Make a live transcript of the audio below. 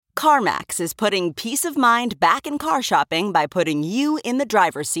CarMax is putting peace of mind back in car shopping by putting you in the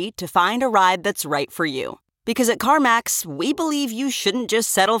driver's seat to find a ride that's right for you. Because at CarMax, we believe you shouldn't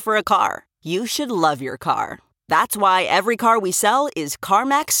just settle for a car. You should love your car. That's why every car we sell is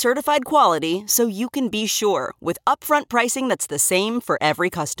CarMax certified quality, so you can be sure with upfront pricing that's the same for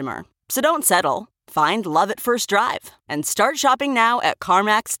every customer. So don't settle. Find love at first drive and start shopping now at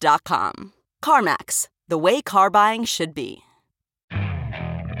CarMax.com. CarMax, the way car buying should be.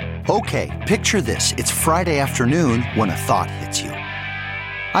 Okay, picture this. It's Friday afternoon when a thought hits you.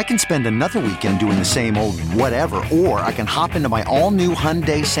 I can spend another weekend doing the same old whatever, or I can hop into my all-new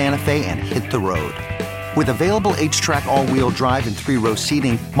Hyundai Santa Fe and hit the road. With available H-Track all-wheel drive and 3-row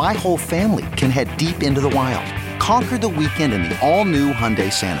seating, my whole family can head deep into the wild. Conquer the weekend in the all-new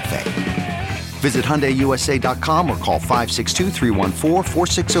Hyundai Santa Fe. Visit HyundaiUSA.com or call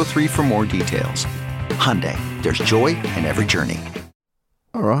 562-314-4603 for more details. Hyundai, there's joy in every journey.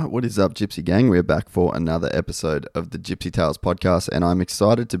 All right, what is up, Gypsy Gang? We're back for another episode of the Gypsy Tales podcast, and I'm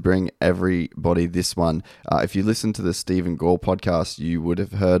excited to bring everybody this one. If you listen to the Stephen Gall podcast, you would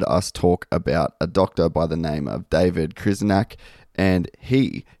have heard us talk about a doctor by the name of David Krizanic, and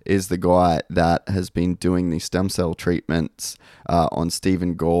he is the guy that has been doing the stem cell treatments on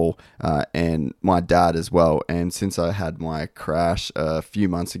Stephen Gall and my dad as well. And since I had my crash a few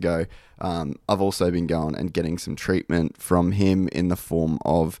months ago, I've also been going and getting some treatment from him in the form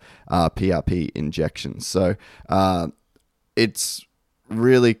of PRP injections. So it's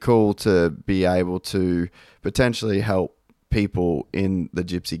really cool to be able to potentially help people in the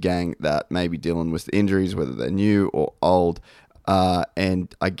Gypsy Gang that may be dealing with injuries, whether they're new or old,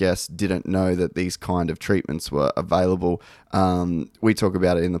 and I guess didn't know that these kind of treatments were available. We talk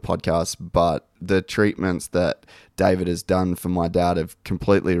about it in the podcast, but the treatments that David has done for my dad have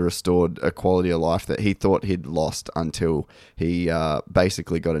completely restored a quality of life that he thought he'd lost until he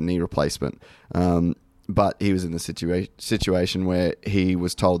basically got a knee replacement. But he was in the situation where he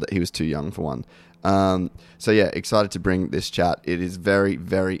was told that he was too young for one. So yeah, excited to bring this chat. It is very,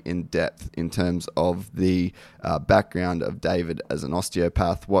 very in-depth in terms of the background of David as an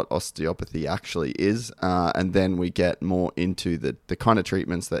osteopath, what osteopathy actually is, and then we get more into the kind of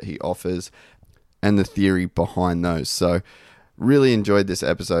treatments that he offers and the theory behind those. So really enjoyed this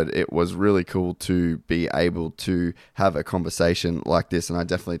episode. It was really cool to be able to have a conversation like this, and I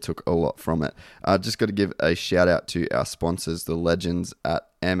definitely took a lot from it. Just got to give a shout out to our sponsors, the legends at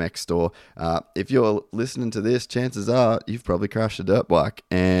MX Store. If you're listening to this, chances are you've probably crashed a dirt bike,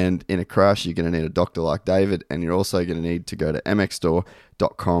 and in a crash you're going to need a doctor like David, and you're also going to need to go to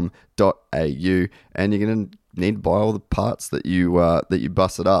mxstore.com.au, and you're going to need to buy all the parts that you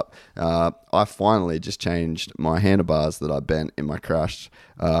busted up. I finally just changed my handlebars that I bent in my crash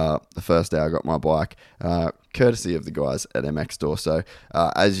the first day I got my bike, courtesy of the guys at MX Store. So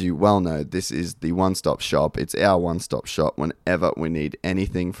as you well know, this is the one-stop shop. It's our one-stop shop whenever we need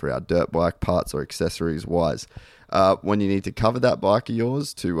anything for our dirt bike parts or accessories wise. When you need to cover that bike of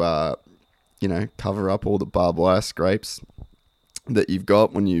yours to cover up all the barbed wire scrapes that you've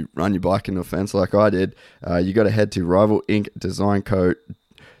got when you run your bike into a fence like I did, you got to head to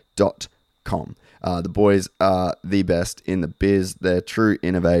rivalinkdesignco.com. The boys are the best in the biz. They're true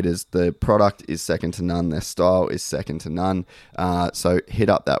innovators. The product is second to none. Their style is second to none. So hit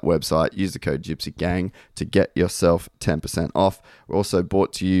up that website. Use the code GYPSYGANG to get yourself 10% off. We're also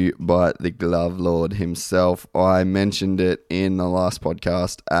brought to you by the Glove Lord himself. I mentioned it in the last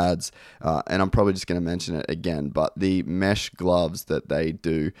podcast ads, and I'm probably just going to mention it again, but the mesh gloves that they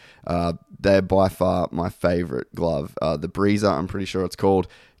do, they're by far my favorite glove. The Breezer, I'm pretty sure it's called.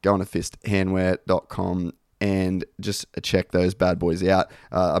 Go on to fisthandwear.com and just check those bad boys out.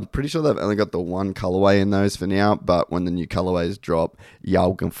 I'm pretty sure they've only got the one colorway in those for now, but when the new colorways drop,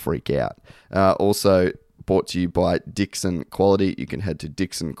 y'all can freak out. Also brought to you by Dixon Quality. You can head to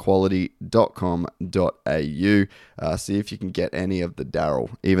dixonquality.com.au. See if you can get any of the Daryl,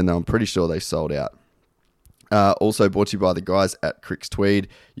 even though I'm pretty sure they sold out. Also brought to you by the guys at Cricks Tweed.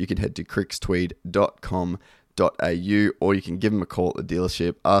 You can head to crickstweed.com.au, or you can give them a call at the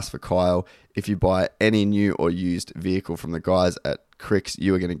dealership. Ask for Kyle. If you buy any new or used vehicle from the guys at Cricks,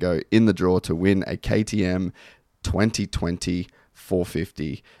 you are going to go in the draw to win a KTM 2020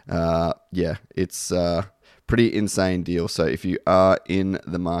 450. Yeah, it's a pretty insane deal. So if you are in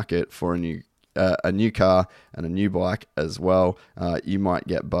the market for a new car and a new bike as well, you might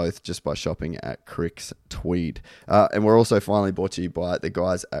get both just by shopping at Cricks Tweed. And we're also finally brought to you by the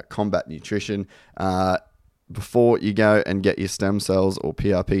guys at Combat Nutrition. before you go and get your stem cells or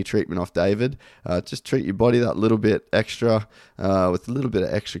PRP treatment off David, just treat your body that little bit extra with a little bit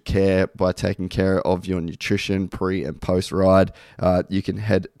of extra care by taking care of your nutrition pre and post ride. You can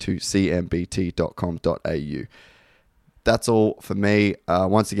head to cmbt.com.au. That's all for me.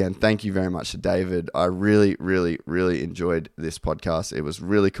 Once again, thank you very much to David. I really, really, really enjoyed this podcast. It was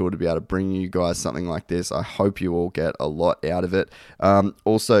really cool to be able to bring you guys something like this. I hope you all get a lot out of it.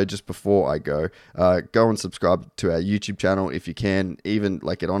 Also, just before I go and subscribe to our YouTube channel if you can. Even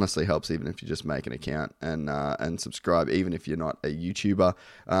like, it honestly helps even if you just make an account and subscribe, even if you're not a YouTuber.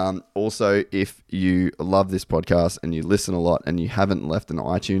 Also, if you love this podcast and you listen a lot and you haven't left an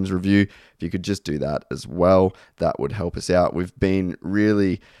iTunes review, if you could just do that as well, that would help us out. We've been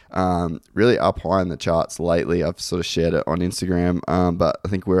really up high in the charts lately. I've sort of shared it on Instagram, but I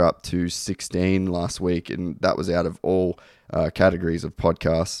think we're up to 16 last week, and that was out of all categories of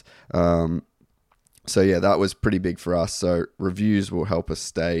podcasts. So yeah, that was pretty big for us. So reviews will help us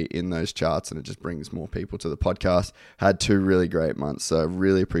stay in those charts, and it just brings more people to the podcast. Had 2 really great months, so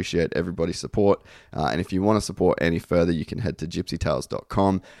really appreciate everybody's support. And if you want to support any further, you can head to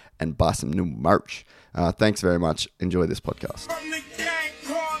gypsytales.com and buy some new merch. Thanks very much. Enjoy this podcast.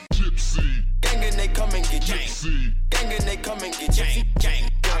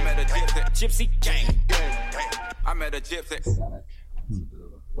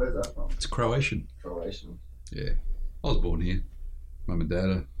 Where's that from? It's Croatian. Yeah. I was born here. Mum and Dad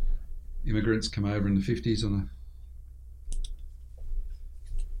are immigrants, come over in the 50s on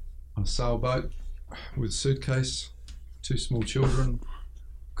a sailboat with a suitcase, 2 small children,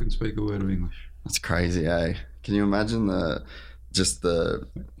 couldn't speak a word of English. That's crazy, eh? Can you imagine the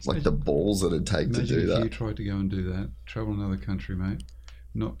balls that it'd take to do that? If you tried to go and do that, travel another country, mate.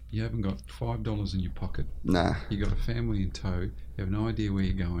 You haven't got $5 in your pocket. Nah. You got a family in tow. You have no idea where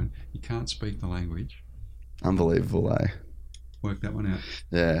you're going. You can't speak the language. Unbelievable, eh? Work that one out.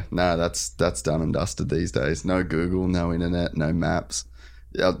 Yeah, no, that's done and dusted these days. No Google, no internet, no maps.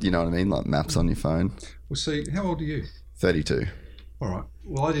 You know what I mean? Like maps on your phone. Well, see, how old are you? 32. All right.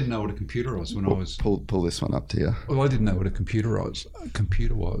 Well, I didn't know what a computer was when I was... Pull this one up to you. Well, I didn't know what a computer was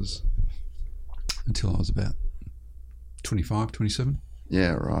until I was about 25, 27.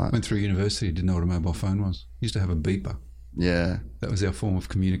 Yeah, right. Went through university, didn't know what a mobile phone was. Used to have a beeper. Yeah. That was our form of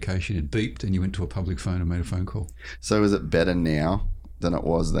communication. It beeped and you went to a public phone and made a phone call. So is it better now than it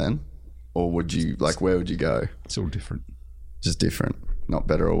was then? Or would you, where would you go? It's all different. Just different. Not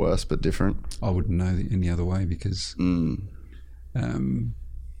better or worse, but different? I wouldn't know any other way because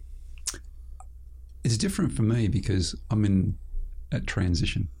it's different for me because I'm in that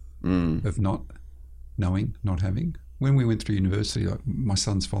transition of not knowing, not having. When we went through university, my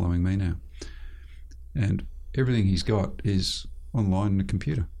son's following me now, and everything he's got is online on the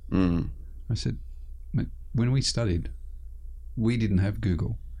computer. I said, mate, when we studied, we didn't have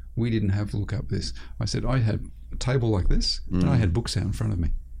Google. We didn't have look up this. I said, I had a table like this, and I had books out in front of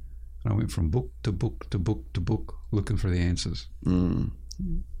me. And I went from book to book to book to book looking for the answers.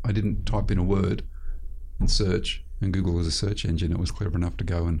 I didn't type in a word and search, and Google was a search engine. It was clever enough to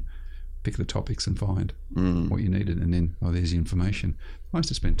go and pick the topics and find what you needed, and then there's the information. I used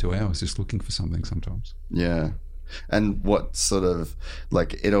to spend 2 hours just looking for something sometimes. Yeah. And what sort of,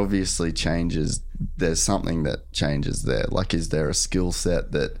 it obviously changes. There's something that changes there. Is there a skill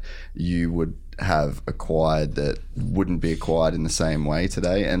set that you would have acquired that wouldn't be acquired in the same way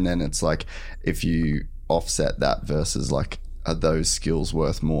today? And then it's if you offset that versus are those skills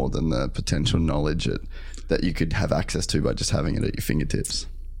worth more than the potential knowledge that you could have access to by just having it at your fingertips?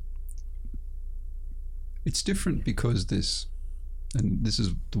 It's different because this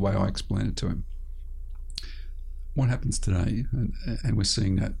is the way I explain it to him. What happens today, and we're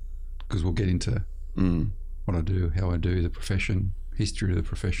seeing that because we'll get into what I do, how I do, the profession, history of the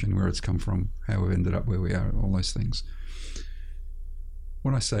profession, where it's come from, how we've ended up where we are, all those things.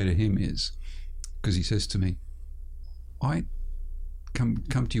 What I say to him is, because he says to me, I come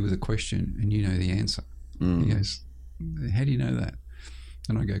to you with a question and you know the answer. He goes, how do you know that?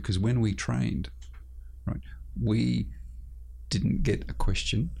 And I go, because when we trained, right, we didn't get a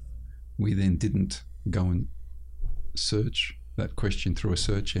question. We then didn't go and search that question through a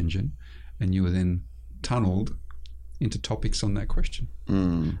search engine, and you were then tunneled into topics on that question.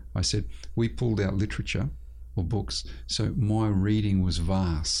 I said, we pulled out literature or books, so my reading was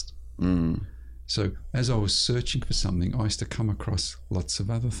vast. So as I was searching for something, I used to come across lots of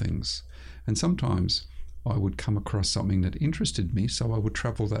other things. And sometimes I would come across something that interested me, so I would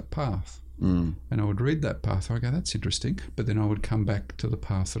travel that path. And I would read that path. I go, that's interesting. But then I would come back to the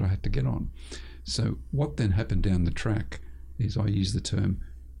path that I had to get on. So what then happened down the track is I use the term,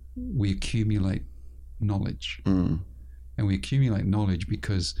 we accumulate knowledge. And we accumulate knowledge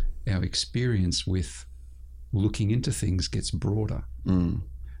because our experience with looking into things gets broader.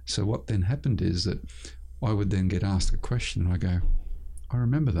 So what then happened is that I would then get asked a question and I go, I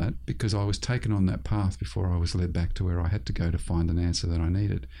remember that because I was taken on that path before I was led back to where I had to go to find an answer that I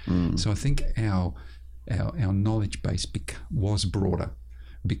needed. So I think our knowledge base was broader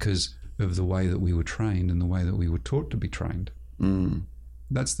because of the way that we were trained and the way that we were taught to be trained.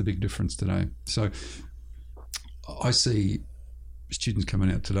 That's the big difference today. So I see students coming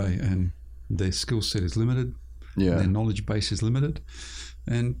out today and their skill set is limited, their knowledge base is limited,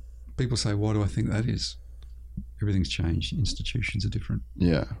 and people say, why do I think that is? Everything's changed. Institutions are different.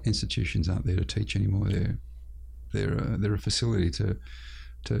 Institutions aren't there to teach anymore. They're a facility to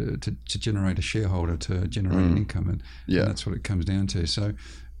generate a shareholder, to generate an income, and that's what it comes down to. So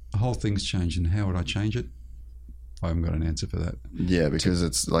the whole thing's changed, and how would I change it? I haven't got an answer for that. Yeah, because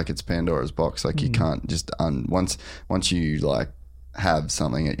it's Pandora's box. Like you can't just once you like have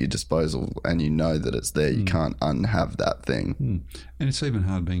something at your disposal and you know that it's there, you can't unhave that thing. And it's even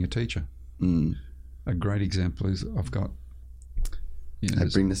hard being a teacher. A great example is I've got. Hey,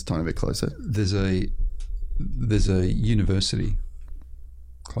 bring this a tiny bit closer. There's a university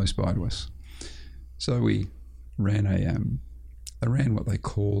close by to us, so we ran they ran what they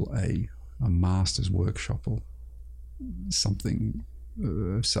call a master's workshop or something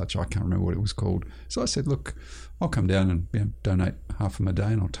such. I can't remember what it was called. So I said, look, I'll come down and donate half of my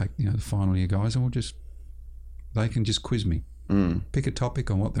day, and I'll take the final year guys, and they can just quiz me. Pick a topic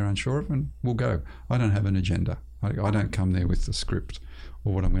on what they're unsure of and we'll go. I don't have an agenda. I don't come there with the script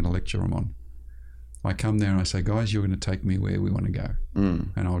or what I'm going to lecture them on. I come there and I say, guys, you're going to take me where we want to go.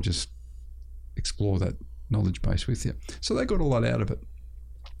 And I'll just explore that knowledge base with you. So they got a lot out of it.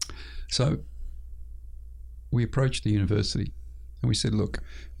 So we approached the university and we said, look,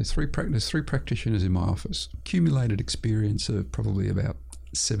 there's three practitioners in my office, accumulated experience of probably about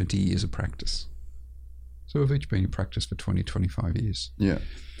 70 years of practice. So we've each been in practice for 20, 25 years.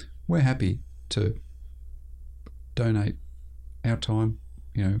 We're happy to donate our time,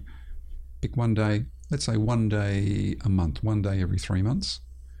 pick one day, let's say one day a month, one day every 3 months,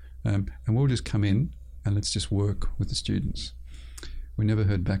 and we'll just come in and let's just work with the students. We never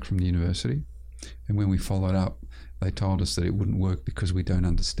heard back from the university, and when we followed up, they told us that it wouldn't work because we don't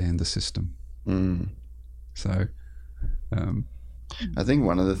understand the system. So I think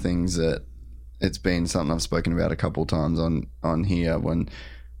one of the things that it's been something I've spoken about a couple of times on here when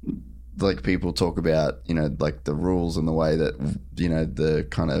like people talk about, like the rules and the way that, the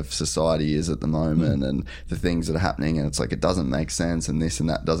kind of society is at the moment and the things that are happening, and it's like it doesn't make sense and this and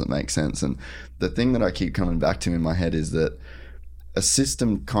that doesn't make sense. And the thing that I keep coming back to in my head is that a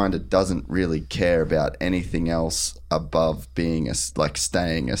system kind of doesn't really care about anything else above being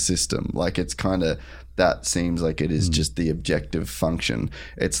staying a system. Like it's kind of, that seems like it is just the objective function.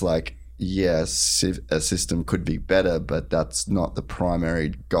 It's like, yes, a system could be better, but that's not the primary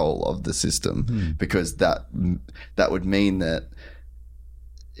goal of the system, because that would mean that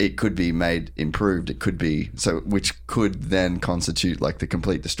it could be made improved. It could be which could then constitute like the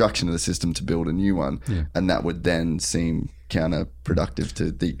complete destruction of the system to build a new one, and that would then seem counterproductive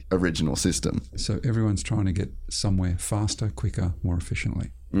to the original system. So everyone's trying to get somewhere faster, quicker, more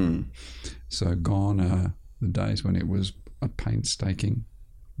efficiently. So gone are the days when it was a painstaking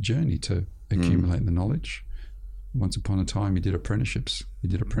journey to accumulate the knowledge. Once upon a time you did apprenticeships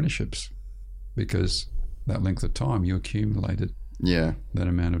because that length of time you accumulated that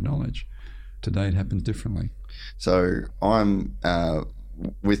amount of knowledge. Today it happens differently. So I'm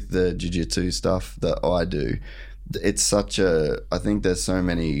with the jiu-jitsu stuff that I do, it's I think there's so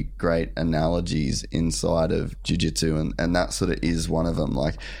many great analogies inside of jiu-jitsu, and that sort of is one of them.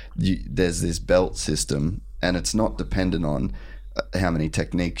 Like there's this belt system, and it's not dependent on how many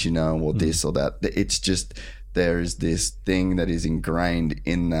techniques you know or this or that. It's just there is this thing that is ingrained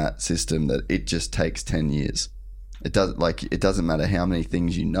in that system that it just takes 10 years. It doesn't matter how many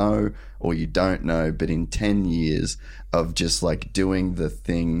things you know or you don't know, but in 10 years of just like doing the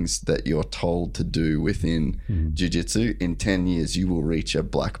things that you're told to do within jiu-jitsu, in 10 years you will reach a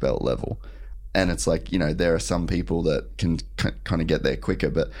black belt level. And it's like, there are some people that can kind of get there quicker,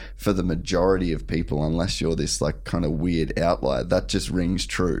 but for the majority of people, unless you're this like kind of weird outlier, that just rings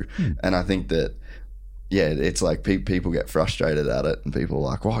true. And I think that, it's like people get frustrated at it, and people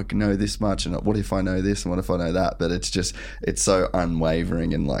are like, well, I can know this much, and what if I know this, and what if I know that? But it's so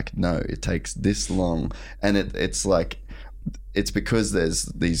unwavering, and like, no, it takes this long. And it's like, it's because there's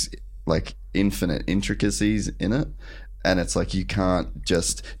these like infinite intricacies in it. And it's like you can't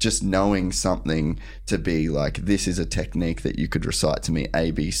just knowing something to be like, this is a technique that you could recite to me,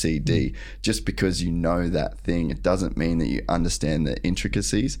 A, B, C, D. Just because you know that thing, it doesn't mean that you understand the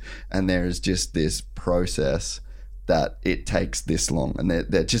intricacies. And there is just this process that it takes this long, and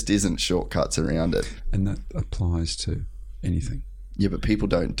there just isn't shortcuts around it. And that applies to anything. Yeah, but people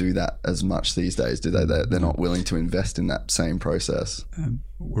don't do that as much these days, do they? They're not willing to invest in that same process.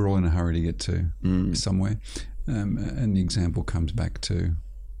 We're all in a hurry to get to somewhere. And the example comes back to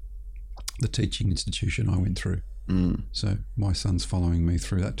the teaching institution I went through. So my son's following me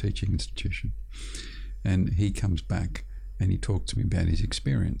through that teaching institution. And he comes back and he talked to me about his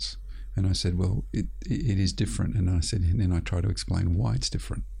experience. And I said, well, it is different. And then I try to explain why it's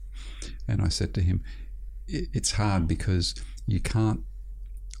different. And I said to him, it's hard because you can't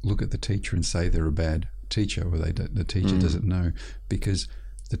look at the teacher and say they're a bad teacher, or the teacher doesn't know, because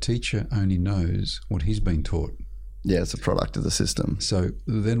the teacher only knows what he's been taught. Yeah, it's a product of the system. So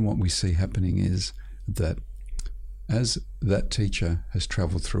then what we see happening is that as that teacher has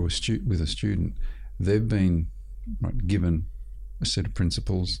travelled through with a student, they've been given a set of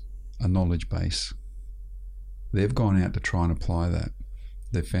principles, a knowledge base. They've gone out to try and apply that.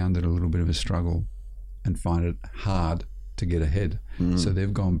 They've found it a little bit of a struggle and find it hard to get ahead. So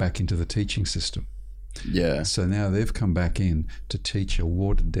they've gone back into the teaching system. Yeah. So now they've come back in to teach a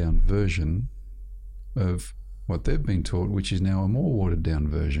watered down version of what they've been taught, which is now a more watered down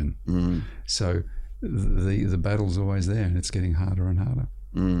version. So the battle's always there, and it's getting harder and harder.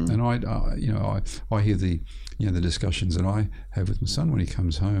 And I hear the discussions that I have with my son when he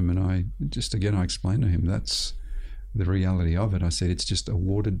comes home, and I explain to him that's the reality of it. I said it's just a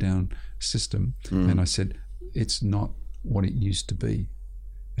watered down system, and I said it's not what it used to be.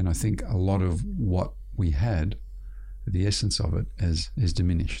 And I think a lot of what we had, the essence of it, is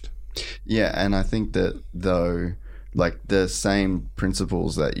diminished. Yeah, and I think that though, like the same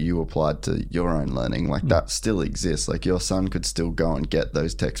principles that you applied to your own learning, like that still exists. Like your son could still go and get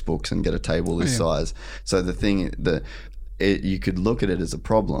those textbooks and get a table this size. So the thing you could look at it as a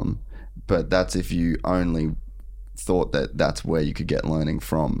problem, but that's if you only thought that that's where you could get learning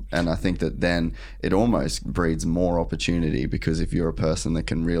from. And I think that then it almost breeds more opportunity, because if you're a person that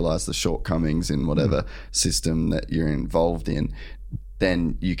can realize the shortcomings in whatever system that you're involved in,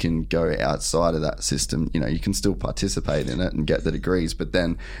 then you can go outside of that system. You can still participate in it and get the degrees, but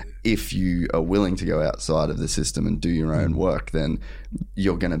then if you are willing to go outside of the system and do your own work, then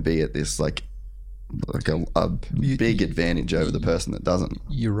you're going to be at this like a big advantage over the person that doesn't.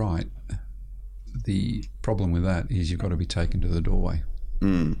 You're right. The problem with that is you've got to be taken to the doorway.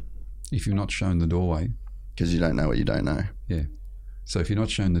 If you're not shown the doorway, because you don't know what you don't know. Yeah. So if you're not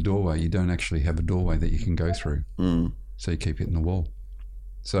shown the doorway, you don't actually have a doorway that you can go through. So you keep hitting the wall.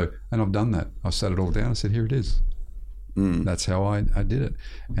 So, and I've done that. I sat it all down. I said, here it is. That's how I did it.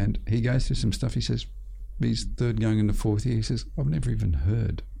 And he goes through some stuff. He says, he's third going into fourth year. He says, I've never even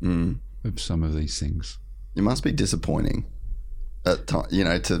heard of some of these things. It must be disappointing at times,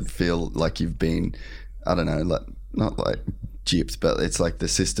 to feel like you've been, I don't know, like not like gypped, but it's like the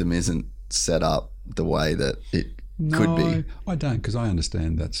system isn't set up the way that it could be. I don't, because I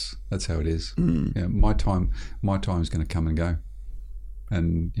understand that's how it is. Yeah, my time's going to come and go.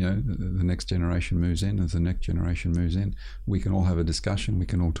 And the next generation moves in. As the next generation moves in, we can all have a discussion. We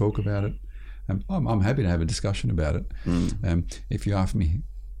can all talk about it. I'm happy to have a discussion about it. If you ask me,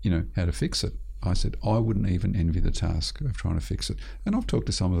 how to fix it, I said I wouldn't even envy the task of trying to fix it. And I've talked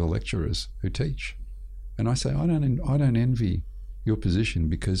to some of the lecturers who teach, and I say I don't envy your position,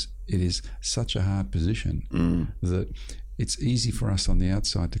 because it is such a hard position that it's easy for us on the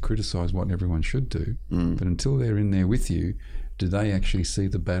outside to criticise what everyone should do, but until they're in there with you, do they actually see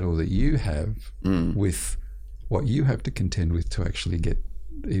the battle that you have with what you have to contend with to actually get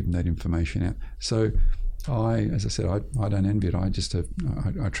even that information out? So as I said, I don't envy it. I just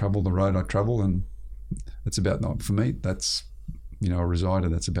I travel the road I travel, and it's about, not for me, that's a resider,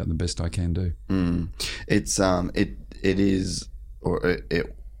 that's about the best I can do. It's it is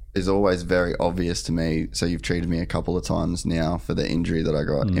always very obvious to me. So you've treated me a couple of times now for the injury that I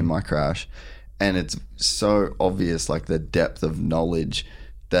got in my crash, and it's so obvious, like the depth of knowledge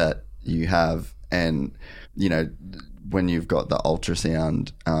that you have. And when you've got the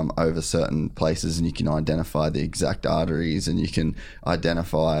ultrasound over certain places, and you can identify the exact arteries, and you can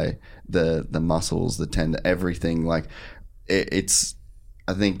identify the muscles, the tendon, everything, like it's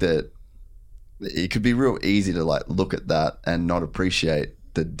I think that it could be real easy to like look at that and not appreciate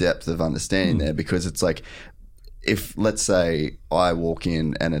the depth of understanding there, because it's like, if let's say I walk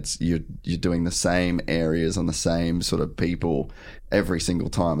in and it's you're doing the same areas on the same sort of people every single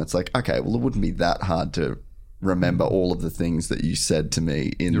time, it's like, okay, well, it wouldn't be that hard to remember all of the things that you said to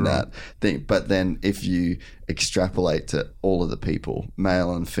me in that thing. But then if you extrapolate to all of the people,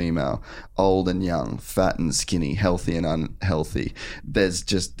 male and female, old and young, fat and skinny, healthy and unhealthy, there's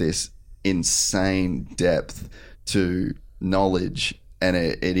just this insane depth to knowledge, and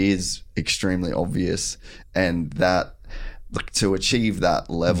it is extremely obvious. And that, like, to achieve that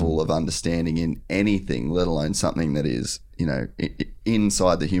level of understanding in anything, let alone something that is, you know,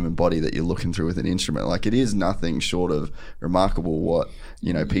 inside the human body that you're looking through with an instrument, like, it is nothing short of remarkable what,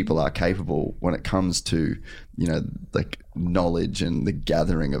 you know, people are capable when it comes to, you know, like, knowledge and the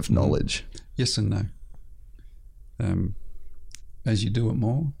gathering of knowledge. Yes and no. As you do it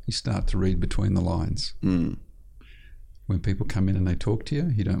more, you start to read between the lines. When people come in and they talk to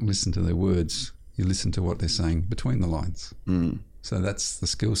you, you don't listen to their words. You listen to what they're saying between the lines. So that's the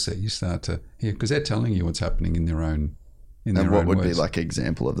skill set you start to hear, because they're telling you what's happening in their own words. And what would be like an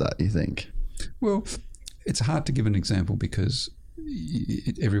example of that, you think? Well, it's hard to give an example because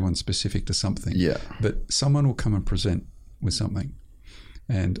everyone's specific to something. Yeah. But someone will come and present with something.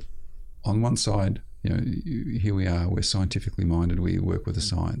 And on one side, you know, here we are, we're scientifically minded, we work with the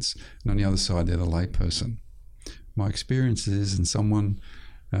science. And on the other side, they're the lay person. My experience is, and someone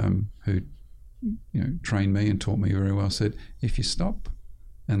who, you know, trained me and taught me very well said, if you stop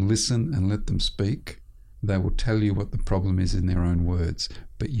and listen and let them speak, they will tell you what the problem is in their own words.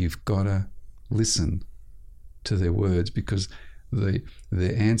 But you've got to listen to their words, because the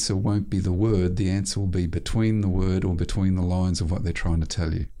answer won't be the word. The answer will be between the word or between the lines of what they're trying to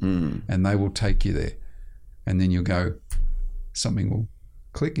tell you. And they will take you there. And then you'll go, something will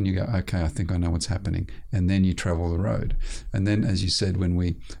click and you go, okay, I think I know what's happening. And then you travel the road. And then, as you said, when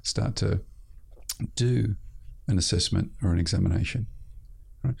we start to do an assessment or an examination,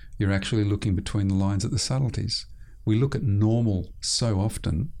 right, you're actually looking between the lines at the subtleties. We look at normal so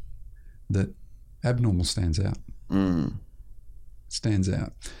often that abnormal stands out. Stands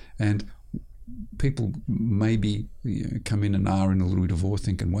out. And people maybe, you know, come in and are in a little bit of awe,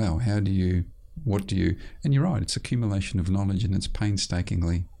 thinking, wow, what do you, and you're right, it's accumulation of knowledge and it's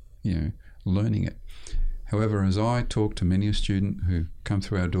painstakingly, you know, learning it. However, as I talk to many a student who come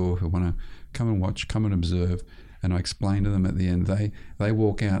through our door, who want to come and watch, come and observe, and I explain to them at the end, they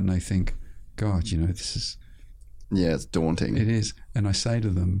walk out and they think, God, you know, this is... Yeah, it's daunting. It is. And I say to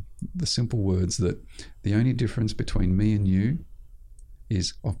them the simple words that the only difference between me and you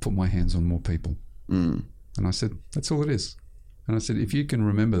is I've put my hands on more people. And I said, that's all it is. And I said, if you can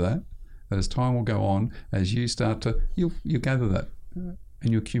remember that as time will go on, as you start to, you'll gather that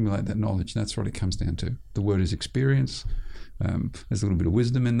and you accumulate that knowledge. That's what it comes down to. The word is experience. There's a little bit of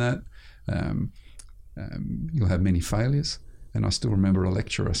wisdom in that. You'll have many failures. And I still remember a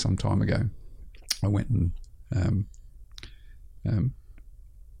lecturer some time ago. I went and I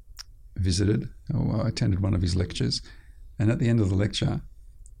attended one of his lectures. And at the end of the lecture,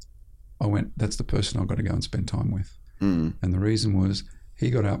 I went, that's the person I've got to go and spend time with. And the reason was, he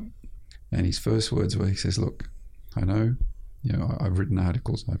got up and his first words were, he says, look, I know, you know, I've written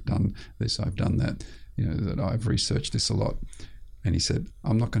articles, I've done this, I've done that, you know, that I've researched this a lot. And he said,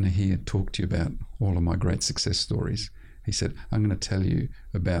 I'm not going to talk to you about all of my great success stories. He said, I'm going to tell you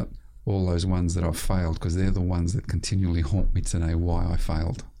about all those ones that I've failed, because they're the ones that continually haunt me today, why I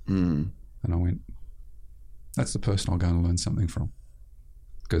failed. And I went, that's the person I'll go and learn something from,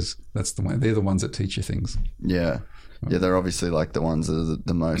 because that's the way, they're the ones that teach you things. Yeah. Yeah, they're obviously like the ones that are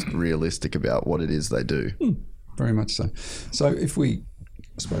the most realistic about what it is they do. Very much so. So if we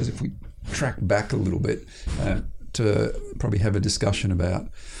track back a little bit to probably have a discussion about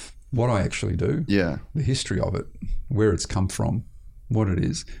what I actually do, the history of it, where it's come from, what it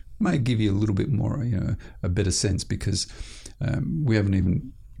is, may give you a little bit more, you know, a better sense, because we haven't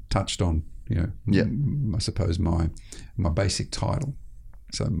even touched on, you know, I suppose my basic title.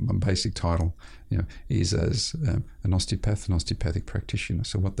 So my basic title, you know, is as an osteopath, an osteopathic practitioner.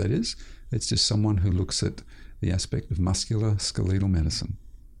 So what that is, it's just someone who looks at the aspect of musculoskeletal medicine.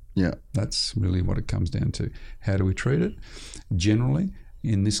 Yeah. That's really what it comes down to. How do we treat it? Generally,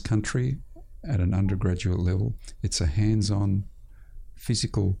 in this country, at an undergraduate level, it's a hands-on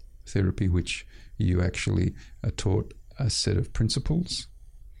physical therapy, which you actually are taught a set of principles,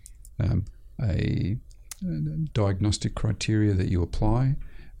 a diagnostic criteria that you apply.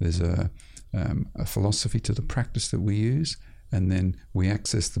 There's a philosophy to the practice that we use, and then we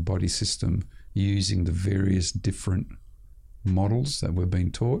access the body system using the various different models that we're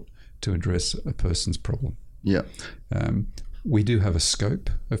being taught to address a person's problem. Yeah. We do have a scope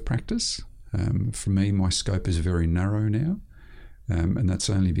of practice. For me, my scope is very narrow now, and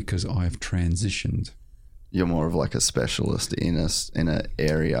that's only because I've transitioned You're more of like a specialist in a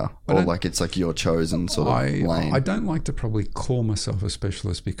area, or like it's like your chosen sort of lane. I don't like to probably call myself a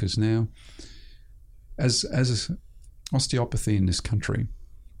specialist, because now, as osteopathy in this country,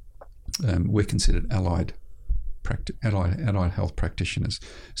 we're considered allied health practitioners.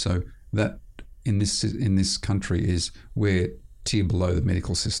 So that in this country is we're tier below the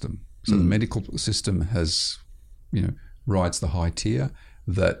medical system. So the medical system has, rides the high tier,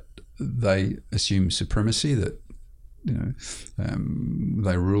 that they assume supremacy, that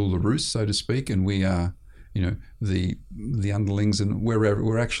they rule the roost, so to speak, and we are the underlings, and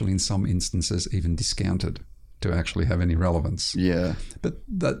we're actually in some instances even discounted to actually have any relevance. Yeah, but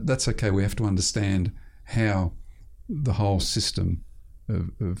that's okay. We have to understand how the whole system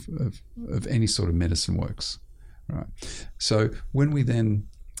of any sort of medicine works, right? So when we then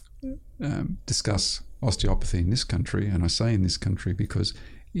discuss osteopathy in this country, and I say in this country because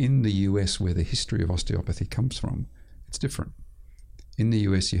in the US, where the history of osteopathy comes from, it's different. In the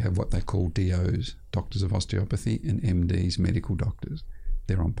US, you have what they call DOs, doctors of osteopathy, and MDs, medical doctors.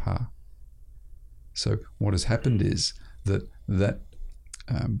 They're on par. So what has happened is that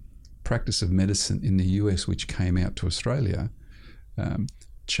practice of medicine in the US, which came out to Australia,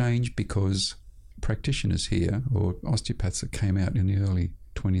 changed because practitioners here, or osteopaths that came out in the early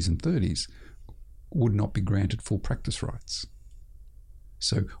 20s and 30s, would not be granted full practice rights.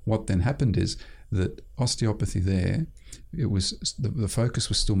 So what then happened is that osteopathy there, it was the focus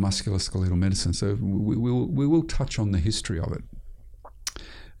was still musculoskeletal medicine. So we will touch on the history of it.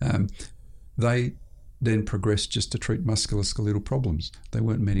 They then progressed just to treat musculoskeletal problems. They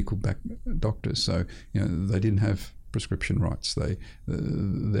weren't medical doctors, so they didn't have prescription rights.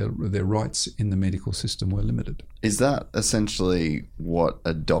 Their rights in the medical system were limited. Is that essentially what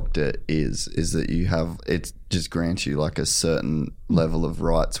a doctor is? Is that it just grants you like a certain level of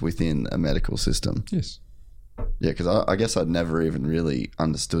rights within a medical system? Yes. Yeah, because I guess I'd never even really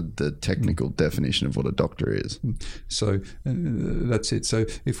understood the technical definition of what a doctor is. So that's it. So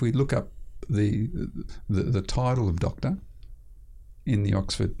if we look up the title of doctor in the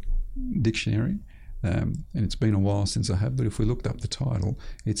Oxford Dictionary, and it's been a while since I have, but if we looked up the title,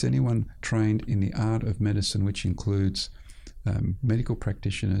 it's anyone trained in the art of medicine, which includes medical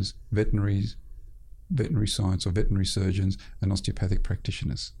practitioners, veterinary science or veterinary surgeons, and osteopathic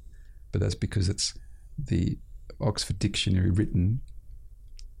practitioners. But that's because it's the Oxford Dictionary written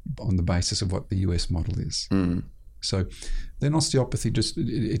on the basis of what the US model is. Mm. So then osteopathy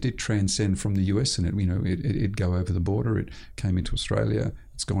it did transcend from the US, and it'd go over the border. It came into Australia,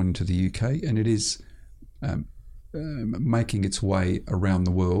 it's gone into the UK, and it is making its way around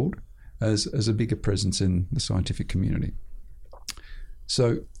the world as a bigger presence in the scientific community.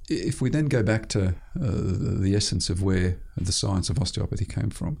 So if we then go back to the essence of where the science of osteopathy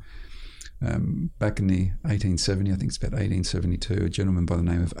came from, back in the 1870, I think it's about 1872, a gentleman by the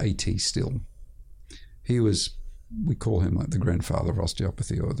name of A.T. Still. He was, we call him like the grandfather of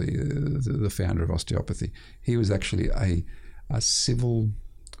osteopathy, or the founder of osteopathy. He was actually a civil,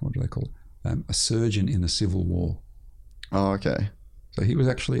 what do they call it? A surgeon in the Civil War. Oh, okay. So he was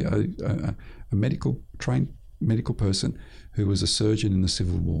actually a trained medical person who was a surgeon in the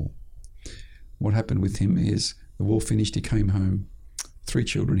Civil War. What happened with him is the war finished, he came home, 3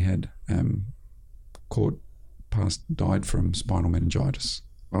 children he had, died from spinal meningitis.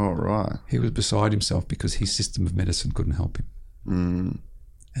 Oh, right. He was beside himself because his system of medicine couldn't help him. Mm.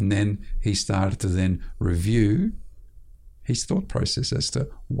 And then he started to then review his thought process as to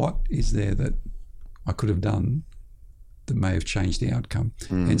what is there that I could have done that may have changed the outcome.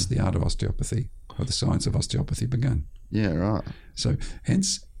 Mm. Hence the art of osteopathy, or the science of osteopathy, began. Yeah, right. So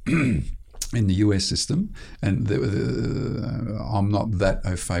hence in the US system, and I'm not that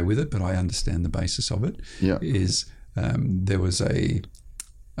au fait with it, but I understand the basis of it, is there was a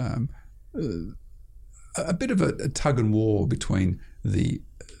bit of a tug and war between the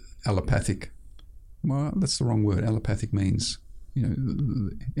allopathic, well, that's the wrong word. Allopathic means,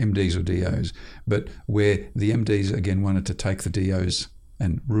 MDs or DOs, but where the MDs again wanted to take the DOs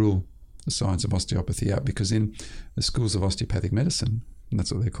and rule the science of osteopathy out, because in the schools of osteopathic medicine, and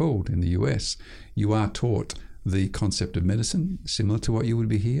that's what they're called in the US, you are taught the concept of medicine, similar to what you would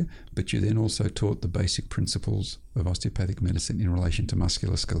be here, but you're then also taught the basic principles of osteopathic medicine in relation to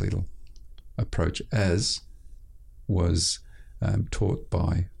musculoskeletal approach, as was taught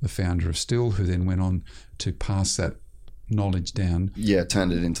by the founder of Still, who then went on to pass that knowledge down. Yeah,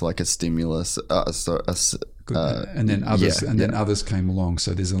 turned it into like a stimulus. And then others came along.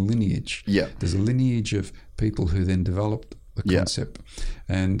 So there's a lineage. Yeah. There's a lineage of people who then developed the concept.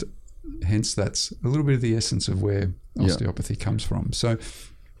 And hence that's a little bit of the essence of where osteopathy comes from. So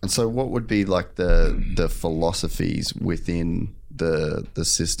And so what would be like the philosophies within the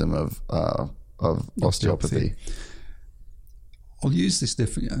system of osteopathy? I'll use this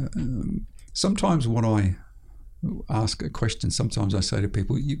sometimes when I ask a question, sometimes I say to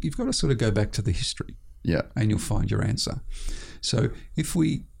people, you've got to sort of go back to the history. Yeah. And you'll find your answer. So if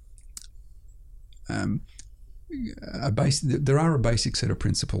we there are a basic set of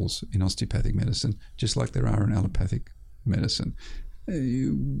principles in osteopathic medicine, just like there are in allopathic medicine.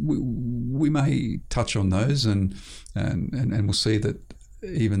 We may touch on those, and we'll see that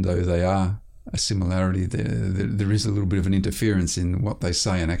even though they are a similarity, there is a little bit of an interference in what they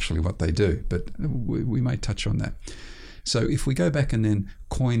say and actually what they do. But we may touch on that. So if we go back and then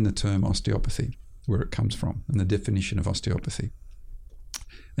coin the term osteopathy, where it comes from, and the definition of osteopathy.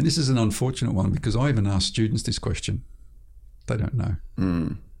 And this is an unfortunate one because I even ask students this question. They don't know.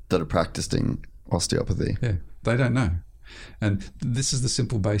 That are practicing osteopathy. Yeah, they don't know. And this is the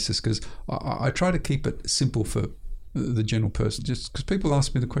simple basis, because I try to keep it simple for the general person, just because people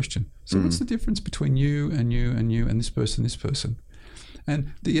ask me the question. So what's the difference between you and you and you and this person?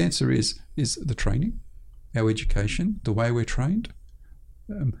 And the answer is the training, our education, the way we're trained,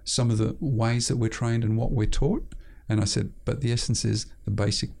 some of the ways that we're trained and what we're taught. And I said, but the essence is the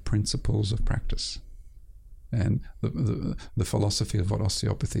basic principles of practice and the philosophy of what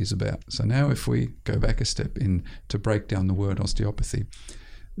osteopathy is about. So now if we go back a step in to break down the word osteopathy,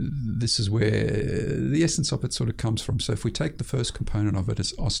 this is where the essence of it sort of comes from. So if we take the first component of it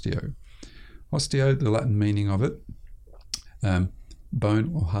as osteo, the Latin meaning of it,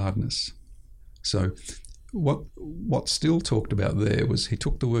 bone or hardness. So what Still talked about there was he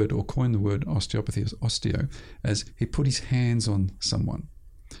took the word, or coined the word osteopathy as osteo, as he put his hands on someone.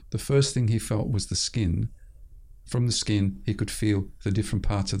 The first thing he felt was the skin. From the skin, he could feel the different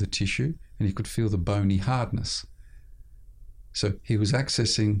parts of the tissue, and he could feel the bony hardness. So he was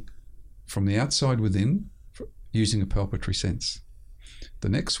accessing from the outside within using a palpatory sense. The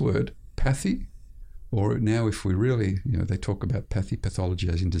next word, pathy, or now if we really, they talk about pathology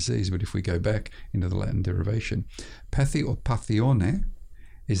as in disease, but if we go back into the Latin derivation, pathy or pathione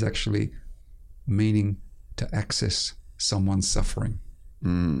is actually meaning to access someone's suffering.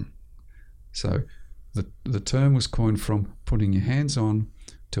 So the term was coined from putting your hands on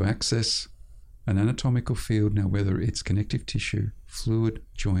to access an anatomical field, now whether it's connective tissue, fluid,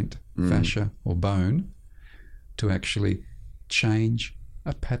 joint, fascia or bone, to actually change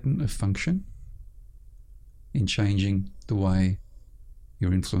a pattern of function in changing the way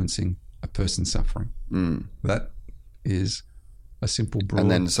you're influencing a person's suffering. That is a simple broad. And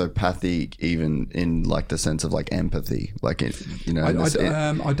then so pathy, even in like the sense of like empathy, like I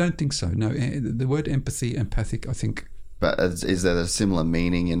don't think so. No, the word empathy, empathic, I think. But is there a similar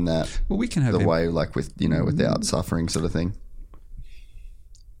meaning in that? Well, we can have the way like with without suffering sort of thing.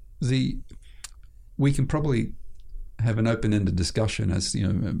 We can probably have an open-ended discussion, as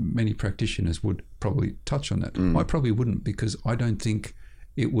many practitioners would probably touch on that. I probably wouldn't, because I don't think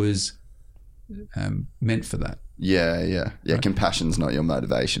it was meant for that. Yeah. Right? Compassion's not your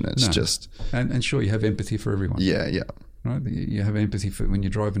motivation. It's just and sure, you have empathy for everyone. Yeah. Right. You have empathy for when you're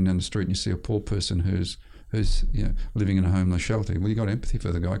driving down the street and you see a poor person who's living in a homeless shelter. Well, you got empathy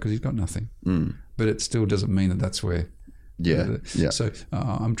for the guy because he's got nothing. But it still doesn't mean that that's where. Yeah. So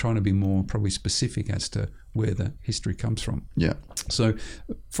I'm trying to be more probably specific as to where the history comes from. Yeah. So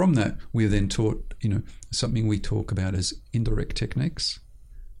from that, we're then taught, something we talk about as indirect techniques,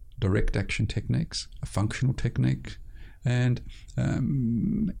 direct action techniques, a functional technique, and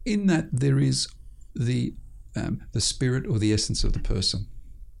in that there is the spirit or the essence of the person.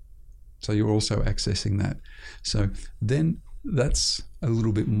 So you're also accessing that. So then that's a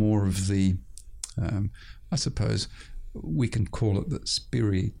little bit more of the, I suppose, we can call it the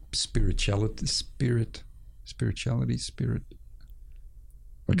spirituality.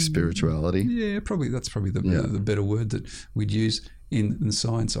 Like spirituality? Yeah, that's probably the better word that we'd use in the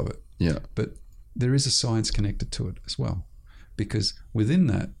science of it. Yeah. But there is a science connected to it as well, because within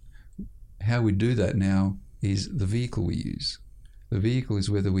that, how we do that now is the vehicle we use. The vehicle is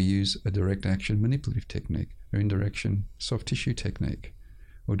whether we use a direct action manipulative technique or indirect action soft tissue technique,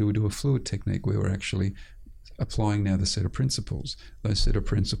 or do we do a fluid technique where we're actually applying now the set of principles. Those set of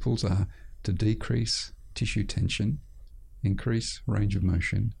principles are to decrease tissue tension, increase range of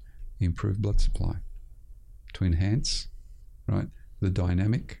motion, improve blood supply, to enhance, right, the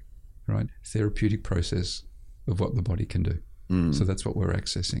dynamic, right, therapeutic process of what the body can do. So that's what we're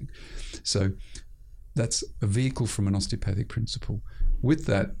accessing. So that's a vehicle from an osteopathic principle. With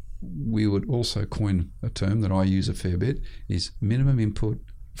that, we would also coin a term that I use a fair bit, is minimum input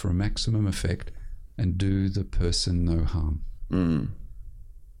for a maximum effect and do the person no harm.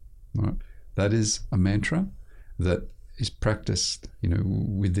 That is a mantra that is practiced,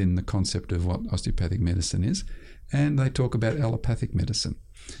 within the concept of what osteopathic medicine is. And they talk about allopathic medicine.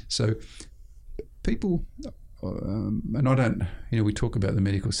 So people, and I don't, we talk about the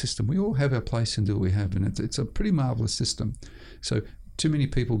medical system. We all have our place and do what we have, and it's a pretty marvellous system. So too many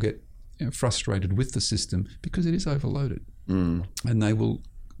people get frustrated with the system because it is overloaded. And they will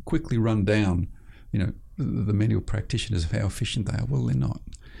quickly run down, the medical practitioners of how efficient they are. Well, they're not,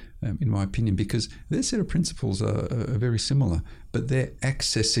 in my opinion, because their set of principles are very similar, but they're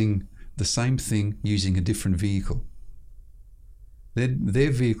accessing the same thing using a different vehicle.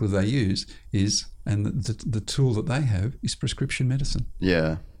 Their vehicle they use is, and the tool that they have is prescription medicine.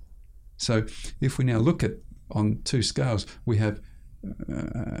 Yeah. So if we now look at on two scales, we have,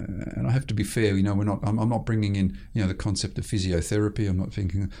 and I have to be fair, I'm not bringing in, the concept of physiotherapy. I'm not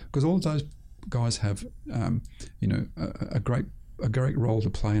thinking, because all of those guys have, a great role to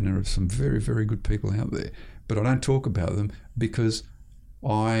play, and there are some very, very good people out there. But I don't talk about them because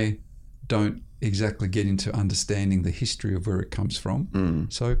I don't exactly get into understanding the history of where it comes from.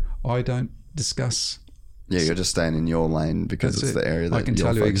 So I don't discuss. Yeah, you're just staying in your lane because it's the area that I can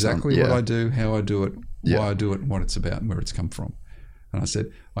tell you exactly what I do, how I do it, why I do it, and what it's about, and where it's come from. And I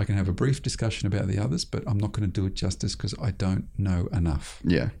said I can have a brief discussion about the others, but I'm not going to do it justice because I don't know enough.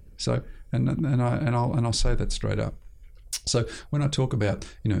 Yeah. So I'll say that straight up. So when I talk about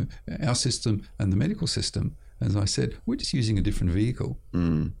our system and the medical system, as I said, we're just using a different vehicle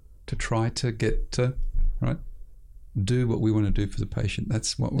to try to get to do what we want to do for the patient.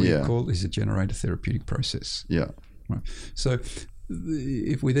 That's what we call is a generator therapeutic process. Yeah. Right. So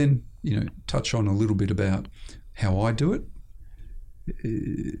if we then touch on a little bit about how I do it,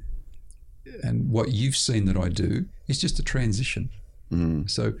 and what you've seen that I do is just a transition.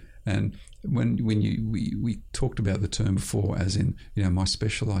 So, and when we talked about the term before, as in my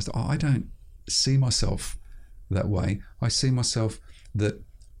specialised, I don't see myself that way. I see myself that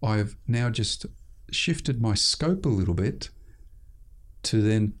I've now just shifted my scope a little bit to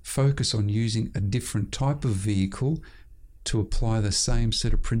then focus on using a different type of vehicle to apply the same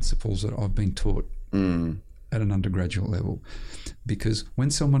set of principles that I've been taught at an undergraduate level. Because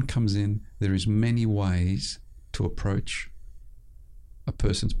when someone comes in, there is many ways to approach a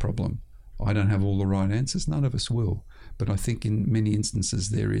person's problem. I don't have all the right answers. None of us will. But I think in many instances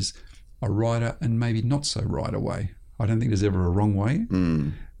there is a righter and maybe not so righter way. I don't think there's ever a wrong way.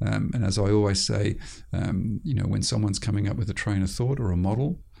 And as I always say, when someone's coming up with a train of thought or a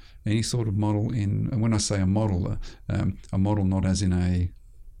model, any sort of model and when I say a model not as in a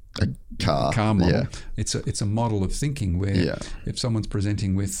car model. It's a model of thinking where if someone's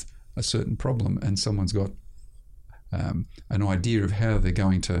presenting with a certain problem and someone's got an idea of how they're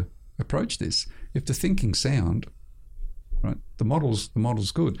going to approach this, if the thinking's sound, right, the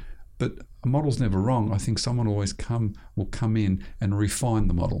model's good. But a model's never wrong. I think someone always will come in and refine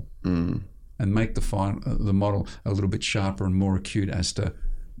the model and make the model a little bit sharper and more acute as to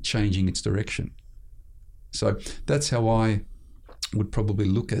changing its direction. So that's how I would probably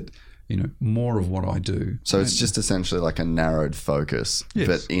look at more of what I do. So it's just essentially like a narrowed focus,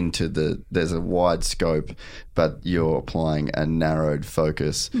 but there's a wide scope, but you're applying a narrowed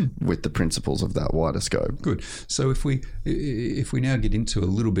focus with the principles of that wider scope. Good. So if we now get into a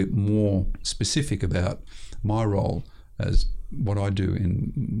little bit more specific about my role as what I do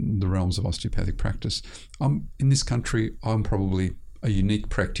in the realms of osteopathic practice, in this country, I'm probably a unique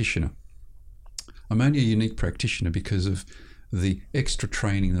practitioner. I'm only a unique practitioner because of the extra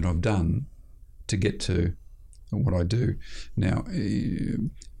training that I've done to get to what I do. Now,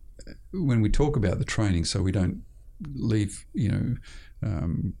 when we talk about the training, so we don't leave,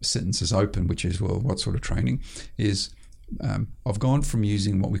 sentences open, which is, well, what sort of training is, I've gone from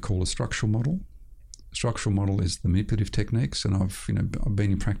using what we call a structural model. A structural model is the manipulative techniques, and I've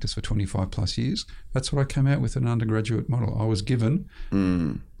been in practice for 25 plus years. That's what I came out with an undergraduate model. I was given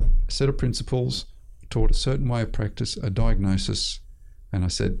a set of principles, taught a certain way of practice, a diagnosis, and I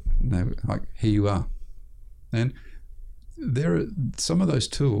said, no, here you are. And some of those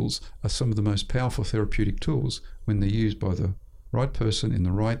tools are some of the most powerful therapeutic tools when they're used by the right person in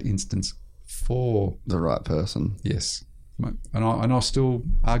the right instance for the right person. Yes, and I'll still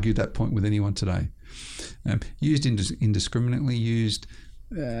argue that point with anyone today. Used indiscriminately, used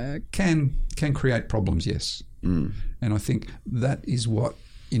can create problems. Yes, and I think that is what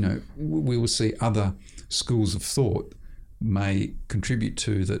we will see other schools of thought may contribute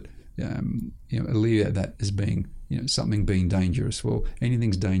to that. Alleviate that as being something being dangerous. Well,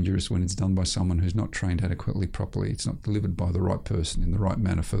 anything's dangerous when it's done by someone who's not trained adequately, properly. It's not delivered by the right person in the right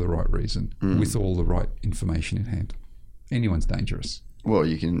manner for the right reason with all the right information in hand. Anyone's dangerous. Well,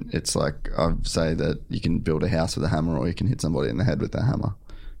 you can. It's like I say that you can build a house with a hammer, or you can hit somebody in the head with a hammer.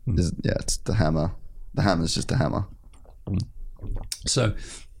 It's the hammer. The hammer's just a hammer. So,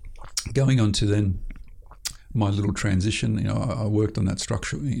 going on to then my little transition. I worked on that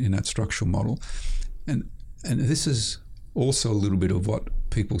structural model, and this is also a little bit of what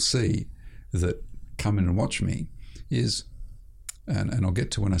people see that come in and watch me is. And I'll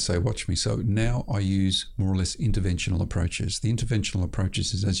get to when I say watch me. So now I use more or less interventional approaches. The interventional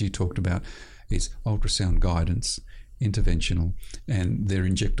approaches is, as you talked about, is ultrasound guidance, interventional, and they're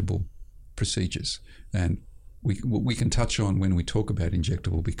injectable procedures. And we can touch on when we talk about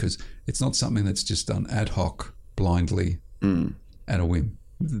injectable, because it's not something that's just done ad hoc, blindly, at a whim.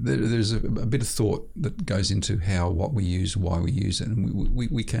 There's a bit of thought that goes into what we use, why we use it, and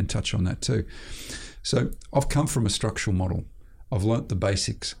we can touch on that too. So I've come from a structural model. I've learnt the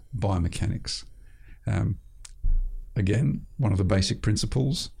basics, biomechanics. Again, one of the basic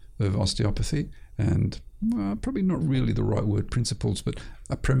principles of osteopathy, and probably not really the right word, principles, but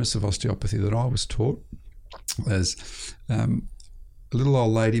a premise of osteopathy that I was taught as a little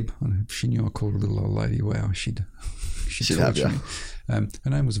old lady. She knew I called her a little old lady. Wow, she'd torture me. Her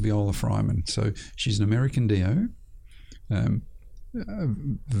name was Viola Fryman. So she's an American DO,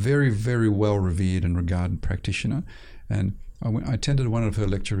 very, very well revered and regarded practitioner, and I attended one of her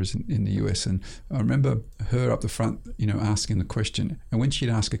lectures in the US, and I remember her up the front, asking the question. And when she'd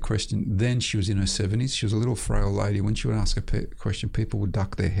ask a question, then she was in her 70s. She was a little frail lady. When she would ask a question, people would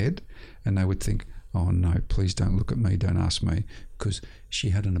duck their head, and they would think, "Oh no, please don't look at me, don't ask me," because she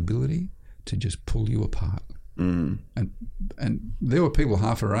had an ability to just pull you apart. And there were people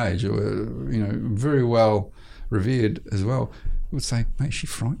half her age who were, very well revered as well, who would say, "Mate, she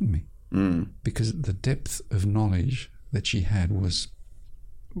frightened me," because the depth of knowledge that she had was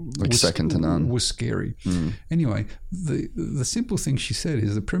second to none. Was scary. Anyway, the simple thing she said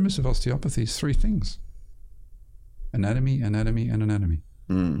is the premise of osteopathy is three things: anatomy, anatomy, and anatomy.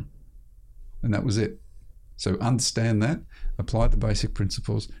 And that was it. So understand that, apply the basic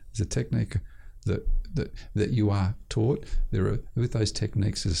principles. There's a technique that you are taught. With those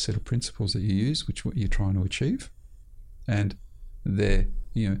techniques, there's a set of principles that you use, which what you're trying to achieve, and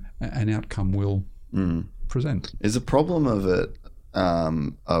an outcome will present. Is a problem of it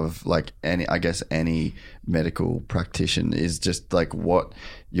of like any medical practitioner is just like what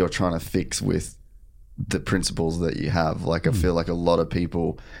you're trying to fix with the principles that you have. Like I feel like a lot of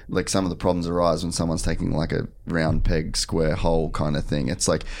people, like some of the problems arise when someone's taking like a round peg square hole kind of thing. It's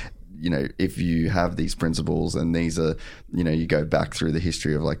like, if you have these principles and these are, you go back through the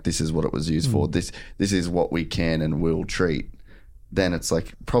history of like, this is what it was used for, this is what we can and will treat, then it's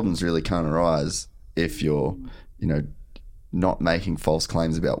like problems really can't arise if you're, not making false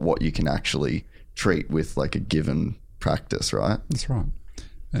claims about what you can actually treat with like a given practice, right? That's right.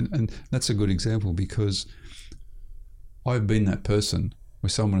 And that's a good example, because I've been that person where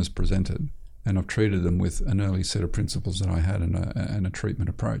someone has presented and I've treated them with an early set of principles that I had and a treatment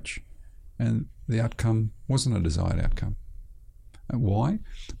approach. And the outcome wasn't a desired outcome. And why?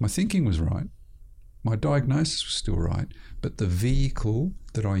 My thinking was right. My diagnosis was still right. But the vehicle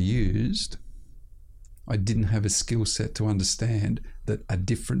that I used, I didn't have a skill set to understand that a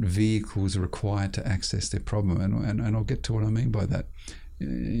different vehicle is required to access their problem. And I'll get to what I mean by that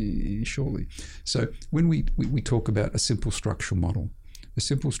shortly. So when we talk about a simple structural model, a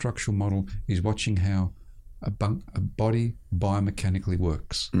simple structural model is watching how a body biomechanically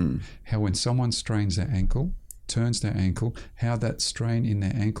works. How when someone strains their ankle, turns their ankle, how that strain in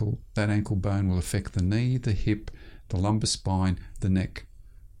their ankle, that ankle bone will affect the knee, the hip, the lumbar spine, the neck.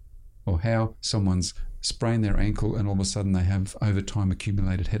 Or how someone's sprained their ankle and all of a sudden they have over time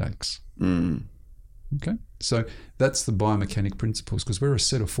accumulated headaches. Okay? So that's the biomechanic principles, because we're a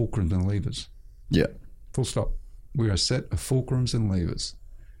set of fulcrums and levers. Yeah. Full stop. We're a set of fulcrums and levers.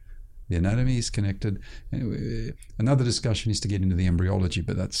 The anatomy is connected. Another discussion is to get into the embryology,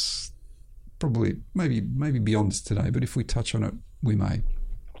 but that's probably maybe beyond us today. But if we touch on it, we may.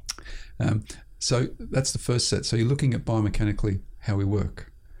 So that's the first set. So you're looking at biomechanically how we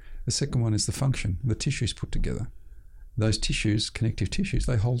work. The second one is the function, the tissues put together. Those tissues, connective tissues,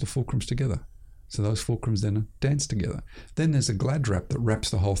 they hold the fulcrums together. So those fulcrums then dance together. Then there's a glad wrap that wraps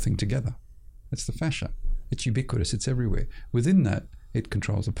the whole thing together. That's the fascia. It's ubiquitous. It's everywhere. Within that, it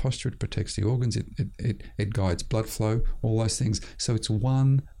controls the posture. It protects the organs. It guides blood flow, all those things. So it's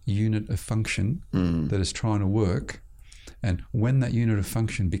one unit of function that is trying to work. And when that unit of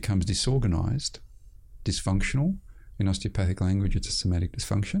function becomes disorganized, dysfunctional, in osteopathic language, it's a somatic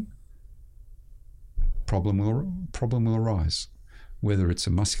dysfunction, problem will arise. whether it's a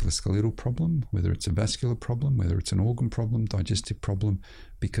musculoskeletal problem, whether it's a vascular problem, whether it's an organ problem, digestive problem,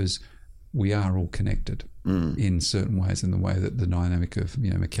 because we are all connected in certain ways, in the way that the dynamic of,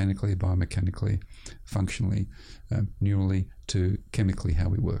 mechanically, biomechanically, functionally, neurally, to chemically how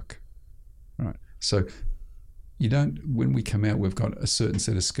we work. Right. So when we come out, we've got a certain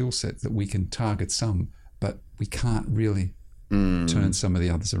set of skill sets that we can target some, but we can't really turn some of the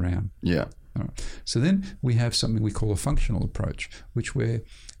others around. Yeah. All right. So then we have something we call a functional approach, where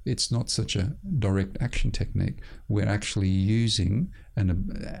it's not such a direct action technique. We're actually using and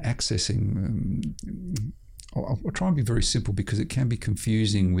accessing. I'll try and be very simple, because it can be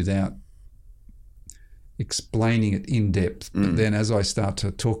confusing without explaining it in depth. But then as I start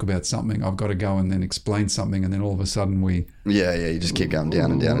to talk about something, I've got to go and then explain something, and then all of a sudden you just keep going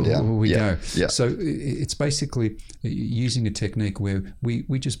down and down and down. We go. Yeah. So it's basically using a technique where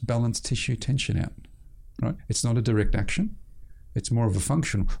we just balance tissue tension out. Right? It's not a direct action. It's more of a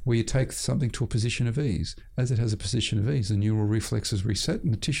functional, where you take something to a position of ease. As it has a position of ease, the neural reflexes reset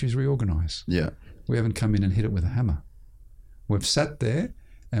and the tissues reorganize. Yeah. We haven't come in and hit it with a hammer. We've sat there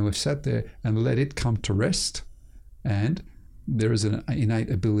and let it come to rest, and there is an innate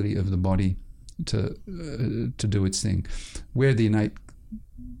ability of the body to do its thing. Where the innate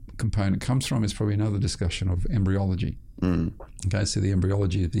component comes from is probably another discussion of embryology. Okay, so the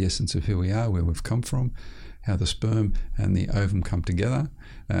embryology of the essence of who we are, where we've come from, how the sperm and the ovum come together.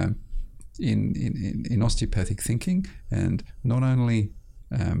 In osteopathic thinking, and not only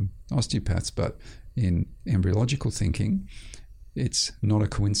osteopaths, but in embryological thinking, it's not a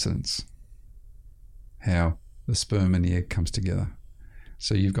coincidence how the sperm and the egg comes together.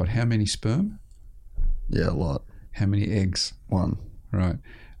 So you've got how many sperm? Yeah, a lot. How many eggs? 1. Right.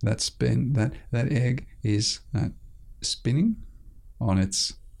 That egg is spinning on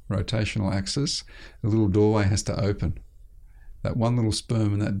its rotational axis. A little doorway has to open. That one little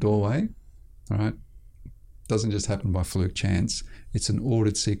sperm in that doorway, right, doesn't just happen by fluke chance. It's an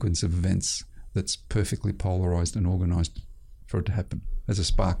ordered sequence of events that's perfectly polarized and organized for it to happen. There's a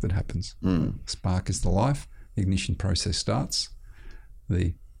spark that happens. Spark is the life. The ignition process starts.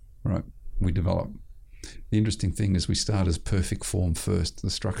 We develop. The interesting thing is we start as perfect form first. The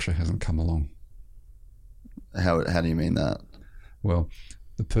structure hasn't come along. How do you mean that? Well,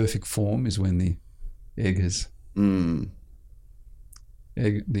 the perfect form is when the egg has the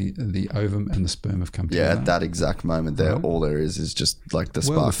ovum and the sperm have come together. Yeah, at that exact moment there, all there is just like the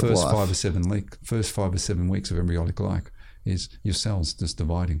spark of life. The first 5 or 7 weeks of embryonic life is your cells just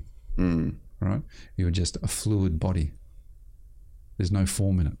dividing. Right? You're just a fluid body. There's no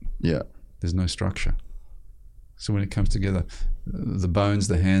form in it. Yeah. There's no structure. So when it comes together, the bones,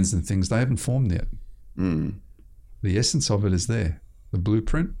 the hands and things, they haven't formed yet. The essence of it is there. The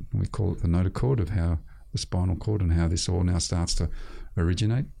blueprint, we call it the notochord of how the spinal cord and how this all now starts to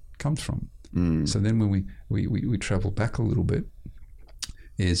originate, comes from. So then when we travel back a little bit,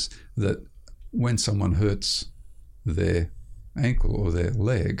 is that when someone hurts their ankle or their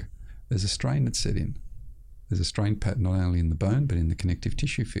leg, there's a strain that's set in. There's a strain pattern not only in the bone but in the connective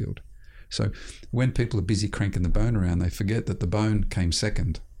tissue field. So when people are busy cranking the bone around, they forget that the bone came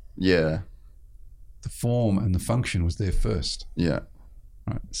second. Yeah. The form and the function was there first. Yeah.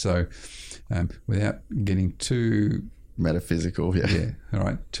 Right. So without getting too metaphysical, all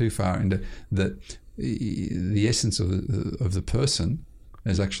right, too far into that, the essence of the person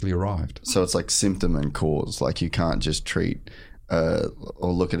has actually arrived. So it's like symptom and cause. Like you can't just treat or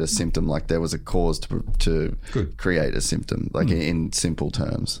look at a symptom like there was a cause to create a symptom, like in simple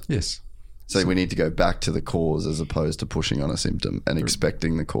terms. Yes. So we need to go back to the cause as opposed to pushing on a symptom and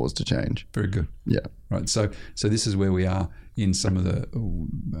expecting the cause to change. Very good. Yeah. Right. So this is where we are in some of the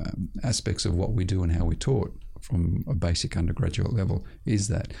aspects of what we do and how we taught from a basic undergraduate level, is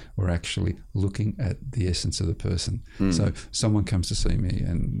that we're actually looking at the essence of the person. So someone comes to see me,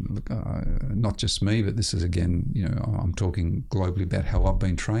 and not just me, but this is again, I'm talking globally about how I've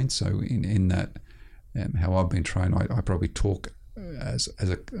been trained. So in that, how I've been trained, I probably talk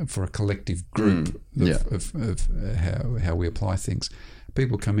for a collective group of how we apply things.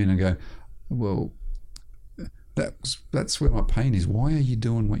 People come in and go, well, that's where my pain is. Why are you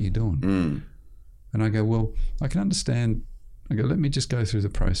doing what you're doing? And I go, well, I can understand. I go, let me just go through the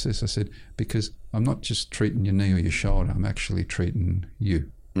process. I said, because I'm not just treating your knee or your shoulder, I'm actually treating you.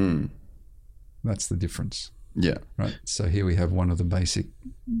 That's the difference. Yeah. Right. So here we have one of the basic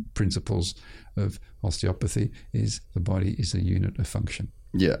principles of osteopathy is the body is a unit of function.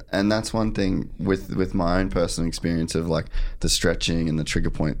 Yeah, and that's one thing with my own personal experience of like the stretching and the trigger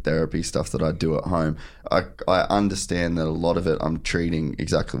point therapy stuff that I do at home. I understand that a lot of it I'm treating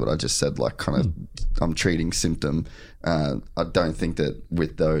exactly what I just said, like kind of I'm treating symptom. I don't think that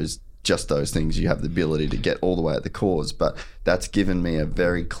with those things you have the ability to get all the way at the cause, but that's given me a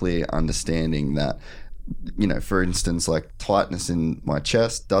very clear understanding that, you know, for instance, like tightness in my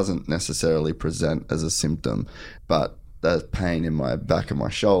chest doesn't necessarily present as a symptom, but the pain in my back of my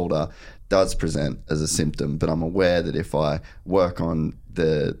shoulder does present as a symptom. But I'm aware that if I work on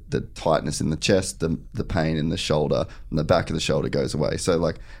the tightness in the chest, the pain in the shoulder and the back of the shoulder goes away. So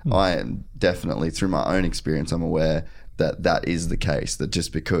like I am definitely, through my own experience, I'm aware that that is the case, that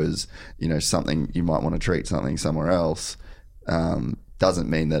just because, you know, something you might want to treat something somewhere else doesn't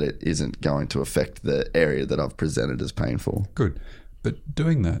mean that it isn't going to affect the area that I've presented as painful. Good. But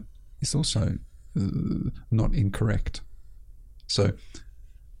doing that is also not incorrect. So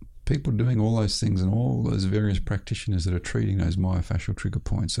people doing all those things and all those various practitioners that are treating those myofascial trigger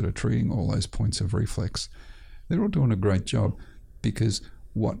points, that are treating all those points of reflex, they're all doing a great job, because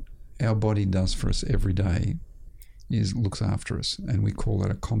what our body does for us every day is looks after us, and we call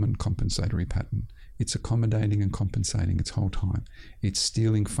that a common compensatory pattern. It's accommodating and compensating its whole time. It's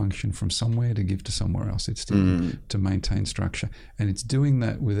stealing function from somewhere to give to somewhere else. It's stealing to maintain structure, and it's doing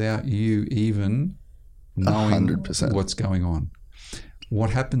that without you even knowing 100%. What's going on.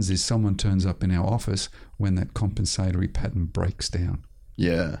 What happens is someone turns up in our office when that compensatory pattern breaks down.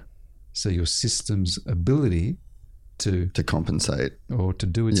 Yeah. So your system's ability to compensate or to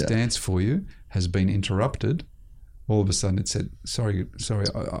do its dance for you has been interrupted. All of a sudden it said, sorry,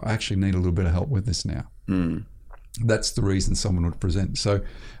 I actually need a little bit of help with this now. That's the reason someone would present. So,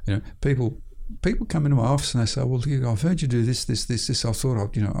 you know, people come into my office and they say, well, I've heard you do this. I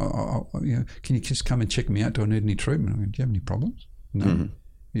thought, can you just come and check me out? Do I need any treatment? I go, do you have any problems? No.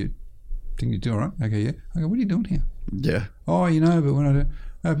 You think you do all right? I go, yeah. I go, what are you doing here? Yeah. Oh, you know, but when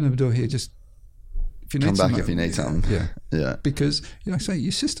I open the door here, just if you need come back if you need something. Yeah. Yeah. Because, you know, I say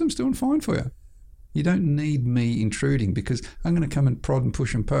your system's doing fine for you. You don't need me intruding, because I'm going to come and prod and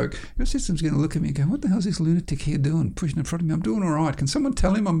push and poke. Your system's going to look at me and go, what the hell's this lunatic here doing? Pushing and prodding me. I'm doing all right. Can someone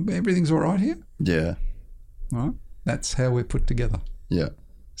tell him everything's all right here? Yeah. All right. That's how we're put together. Yeah.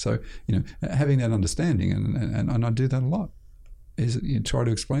 So, you know, having that understanding, and I do that a lot, is you try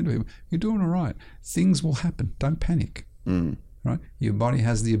to explain to people, you're doing all right. Things will happen. Don't panic. Right? Your body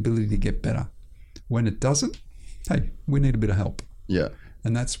has the ability to get better. When it doesn't, hey, we need a bit of help. Yeah.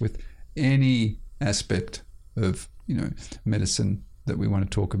 And that's with any aspect of, you know, medicine that we want to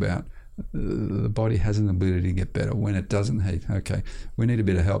talk about. The body has an ability to get better. When it doesn't, hey, okay, we need a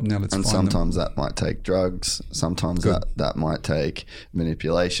bit of help. Now let's and find sometimes that might take drugs. Sometimes that might take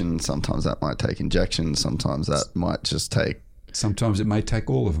manipulation. Sometimes that might take injections. Sometimes that might just take... Sometimes it may take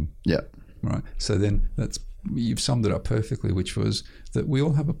all of them. Yeah. Right. So then you've summed it up perfectly, which was that we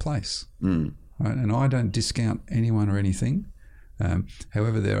all have a place. Right. And I don't discount anyone or anything.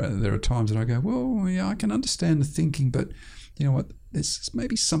 However, there are times that I go, well, yeah, I can understand the thinking, but you know what? There's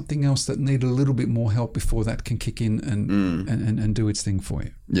maybe something else that needs a little bit more help before that can kick in and do its thing for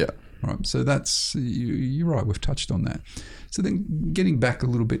you. Yeah. Right. So that's you're right. We've touched on that. So then, getting back a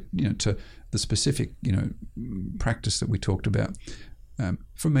little bit, you know, to the specific, you know, practice that we talked about.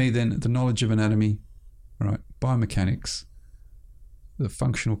 For me, then, the knowledge of anatomy, right, biomechanics, the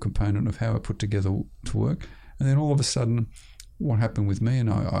functional component of how I put together to work, and then all of a sudden, what happened with me, and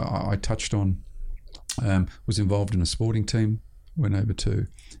I touched on, was involved in a sporting team. Went over to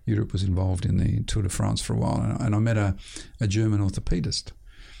Europe, was involved in the Tour de France for a while, and I met a German orthopedist,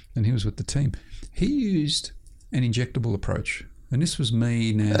 and he was with the team. He used an injectable approach, and this was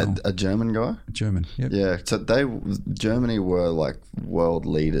me now. A German guy? German, yep. Yeah, so Germany were like world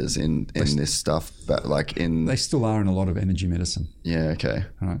leaders in this stuff, but like in... They still are in a lot of energy medicine. Yeah, okay.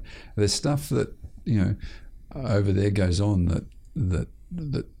 Right. There's stuff that, you know, over there goes on that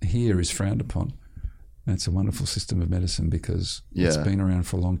here is frowned upon. And it's a wonderful system of medicine because it's been around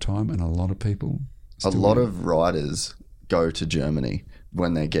for a long time, and a lot of people... A lot of riders go to Germany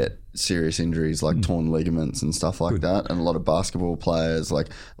when they get serious injuries like torn ligaments and stuff like that, and a lot of basketball players, like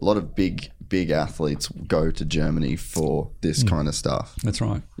a lot of big athletes go to Germany for this kind of stuff. That's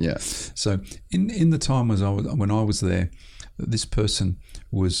right. Yeah. So in the time when I was there, this person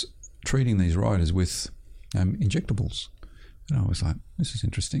was treating these riders with injectables. And I was like, this is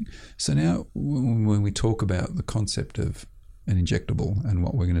interesting. So now when we talk about the concept of an injectable, and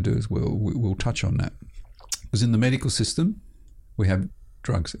what we're going to do is we'll touch on that. Because in the medical system, we have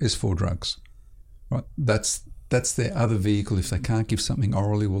drugs, S4 drugs, right? That's their other vehicle. If they can't give something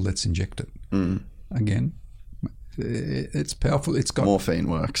orally, well, let's inject it. Again, It's powerful. It's got morphine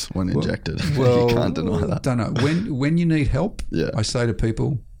works when injected. Well, you can't deny that. Don't know. When you need help, I say to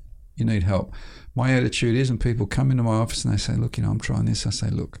people, you need help. My attitude is, when people come into my office and they say, look, I'm trying this, I say,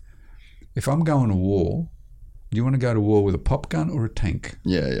 look, if I'm going to war, do you want to go to war with a pop gun or a tank?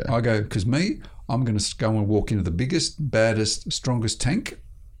 Yeah. I go, because I'm going to go and walk into the biggest, baddest, strongest tank.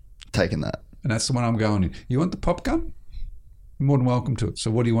 Taking that. And that's the one I'm going in. You want the pop gun? You're more than welcome to it.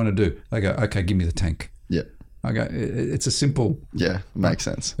 So what do you want to do? They go, okay, give me the tank. Yeah. I go, it's a simple... Yeah, makes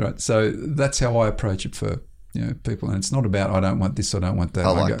sense. Right. So that's how I approach it for people. And it's not about, I don't want this, I don't want that. I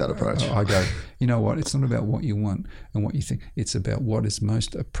like that approach. I go, you know what? It's not about what you want and what you think. It's about what is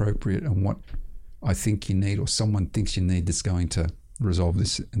most appropriate and what I think you need or someone thinks you need that's going to resolve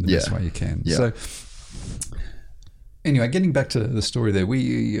this in the best way you can. Yeah. So anyway, getting back to the story there,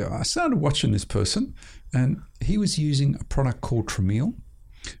 I started watching this person and he was using a product called Tramiel,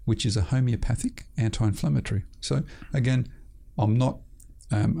 which is a homeopathic anti-inflammatory. So again, I'm not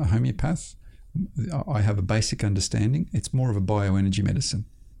a homeopath. I have a basic understanding. It's more of a bioenergy medicine.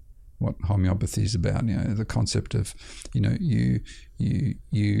 What homeopathy is about, the concept of, you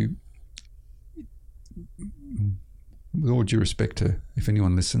with all due respect to if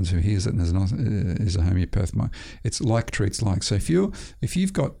anyone listens who hears it and is a homeopath, it's like treats like. So if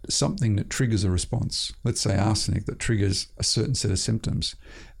you've got something that triggers a response, let's say arsenic that triggers a certain set of symptoms,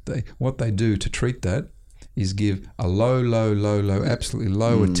 what they do to treat that is give a low, absolutely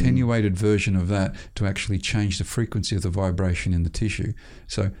low attenuated version of that to actually change the frequency of the vibration in the tissue.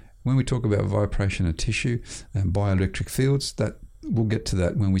 So when we talk about vibration of tissue and bioelectric fields, that we'll get to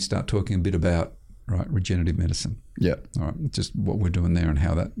that when we start talking a bit about regenerative medicine. Yeah. All right. Just what we're doing there and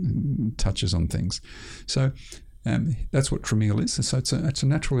how that touches on things. So that's what Tramiel is. So it's a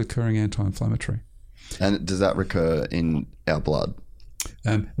naturally occurring anti-inflammatory. And does that recur in our blood?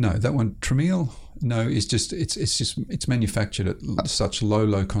 No, that one Tramiel. No, it's manufactured at such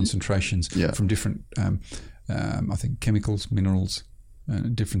low concentrations from different, I think, chemicals, minerals,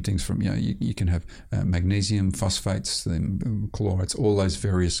 different things from, you can have magnesium, phosphates, chlorides, all those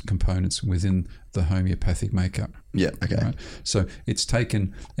various components within the homeopathic makeup. Yeah, okay. Right? So it's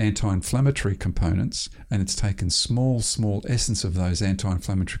taken anti-inflammatory components and it's taken small essence of those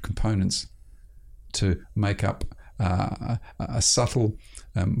anti-inflammatory components to make up a subtle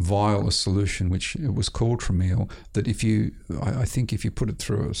vial or solution, which it was called Tramiel, that I think if you put it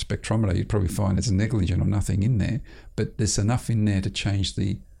through a spectrometer, you'd probably find it's negligent or nothing in there, but there's enough in there to change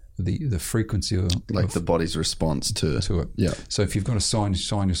the frequency of the body's response to it. Yeah. So if you've got a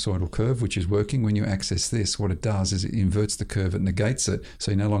sinusoidal curve, which is working, when you access this, what it does is it inverts the curve, it negates it,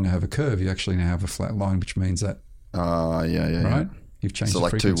 so you no longer have a curve, you actually now have a flat line, which means that... yeah. Right? You've changed so the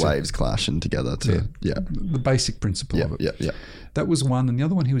frequency. Two waves clashing together to... Yeah. The basic principle of it. Yeah. That was one, and the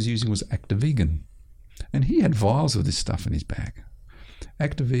other one he was using was Actavegan. And he had vials of this stuff in his bag.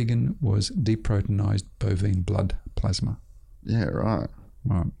 Actavegan was deproteinized bovine blood plasma. Yeah, right.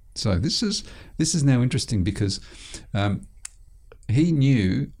 Right. So this is now interesting because he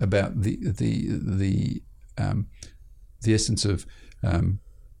knew about the essence of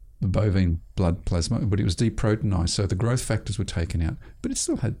the bovine blood plasma, but it was deproteinized, so the growth factors were taken out, but it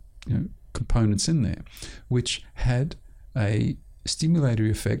still had components in there which had a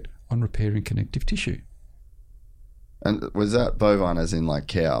stimulatory effect on repairing connective tissue. And was that bovine as in like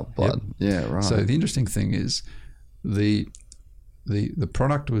cow blood? Yep. Yeah, right. So the interesting thing is the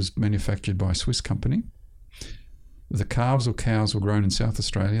product was manufactured by a Swiss company. The calves or cows were grown in South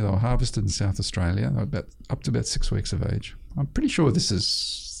Australia. They were harvested in South Australia. They were up to about 6 weeks of age. I'm pretty sure this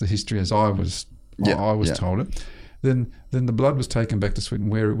is the history as I was told it. Then the blood was taken back to Sweden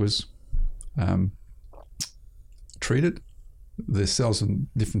where it was treated. The cells and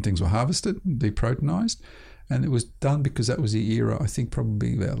different things were harvested, deproteinized, and it was done because that was the era, I think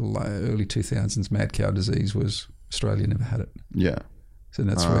probably about early 2000s, mad cow disease was, Australia never had it. Yeah. So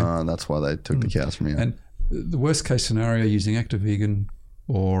that's why they took the cows from here. And the worst case scenario using Actavegan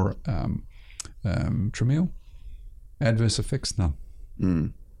or Tramiel, adverse effects, none.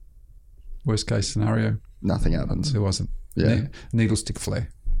 Mm. Worst case scenario, nothing happens. There wasn't. Yeah. Needle stick flare.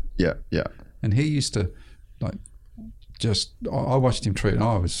 Yeah. And he used to I watched him treat and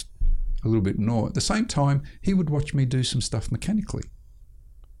I was a little bit annoyed. At the same time, he would watch me do some stuff mechanically.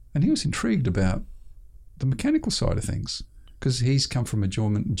 And he was intrigued about the mechanical side of things because he's come from a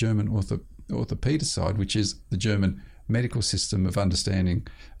German orthopedic side, which is the German medical system of understanding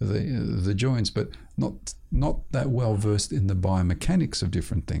the joints, but not that well versed in the biomechanics of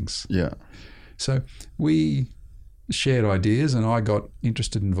different things. Yeah. So we shared ideas and I got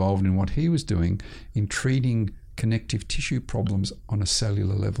interested, involved in what he was doing in treating connective tissue problems on a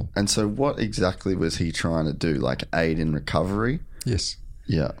cellular level. And so what exactly was he trying to do? Like aid in recovery? Yes.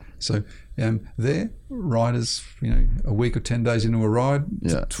 Yeah. So there, riders, a week or 10 days into a ride,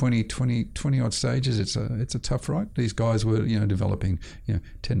 20 odd stages, it's a tough ride. These guys were, developing,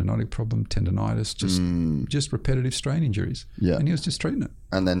 tendonitic problem, tendonitis, just repetitive strain injuries. Yeah. And he was just treating it.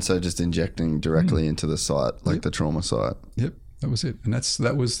 And then so just injecting directly into the site, like the trauma site. Yep, that was it. And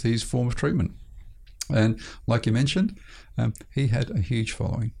that was his form of treatment. And like you mentioned, he had a huge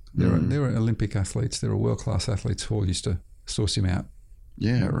following. There were Olympic athletes, there were world-class athletes who all used to source him out.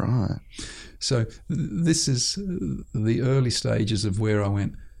 Yeah, right. So this is the early stages of where I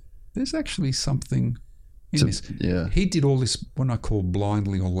went, there's actually something in this. Yeah. He did all this, what I call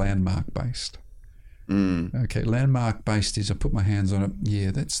blindly or landmark-based. Okay, landmark-based is I put my hands on it,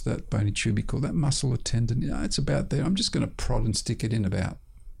 yeah, that's that bony tubercle, that muscle or tendon, it's about there. I'm just going to prod and stick it in about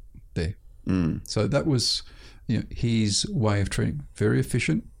there. So that was his way of treating. Very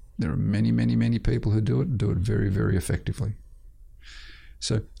efficient. There are many, many, many people who do it very, very effectively.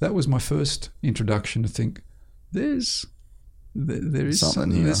 So that was my first introduction to think there is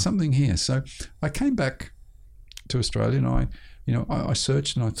something here. So I came back to Australia and I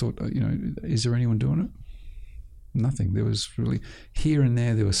searched and I thought, is there anyone doing it? Nothing. There was really here and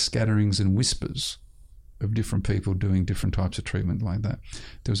there were scatterings and whispers of different people doing different types of treatment like that.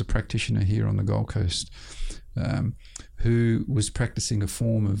 There was a practitioner here on the Gold Coast who was practicing a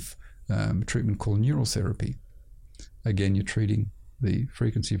form of treatment called neural therapy. Again, you're treating the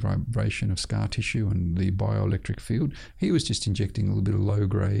frequency vibration of scar tissue and the bioelectric field. He was just injecting a little bit of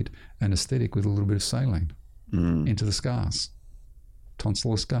low-grade anesthetic with a little bit of saline into the scars.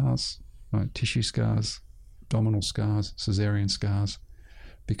 Tonsillar scars, tissue scars, abdominal scars, cesarean scars,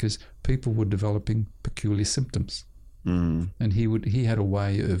 because people were developing peculiar symptoms. And he had a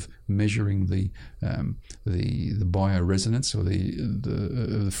way of measuring the bioresonance or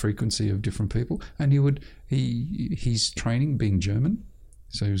the frequency of different people, and he's training being German,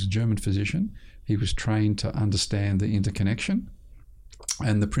 so he was a German physician. He was trained to understand the interconnection,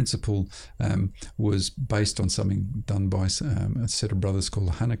 and the principle was based on something done by a set of brothers called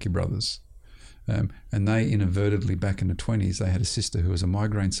the Haneke brothers, and they inadvertently back in the 1920s they had a sister who was a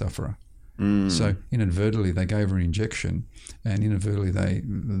migraine sufferer. So inadvertently they gave her an injection, and inadvertently they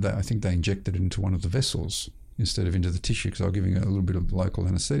I think they injected it into one of the vessels instead of into the tissue, because they were giving her a little bit of local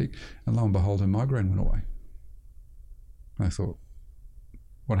anaesthetic, and lo and behold her migraine went away. And I thought,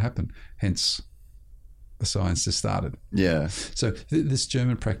 what happened? Hence the science just started. Yeah. So this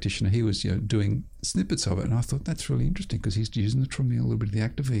German practitioner, he was doing snippets of it, and I thought that's really interesting because he's using it from a little bit of the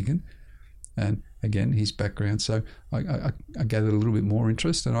active vegan. And again, his background. So I gathered a little bit more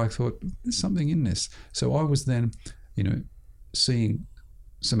interest, and I thought there's something in this. So I was then, seeing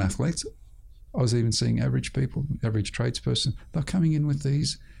some athletes. I was even seeing average people, average tradesperson. They're coming in with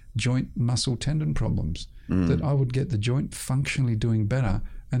these joint muscle tendon problems that I would get the joint functionally doing better,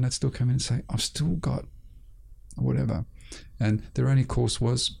 and they'd still come in and say, I've still got whatever. And their only course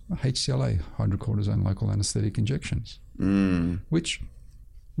was HCLA, hydrocortisone local anaesthetic injections, which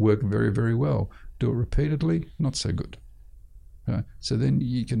work very, very well. Do it repeatedly, not so good. So then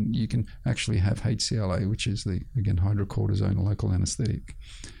you can actually have HCLA, which is the hydrocortisone local anaesthetic,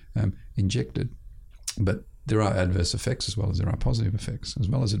 injected, but there are adverse effects as well as there are positive effects. As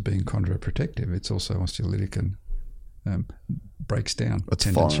well as it being chondroprotective, it's also osteolytic and breaks down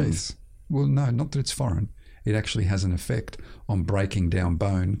tendon sheaths. Well, no, not that it's foreign. It actually has an effect on breaking down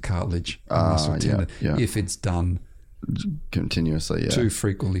bone, cartilage, and muscle tendon if it's done continuously, too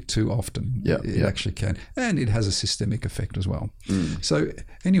frequently, too often. It actually can, and it has a systemic effect as well. So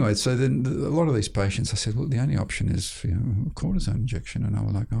anyway, so then a lot of these patients, I said, well, the only option is cortisone injection, and I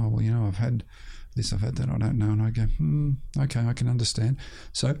was like, oh well, I've had this, I've had that, I don't know, and I go, okay, I can understand.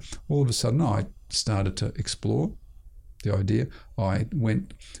 So all of a sudden, I started to explore the idea. I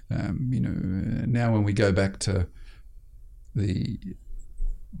went, now when we go back to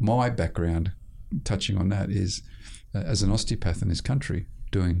my background, touching on that is, as an osteopath in this country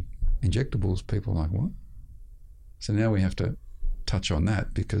doing injectables, people are like, what? So now we have to touch on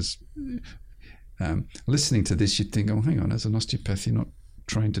that, because listening to this, you'd think, oh, hang on, as an osteopath, you're not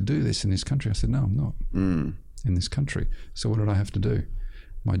trained to do this in this country. I said, no, I'm not in this country. So what did I have to do?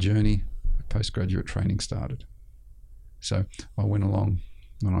 My journey of postgraduate training started. So I went along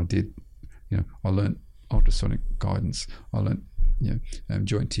and I did, I learned ultrasonic guidance. I learned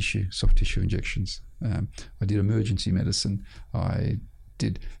joint tissue, soft tissue injections. I did emergency medicine. I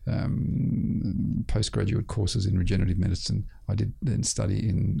did postgraduate courses in regenerative medicine. I did then study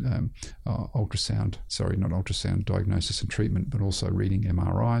in diagnosis and treatment, but also reading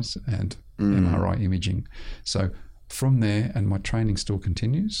MRIs and MRI imaging. So from there, and my training still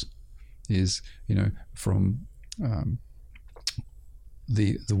continues, is, from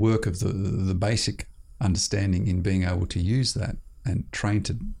the work of the basic understanding in being able to use that and train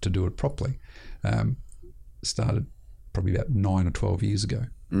to do it properly, started probably about 9 or 12 years ago.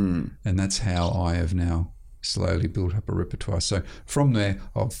 And that's how I have now slowly built up a repertoire. So from there,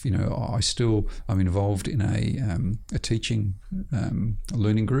 I'm involved in a teaching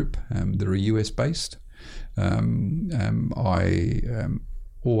learning group. They're US based.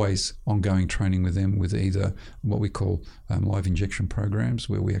 Always ongoing training with them with either what we call live injection programs,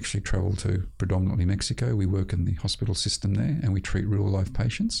 where we actually travel to predominantly Mexico. We work in the hospital system there and we treat real life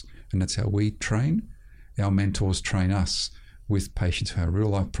patients, and that's how we train. Our mentors train us with patients who have real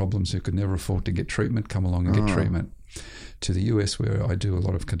life problems, who could never afford to get treatment, come along and get treatment. To the US, where I do a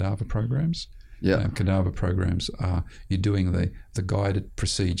lot of cadaver programs. Cadaver programs are, you're doing the guided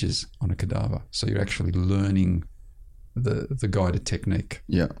procedures on a cadaver. So you're actually learning the guided technique.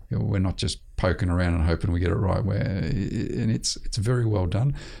 We're not just poking around and hoping we get it right. And it's very well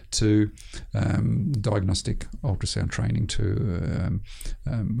done, to diagnostic ultrasound training, to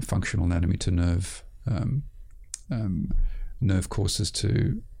functional anatomy, to nerve courses,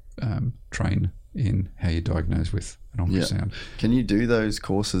 to train in how you diagnose with an ultrasound. Can you do those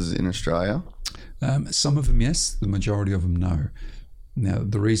courses in Australia? Some of them, yes. The majority of them, no. Now,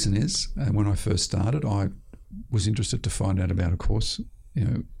 the reason is, when I first started, I was interested to find out about a course,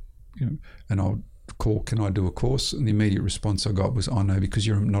 and I'll call, can I do a course? And the immediate response I got was, oh no, because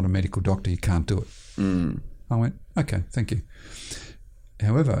you're not a medical doctor, you can't do it. I went, okay, thank you.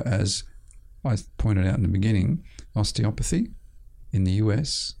 However, as I pointed out in the beginning, osteopathy in the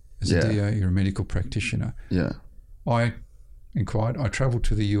US, as a DO, you're a medical practitioner. I inquired, I travelled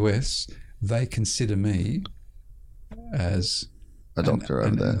to the US, they consider me as a doctor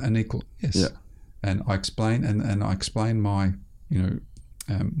over there. An equal, yes. And I explain, and I explain my,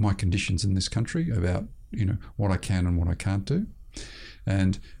 my conditions in this country about, what I can and what I can't do.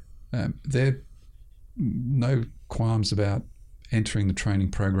 And there are no qualms about entering the training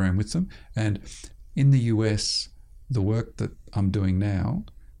program with them. And in the US, the work that I'm doing now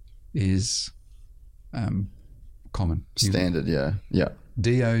is common. Standard,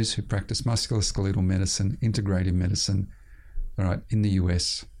 DOs who practice musculoskeletal medicine, integrative medicine, all right, in the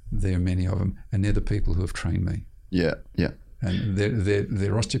US, there are many of them, and they're the people who have trained me. And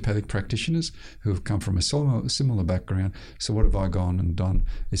they're osteopathic practitioners who have come from a similar background. So what have I gone and done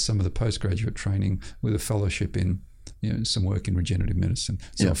is some of the postgraduate training with a fellowship in, some work in regenerative medicine.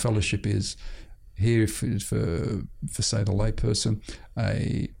 So a fellowship is here for say the layperson,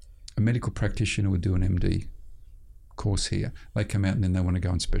 a medical practitioner would do an MD course here. They come out and then they want to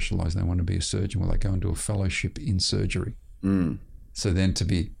go and specialise. They want to be a surgeon. Well, they go and do a fellowship in surgery. So then to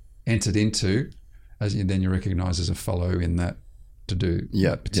be entered into, then you're recognised as a fellow in that, to do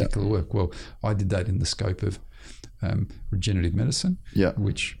that particular work. Well, I did that in the scope of regenerative medicine,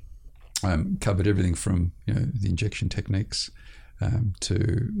 which covered everything from the injection techniques to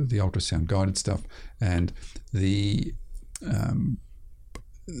the ultrasound guided stuff, and the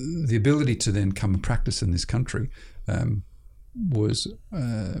ability to then come and practice in this country was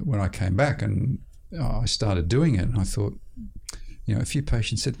when I came back and I started doing it, and I thought, a few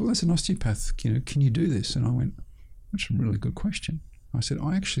patients said, well, as an osteopath, can you do this? And I went, that's a really good question. I said,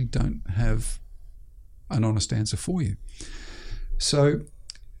 I actually don't have an honest answer for you. So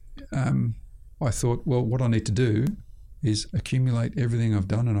I thought, well, what I need to do is accumulate everything I've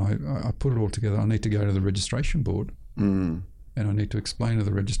done, and I put it all together. I need to go to the registration board, and I need to explain to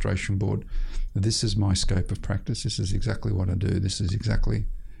the registration board, this is my scope of practice. This is exactly what I do. This is exactly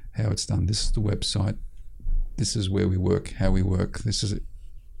how it's done. This is the website. This is where we work, how we work. This is it.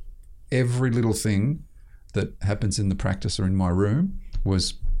 Every little thing that happens in the practice or in my room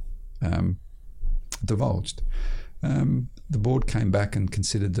was divulged. The board came back and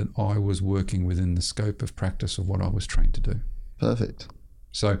considered that I was working within the scope of practice of what I was trained to do. Perfect.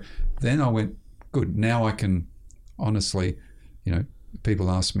 So then I went, good, now I can honestly,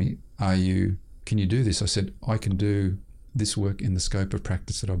 people ask me, can you do this? I said, I can do this work in the scope of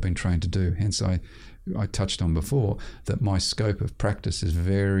practice that I've been trained to do. Hence I touched on before that my scope of practice is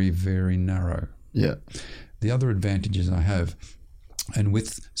very, very narrow. The other advantages I have, and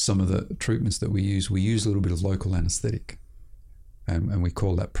with some of the treatments that we use a little bit of local anaesthetic, and we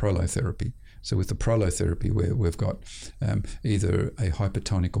call that prolotherapy. So with the prolotherapy, where we've got either a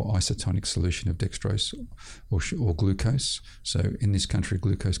hypertonic or isotonic solution of dextrose or glucose. So in this country,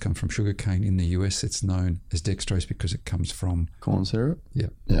 glucose comes from sugarcane. In the US, it's known as dextrose because it comes from corn syrup.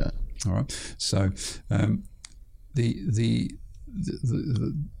 Yeah. All right. So the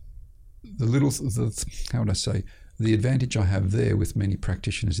how would I say? The advantage I have there with many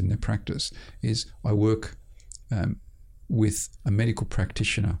practitioners in their practice is I work with a medical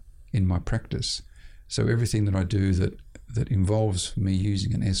practitioner in my practice. So everything that I do that involves me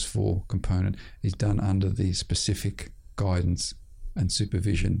using an S4 component is done under the specific guidance and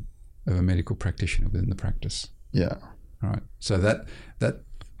supervision of a medical practitioner within the practice. Yeah. All right. So that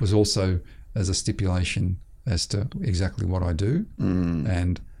was also as a stipulation as to exactly what I do,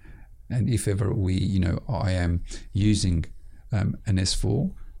 and if ever I am using an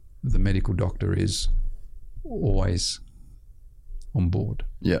S4, the medical doctor is always on board.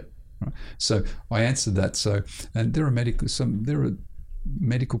 Yeah. Right. So I answered that. So, and there are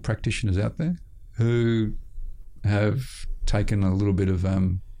medical practitioners out there who have taken a little bit of how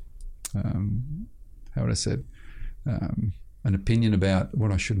would I say it? An opinion about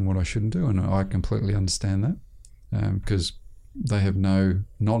what I should and what I shouldn't do, and I completely understand that because they have no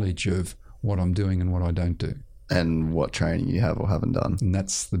knowledge of what I'm doing and what I don't do. And what training you have or haven't done. And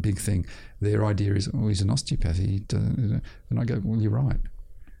that's the big thing. Their idea is, oh, he's an osteopath. And I go, well, you're right.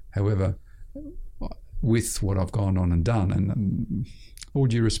 However, with what I've gone on and done, and all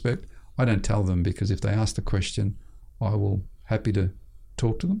due respect, I don't tell them, because if they ask the question, I will happy to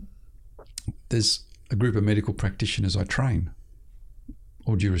talk to them. There's a group of medical practitioners I train.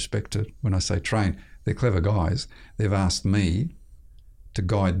 All due respect to when I say train, they're clever guys. They've asked me to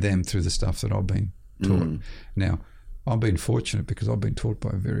guide them through the stuff that I've been taught. Now, I've been fortunate because I've been taught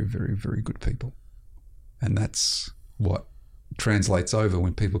by very, very, very good people. And that's what translates over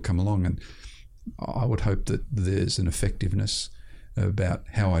when people come along. And I would hope that there's an effectiveness about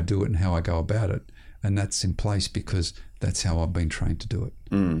how I do it and how I go about it. And that's in place because that's how I've been trained to do it.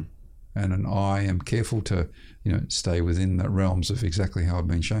 And I am careful to, stay within the realms of exactly how I've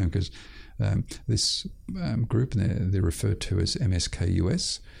been shown, because this group, they're referred to as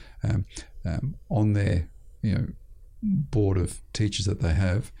MSKUS, on their board of teachers that they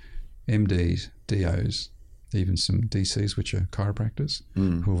have, MDs, DOs, even some DCs, which are chiropractors,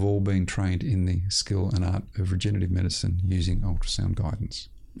 who have all been trained in the skill and art of regenerative medicine using ultrasound guidance.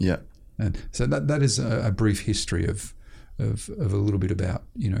 Yeah. And so that is a brief history of a little bit about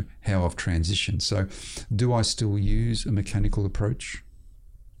how I've transitioned. So do I still use a mechanical approach?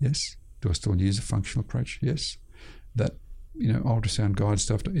 Yes. Do I still use a functional approach? Yes. That ultrasound guide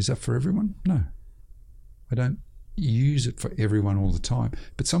stuff, is that for everyone? No. I don't use it for everyone all the time.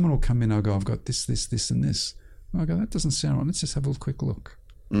 But someone will come in and I'll go, I've got this, and this. And I'll go, that doesn't sound right. Let's just have a quick look.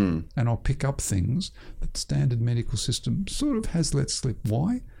 And I'll pick up things that standard medical system sort of has let slip.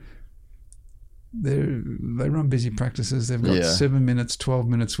 Why? They run busy practices. They've got 7 minutes, 12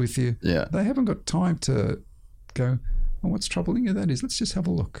 minutes with you. Yeah. They haven't got time to go, what's troubling you? That is, let's just have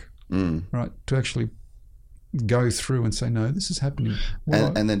a look. Right? To actually go through and say, no, this is happening.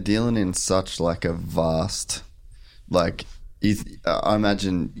 And they're dealing in such like a vast, I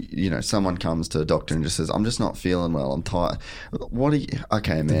imagine, someone comes to a doctor and just says, I'm just not feeling well, I'm tired. What are you,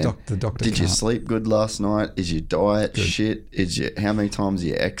 okay, man, the doctor did you sleep good last night? Is your diet shit? How many times are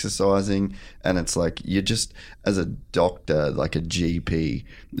you exercising? And it's like, you're just, as a doctor, like a GP,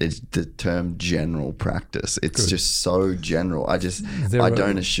 it's the term general practice. It's just so general. I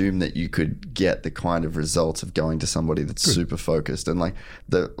don't assume that you could get the kind of results of going to somebody that's super focused. And I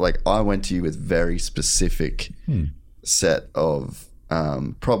went to you with very specific set of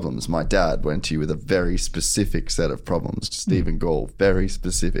problems. My dad went to you with a very specific set of problems. Stephen Gall, very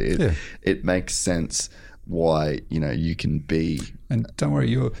specific. It makes sense why you can be. And don't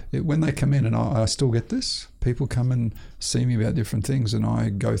worry, when they come in, and I still get this. People come and see me about different things, and I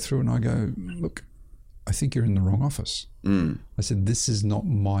go through and I go, look, I think you're in the wrong office. I said, this is not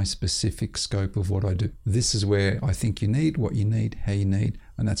my specific scope of what I do. This is where I think you need, what you need, how you need,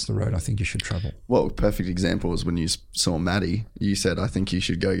 and that's the road I think you should travel. Well, perfect example is when you saw Maddie, you said, I think you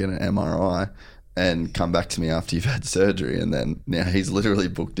should go get an MRI and come back to me after you've had surgery. And then now he's literally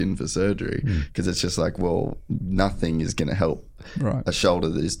booked in for surgery because it's just like, well, nothing is going to help a shoulder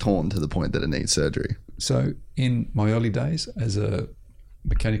that is torn to the point that it needs surgery. So in my early days as a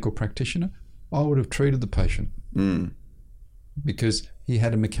mechanical practitioner, I would have treated the patient because he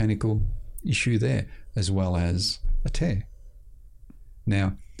had a mechanical issue there as well as a tear.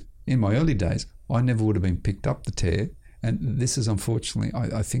 Now, in my early days, I never would have been picked up the tear, and this is unfortunately,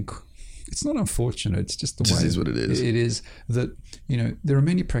 I think, it's not unfortunate. It's just the way. This is what it is. It is that, there are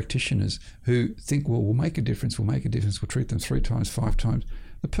many practitioners who think, well, we'll make a difference. We'll treat them 3 times, 5 times.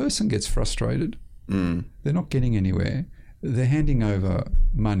 The person gets frustrated. They're not getting anywhere. They're handing over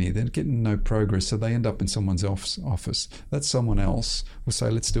money. They're getting no progress. So they end up in someone's office. That someone else will say,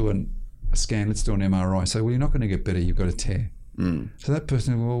 let's do a scan. Let's do an MRI. So, well, you're not going to get better. You've got a tear. So that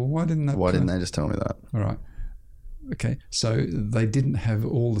person, well, why didn't they just tell me that? All right. Okay. So they didn't have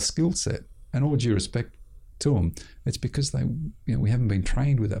all the skill set, and all due respect to them, it's because we haven't been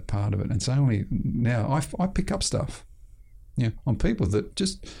trained with that part of it. And so only now I pick up stuff, on people that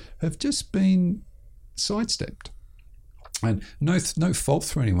have just been sidestepped, and no fault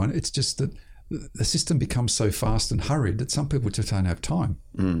for anyone. It's just that the system becomes so fast and hurried that some people just don't have time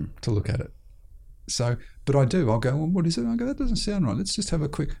to look at it. So, but I do. I'll go, well, what is it? I go, that doesn't sound right. Let's just have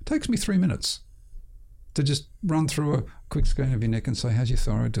it takes me 3 minutes to just run through a quick scan of your neck and say, how's your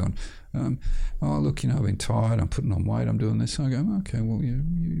thyroid doing? Oh, look, I've been tired. I'm putting on weight. I'm doing this. So I go, okay, well,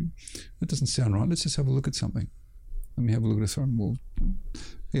 that doesn't sound right. Let's just have a look at something. Let me have a look at the thyroid. Well,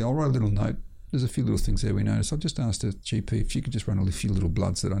 I'll write a little note. There's a few little things there we noticed. I'll just ask the GP if you could just run a few little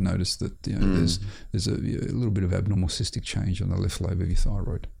bloods that I noticed that there's a little bit of abnormal cystic change on the left lobe of your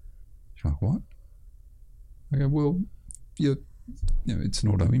thyroid. She's like, what? I go, well, it's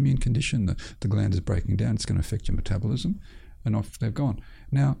an autoimmune condition. The gland is breaking down. It's going to affect your metabolism, and off they've gone.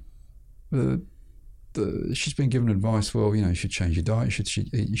 Now, she's been given advice. Well, you should change your diet.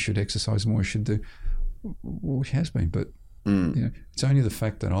 You should exercise more. You should do. Well, she has been, but it's only the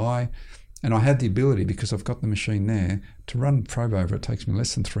fact that I had the ability, because I've got the machine there, to run probe over. It takes me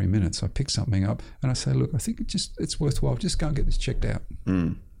less than 3 minutes. I pick something up and I say, look, I think it's worthwhile. Just go and get this checked out,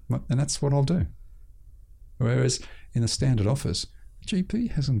 and that's what I'll do. Whereas in a standard office, the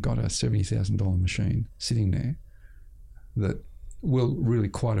GP hasn't got a $70,000 machine sitting there that will really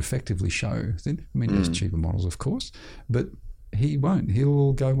quite effectively show. There's cheaper models, of course, but he won't.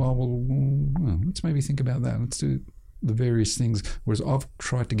 He'll go, well, let's maybe think about that. Let's do the various things. Whereas I've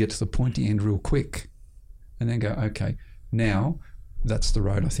tried to get to the pointy end real quick and then go, okay, now that's the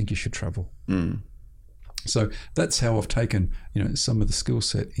road I think you should travel. So that's how I've taken, some of the skill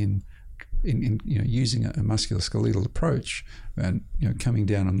set in using a musculoskeletal approach and coming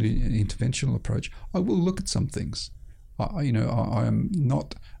down on the interventional approach. I will look at some things. I am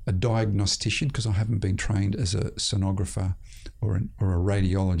not a diagnostician because I haven't been trained as a sonographer or a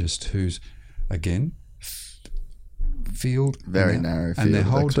radiologist who's, again, field very narrow field, and their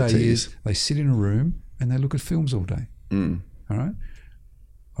whole day is they sit in a room and they look at films all day. All right.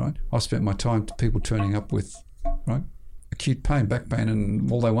 I spent my time to people turning up with acute pain, back pain,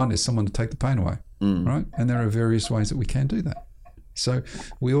 and all they want is someone to take the pain away. Right. And there are various ways that we can do that. So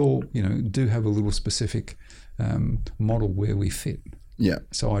we all do have a little specific model where we fit. Yeah.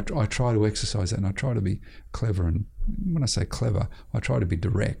 So I try to exercise that, and I try to be clever. And when I say clever, I try to be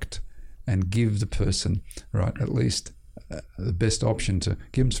direct and give the person, at least the best option to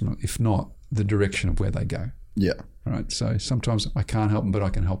give them some, if not, the direction of where they go. Yeah. Right. So sometimes I can't help them, but I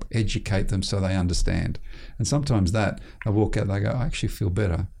can help educate them so they understand. And sometimes I walk out, they go, I actually feel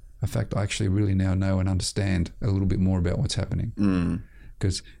better. In fact, I actually really now know and understand a little bit more about what's happening.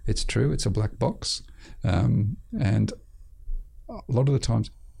 Because it's true, it's a black box. And a lot of the times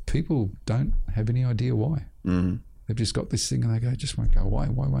people don't have any idea why. They've just got this thing and they go, it just won't go away.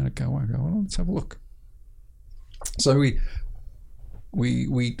 Why won't it go away? I go, well, let's have a look. So we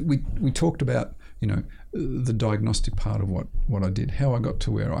talked about, the diagnostic part of what I did, how I got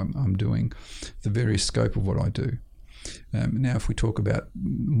to where I'm doing, the various scope of what I do. Now, if we talk about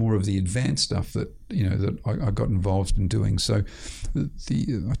more of the advanced stuff that I got involved in doing, so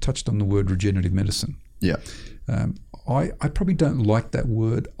I touched on the word regenerative medicine. Yeah, I probably don't like that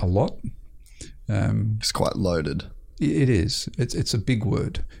word a lot. It's quite loaded. It is. It's a big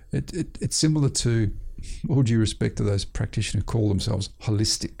word. It's similar to, all due respect to those practitioners who call themselves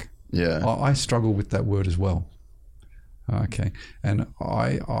holistic. Yeah, I struggle with that word as well. Okay, and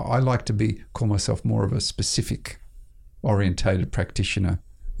I like to call myself more of a specific orientated practitioner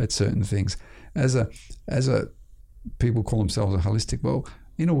at certain things. As a people call themselves a holistic. Well,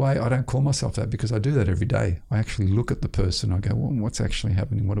 in a way, I don't call myself that because I do that every day. I actually look at the person. I go, well, what's actually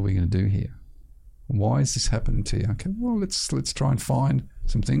happening? What are we going to do here? Why is this happening to you? Okay, well, let's try and find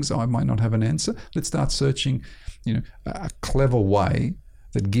some things. I might not have an answer. Let's start searching, a clever way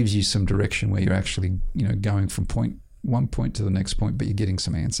that gives you some direction where you're actually, going from one point to the next point, but you're getting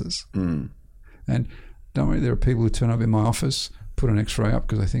some answers. And don't worry, there are people who turn up in my office, put an X-ray up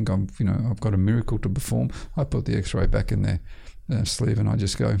because they think I've got a miracle to perform. I put the X-ray back in their sleeve and I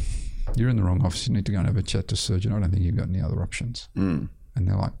just go, you're in the wrong office. You need to go and have a chat to a surgeon. I don't think you've got any other options. And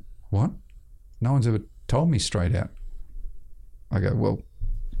they're like, What? No one's ever told me straight out. I go, well,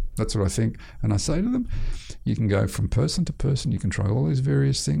 that's what I think. And I say to them, you can go from person to person. You can try all these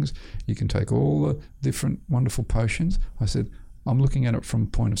various things. You can take all the different wonderful potions. I said, I'm looking at it from a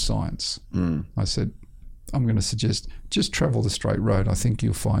point of science. I said, I'm going to suggest just travel the straight road. I think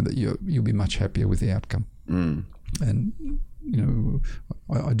you'll find that you'll be much happier with the outcome. And,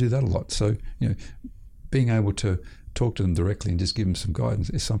 I do that a lot. So, being able to talk to them directly and just give them some guidance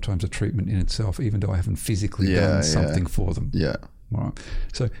is sometimes a treatment in itself, even though I haven't physically done something for them. Yeah. All right.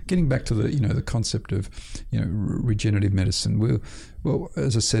 So getting back to the concept of regenerative medicine. Well,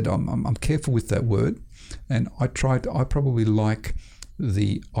 as I said, I'm careful with that word, and I probably like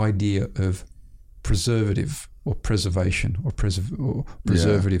the idea of preservative or preservation or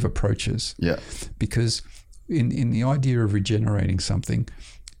preservative approaches. Yeah. Because in the idea of regenerating something,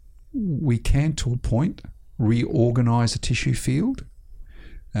 we can, to a point, reorganize a tissue field.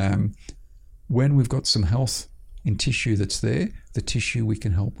 When we've got some health in tissue that's there, the tissue we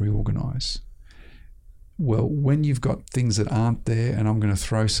can help reorganize. Well, when you've got things that aren't there and I'm going to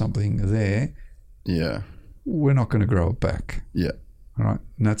throw something there, we're not going to grow it back. Yeah. All right.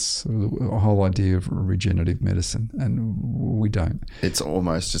 And that's a whole idea of regenerative medicine, and we don't. It's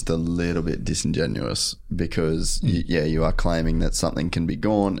almost just a little bit disingenuous because, you are claiming that something can be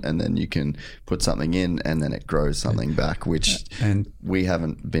gone and then you can put something in and then it grows something back, which we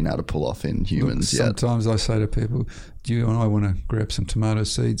haven't been able to pull off in humans yet. Sometimes I say to people, do you and I want to grab some tomato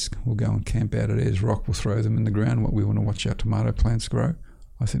seeds? We'll go and camp out at Ayers Rock. We'll throw them in the ground. We want to watch our tomato plants grow.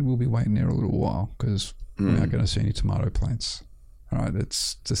 I think we'll be waiting there a little while because we aren't going to see any tomato plants. All right,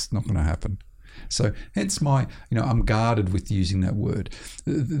 it's just not going to happen. So hence my, I'm guarded with using that word.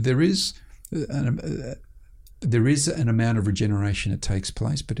 There is an amount of regeneration that takes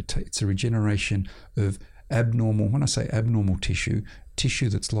place, but it's a regeneration of abnormal, when I say abnormal tissue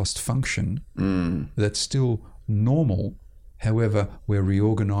that's lost function, that's still normal. However, we're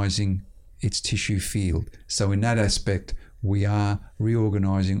reorganizing its tissue field. So in that aspect, we are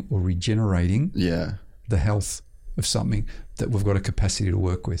reorganizing or regenerating the health of something that we've got a capacity to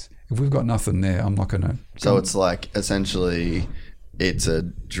work with. If we've got nothing there, I'm not going to... So it's like essentially it's a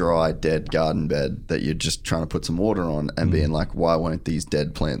dry, dead garden bed that you're just trying to put some water on and being like, why won't these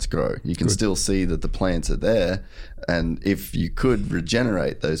dead plants grow? You can still see that the plants are there, and if you could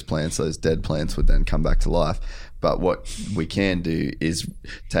regenerate those plants, those dead plants would then come back to life. But what we can do is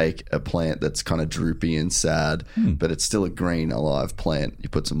take a plant that's kind of droopy and sad, but it's still a green, alive plant. You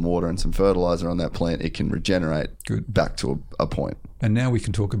put some water and some fertilizer on that plant, it can regenerate back to a point. And now we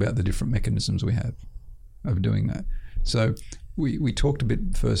can talk about the different mechanisms we have of doing that. So we talked a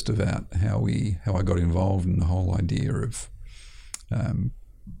bit first about how I got involved in the whole idea of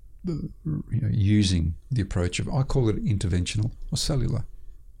using the approach of, I call it interventional or cellular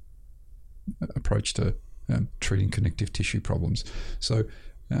approach to treating connective tissue problems. So,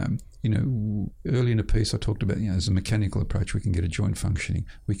 early in the piece I talked about, as a mechanical approach, we can get a joint functioning.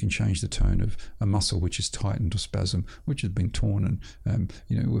 We can change the tone of a muscle which is tightened or spasm, which has been torn, and,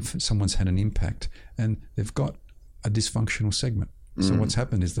 if someone's had an impact and they've got a dysfunctional segment. So what's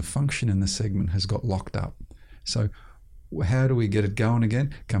happened is the function in the segment has got locked up. So how do we get it going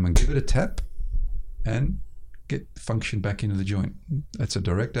again? Come and give it a tap and get function back into the joint. That's a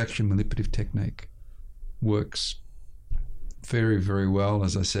direct action manipulative technique. Works very, very well.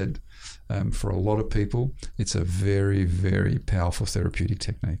 As I said, for a lot of people, it's a very, very powerful therapeutic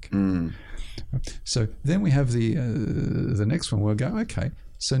technique. So then we have the next one. We'll go, okay,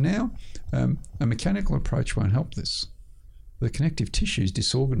 so now a mechanical approach won't help this. The connective tissue is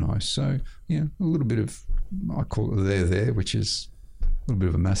disorganized. So, a little bit of, I call it there, which is a little bit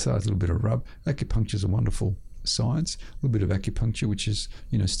of a massage, a little bit of rub. Acupuncture is a wonderful science. A little bit of acupuncture, which is,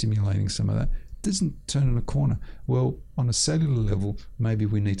 stimulating some of that. Doesn't turn in a corner. Well, on a cellular level, maybe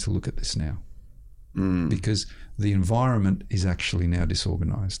we need to look at this now because the environment is actually now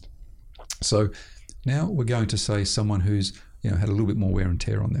disorganized. So now we're going to say someone who's had a little bit more wear and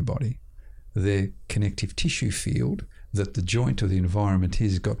tear on their body, their connective tissue field that the joint or the environment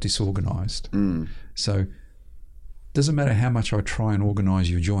is got disorganized. So doesn't matter how much I try and organize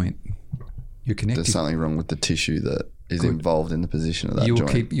your joint, your connective... There's something wrong with the tissue that is involved in the position of that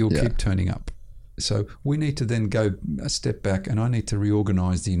joint. You'll keep turning up. So we need to then go a step back, and I need to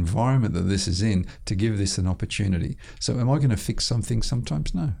reorganize the environment that this is in to give this an opportunity. So am I going to fix something?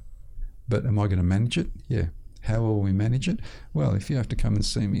 Sometimes no. But am I going to manage it? Yeah. How will we manage it? Well, if you have to come and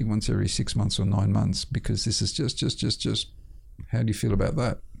see me once every 6 months or 9 months because this is just, how do you feel about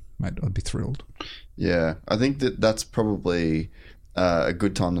that? Mate, I'd be thrilled. Yeah, I think that's probably a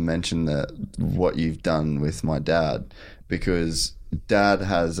good time to mention that what you've done with my dad, because Dad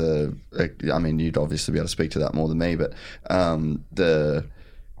has I mean, you'd obviously be able to speak to that more than me, but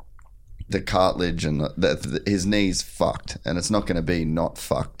the cartilage and his knee's fucked, and it's not going to be not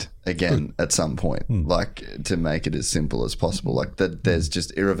fucked again at some point. Like, to make it as simple as possible, like there's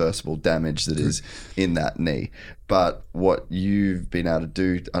just irreversible damage that is in that knee. But what you've been able to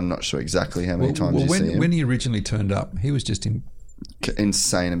do, I'm not sure exactly how many times you see him. When he originally turned up, he was just in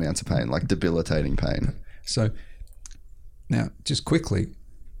insane amounts of pain, like debilitating pain. So now, just quickly,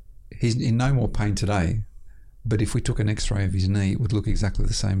 he's in no more pain today. But if we took an X-ray of his knee, it would look exactly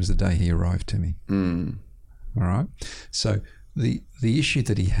the same as the day he arrived to me. All right. So the issue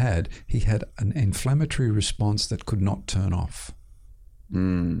that he had an inflammatory response that could not turn off.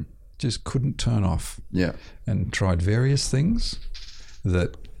 Just couldn't turn off. Yeah. And tried various things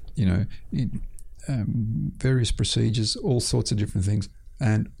that, various procedures, all sorts of different things,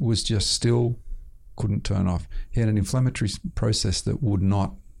 and was just still couldn't turn off. He had an inflammatory process that would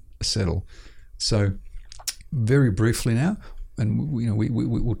not settle. So, very briefly now, and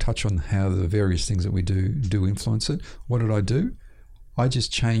we'll touch on how the various things that we do influence it. What did I do? I just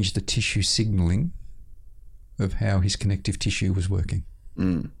changed the tissue signaling of how his connective tissue was working.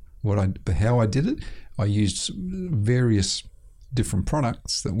 How I did it, I used various different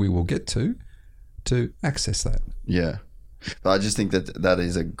products that we will get to access that. Yeah. But I just think that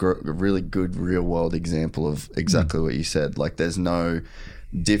is a really good real world example of exactly what you said. Like, there's no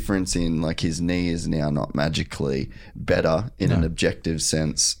difference in, like, his knee is now not magically better in an objective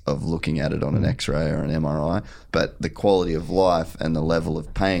sense of looking at it on an X-ray or an MRI, but the quality of life and the level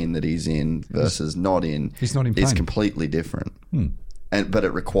of pain that he's in versus not in is completely different. But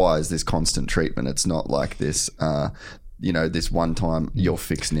it requires this constant treatment. It's not like this this one time you're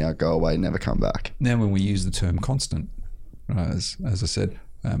fixed now, go away, never come back. Now, when we use the term constant, as I said,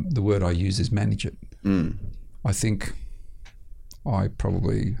 the word I use is manage it. I think I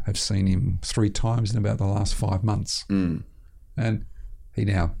probably have seen him 3 times in about the last 5 months. And he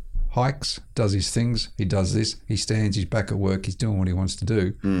now hikes, does his things, he does this, he stands, he's back at work, he's doing what he wants to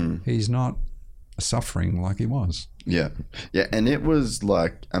do. He's not suffering like he was. Yeah. And it was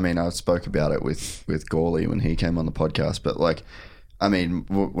like, I mean, I spoke about it with Gawley when he came on the podcast, but like, I mean,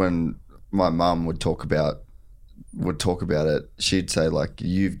 when my mum would talk about it, she'd say, like,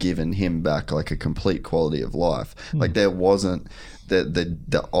 you've given him back like a complete quality of life. Like, there wasn't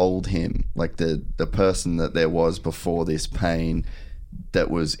the old him, like the person that there was before this pain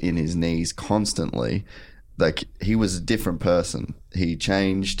that was in his knees constantly. Like, he was a different person. He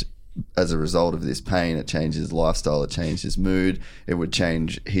changed as a result of this pain. It changed his lifestyle, it changed his mood, it would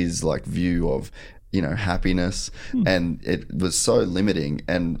change his like view of happiness, and it was so limiting.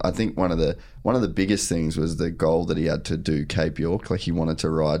 And I think one of the biggest things was the goal that he had to do Cape York. Like, he wanted to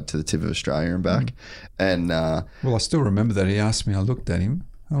ride to the tip of Australia and back. And well, I still remember that he asked me, I looked at him,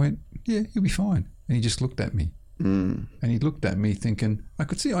 I went, yeah, he'll be fine. And he just looked at me. And he looked at me thinking,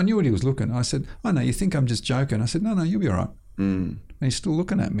 I knew what he was looking. I said, oh no, you think I'm just joking? I said, no, you'll be all right. And he's still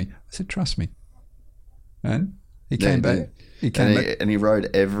looking at me. I said, trust me. And he came back. And he rode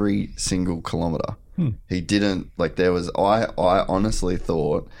every single kilometre. He didn't, like, there was, I honestly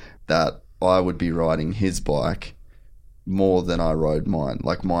thought that I would be riding his bike more than I rode mine.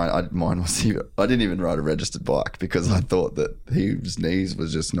 Like, mine was, I didn't even ride a registered bike because I thought that his knees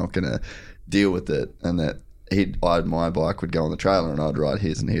was just not going to deal with it, and that my bike would go on the trailer and I'd ride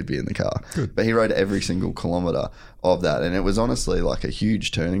his and he'd be in the car. Good. But he rode every single kilometre of that, and it was honestly like a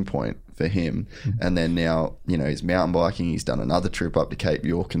huge turning point for him. And then now, he's mountain biking. He's done another trip up to Cape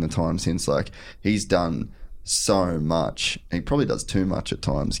York in the time since. Like, he's done so much. He probably does too much at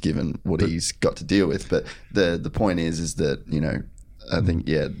times given what he's got to deal with. But the point is that, I think,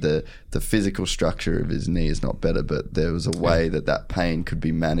 the physical structure of his knee is not better, but there was a way that pain could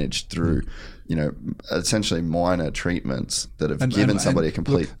be managed through, essentially minor treatments that have given somebody a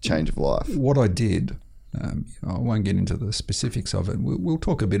complete change of life. What I did, I won't get into the specifics of it. We'll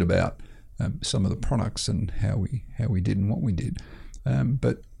talk a bit about some of the products and how we did and what we did.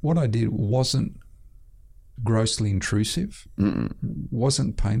 But what I did wasn't grossly intrusive,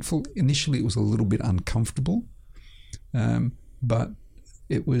 wasn't painful. Initially, it was a little bit uncomfortable, but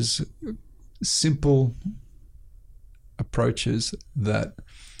it was simple approaches that,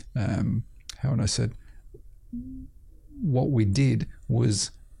 what we did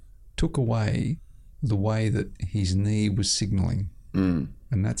was took away the way that his knee was signalling.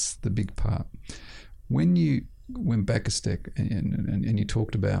 And that's the big part. When you went back a step and you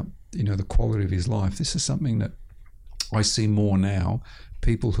talked about, the quality of his life, this is something that I see more now,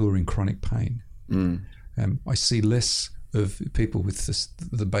 people who are in chronic pain. I see less of people with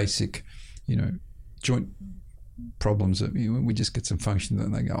the basic, joint problems that we just get some function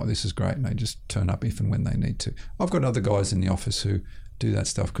and they go, oh, this is great, and they just turn up if and when they need to. I've got other guys in the office who do that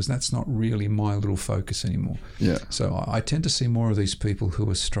stuff because that's not really my little focus anymore. Yeah. So I tend to see more of these people who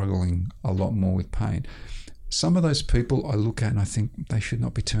are struggling a lot more with pain. Some of those people I look at and I think they should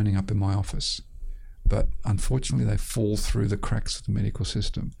not be turning up in my office, but unfortunately they fall through the cracks of the medical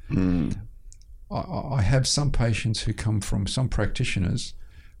system. I have some patients who come from some practitioners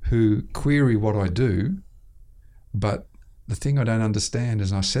who query what I do, but the thing I don't understand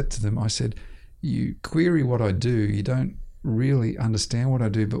is, I said to them, I said, you query what I do, you don't really understand what I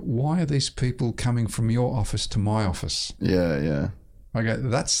do, but why are these people coming from your office to my office? Yeah. Okay,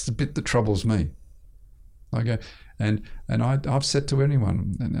 that's the bit that troubles me. Okay, and I've said to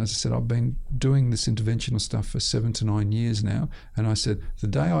anyone, and as I said, I've been doing this interventional stuff for 7 to 9 years now, and I said, the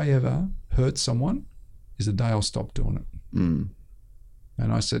day I ever hurt someone is the day I'll stop doing it.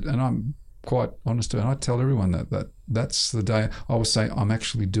 And I said, and I'm quite honest, and I tell everyone that's the day I will say I'm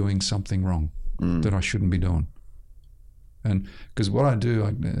actually doing something wrong that I shouldn't be doing. And because what I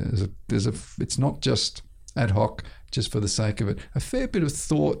do, it's not just ad hoc, just for the sake of it. A fair bit of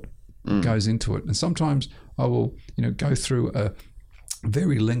thought goes into it, and sometimes I will, go through a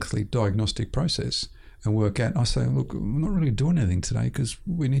very lengthy diagnostic process and work out. I say, look, I'm not really doing anything today because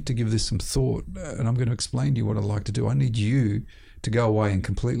we need to give this some thought, and I'm going to explain to you what I'd like to do. I need you to go away and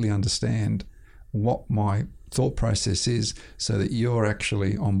completely understand what my thought process is so that you're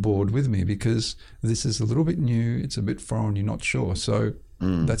actually on board with me, because this is a little bit new, it's a bit foreign, you're not sure. So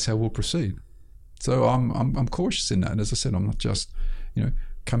that's how we'll proceed. So I'm cautious in that. As I said, I'm not just,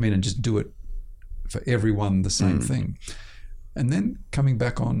 come in and just do it for everyone the same thing. And then coming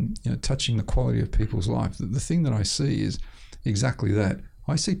back on, touching the quality of people's life, the thing that I see is exactly that.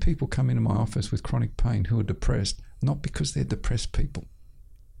 I see people come into my office with chronic pain who are depressed, not because they're depressed people.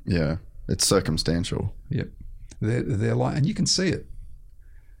 Yeah, it's circumstantial. Yep. They're like, and you can see it.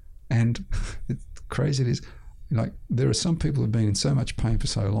 And it's crazy it is, there are some people who've been in so much pain for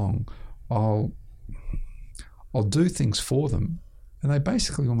so long, I'll do things for them, and they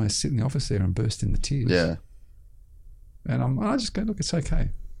basically almost sit in the office there and burst into tears. Yeah. And I just go, look, it's okay.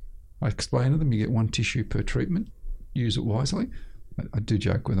 I explain to them, you get 1 tissue per treatment, use it wisely. I do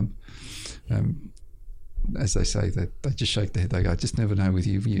joke with them. As they say, they just shake their head. They go, I just never know with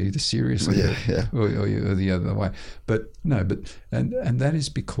you, you're either seriously or you're the other way. But and that is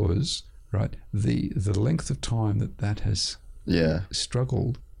because, right, the length of time that has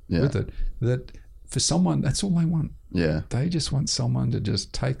struggled with it, that for someone, that's all they want. Yeah. They just want someone to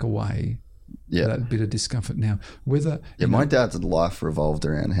just take away that bit of discomfort. Now, whether... my dad's life revolved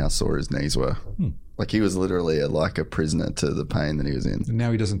around how sore his knees were. Like, he was literally like a prisoner to the pain that he was in. And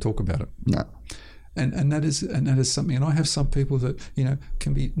now he doesn't talk about it. No. And that is something. And I have some people that,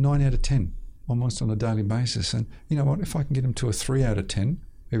 can be 9 out of 10 almost on a daily basis. And you know what? If I can get them to a 3 out of 10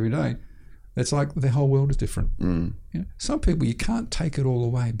 every day, it's like their whole world is different. Some people, you can't take it all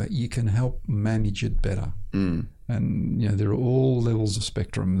away, but you can help manage it better. And there are all levels of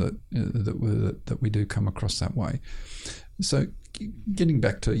spectrum that we do come across that way. So getting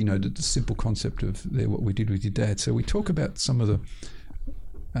back to the simple concept of what we did with your dad. So we talk about some of the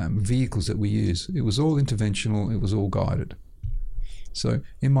vehicles that we use. It was all interventional. It was all guided. So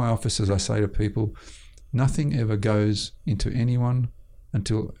in my office, as I say to people, nothing ever goes into anyone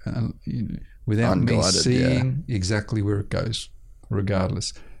until without me seeing exactly where it goes.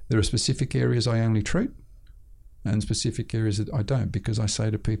 Regardless, there are specific areas I only treat, and specific areas that I don't, because I say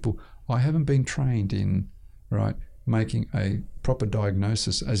to people, I haven't been trained in making a proper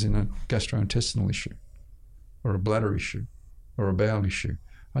diagnosis, as in a gastrointestinal issue, or a bladder issue, or a bowel issue.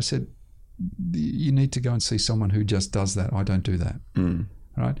 I said, you need to go and see someone who just does that. I don't do that.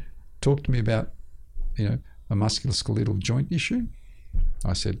 Right? Talk to me about, a musculoskeletal joint issue.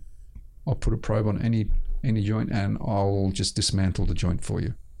 I said, I'll put a probe on any joint and I'll just dismantle the joint for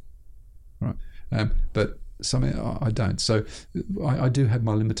you. Right? But some I don't. So I do have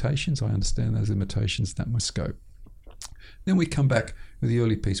my limitations. I understand those limitations. That's my scope. Then we come back with the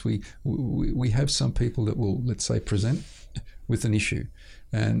early piece. We have some people that will, let's say, present with an issue,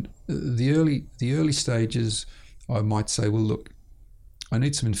 and the early stages, I might say, well, look, I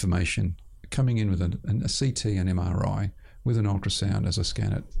need some information. Coming in with a CT and MRI with an ultrasound as I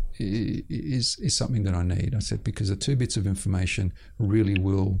scan it is something that I need. I said, because the 2 bits of information really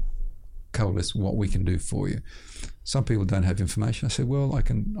will coalesce what we can do for you. Some people don't have information. I said, well,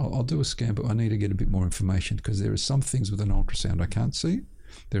 I'll do a scan, but I need to get a bit more information, because there are some things with an ultrasound I can't see.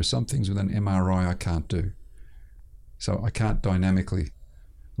 There are some things with an MRI I can't do. So I can't dynamically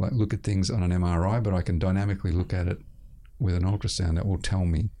look at things on an MRI, but I can dynamically look at it with an ultrasound that will tell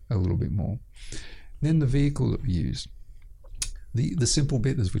me a little bit more. Then the vehicle that we use. The simple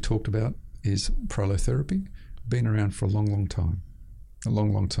bit, as we talked about, is prolotherapy. Been around for a long time.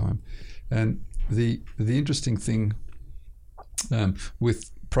 And the interesting thing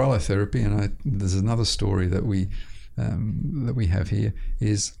with prolotherapy, and there's another story that we have here,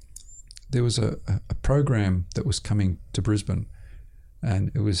 is there was a program that was coming to Brisbane,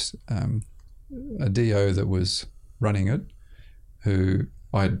 and it was a DO that was running it, who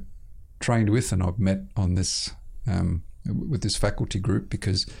I'd trained with, and I've met on this with this faculty group,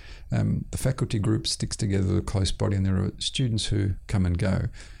 because the faculty group sticks together a close body, and there are students who come and go.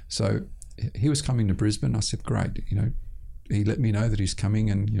 So he was coming to Brisbane. I said, great, he let me know that he's coming,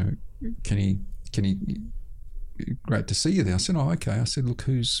 and can he great to see you there. I said, oh, okay. I said, look,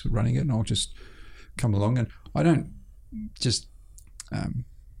 who's running it, and I'll just come along. And I don't just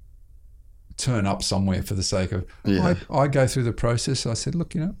turn up somewhere for the sake of, I go through the process. I said,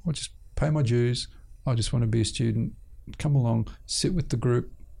 look, I'll just pay my dues. I just want to be a student, come along, sit with the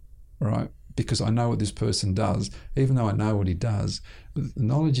group, right? Because I know what this person does. Even though I know what he does, the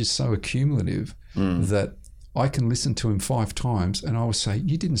knowledge is so accumulative that I can listen to him 5 times and I will say,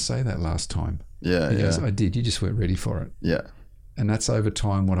 you didn't say that last time. Yeah, he goes, I did. You just weren't ready for it. Yeah. And that's over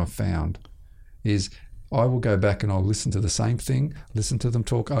time what I've found is I will go back and I'll listen to the same thing, listen to them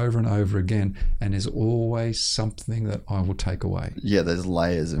talk over and over again, and there's always something that I will take away. Yeah, there's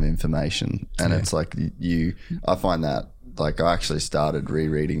layers of information. And it's like I find that, like, I actually started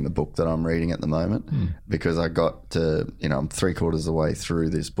rereading the book that I'm reading at the moment because I got to, I'm 3/4 of the way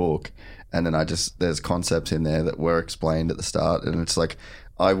through this book, and then there's concepts in there that were explained at the start, and it's like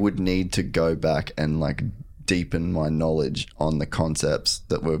I would need to go back and like deepen my knowledge on the concepts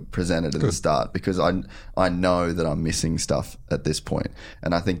that were presented at the start, because I know that I'm missing stuff at this point.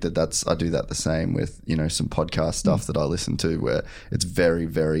 And I think I do that the same with, some podcast stuff that I listen to, where it's very,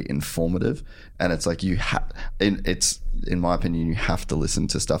 very informative, and it's like in my opinion, you have to listen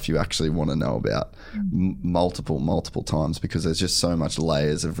to stuff you actually want to know about multiple times, because there's just so much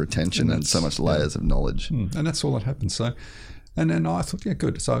layers of retention and so much layers of knowledge. And that's all that happens. So, and then I thought, yeah,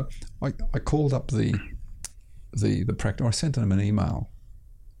 good. So I called up the practice. I sent them an email.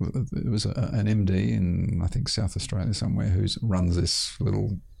 It was an MD in, I think, South Australia somewhere, who runs this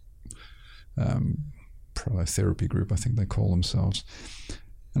little prolotherapy group, I think they call themselves.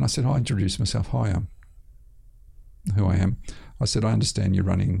 And I said, I introduced myself. Hi, I'm who I am. I said, I understand you're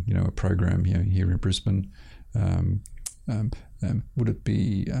running, a program here in Brisbane. Would it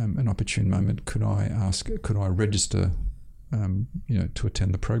be an opportune moment? Could I register, to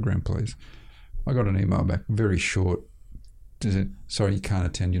attend the program, please? I got an email back, very short. Sorry, you can't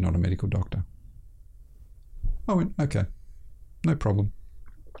attend. You're not a medical doctor. I went, okay, no problem.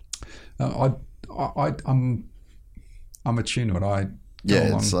 I'm attuned to it.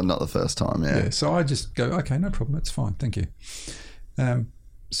 It's not the first time. Yeah. So I just go, okay, no problem. That's fine. Thank you.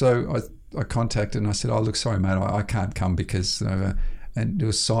 So I contacted and I said, oh, look, sorry, mate, I can't come because, and there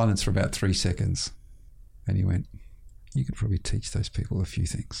was silence for about 3 seconds. And he went, you could probably teach those people a few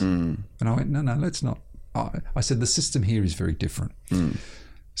things. And I went, no, let's not. I said, the system here is very different.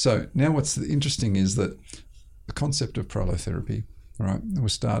 So now what's interesting is that the concept of prolotherapy, right, it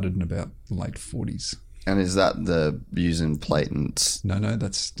was started in about the late 40s. And is that the using platents? No,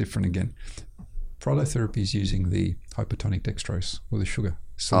 that's different again. Prolotherapy is using the hypertonic dextrose, or the sugar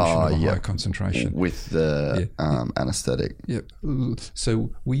solution of a high concentration. With the anaesthetic. Yeah.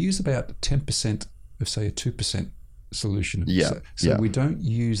 So we use about 10% of, say, a 2% solution. So we don't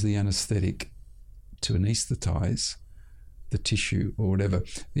use the anaesthetic to anaesthetize the tissue or whatever.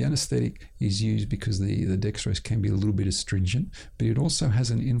 The anaesthetic is used because the dextrose can be a little bit astringent, but it also has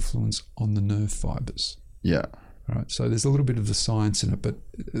an influence on the nerve fibers. Yeah. Right. So there's a little bit of the science in it, but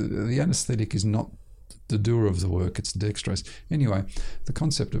the anaesthetic is not the doer of the work, it's the dextrose. Anyway, the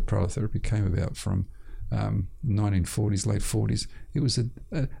concept of prolotherapy came about from 1940s, late 40s. It was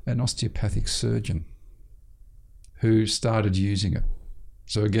an osteopathic surgeon who started using it.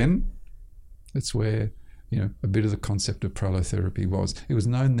 So again, it's where a bit of the concept of prolotherapy was. It was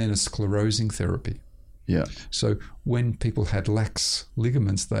known then as sclerosing therapy. Yeah. So when people had lax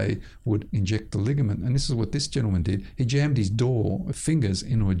ligaments, they would inject the ligament. And this is what this gentleman did. He jammed his fingers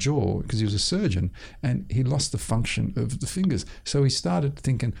into a jaw because he was a surgeon, and he lost the function of the fingers. So he started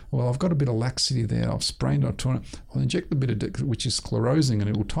thinking, well, I've got a bit of laxity there. I've sprained, I've torn it. I'll inject a bit of which is sclerosing, and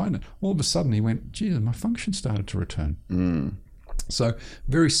it will tighten it. All of a sudden he went, geez, my function started to return. So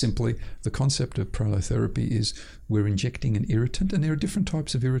very simply, the concept of prolotherapy is we're injecting an irritant, and there are different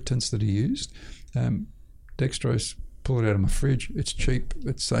types of irritants that are used. Dextrose, pull it out of my fridge. It's cheap,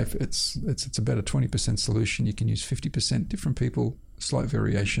 it's safe, it's about a 20% solution. You can use 50%, different people, slight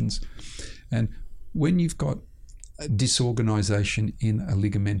variations. And when you've got disorganization in a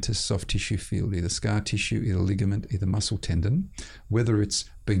ligamentous soft tissue field, either scar tissue, either ligament, either muscle tendon, whether it's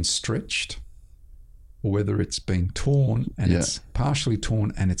been stretched or whether it's been torn and it's partially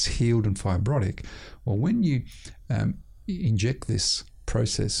torn and it's healed and fibrotic, well, when you inject this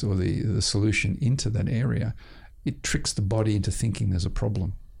process or the solution into that area, it tricks the body into thinking there's a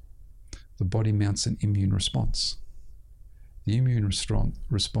problem. The body mounts an immune response. The immune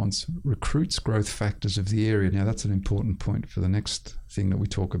response recruits growth factors of the area. Now, that's an important point for the next thing that we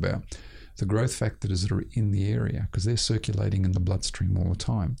talk about. The growth factors that are in the area, because they're circulating in the bloodstream all the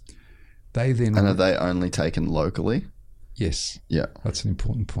time. They then... And are they only taken locally? Yes. Yeah. That's an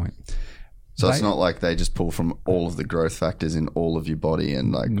important point. So it's not like they just pull from all of the growth factors in all of your body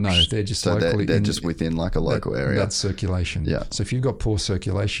and like... No, they're just so locally... they're just within like a local area. That's circulation. Yeah. So if you've got poor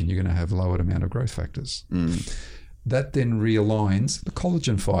circulation, you're going to have lowered amount of growth factors. That then realigns the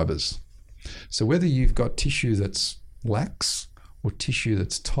collagen fibers. So whether you've got tissue that's lax or tissue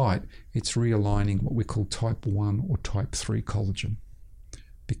that's tight, it's realigning what we call type 1 or type 3 collagen,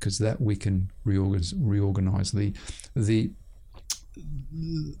 because that we can reorganize the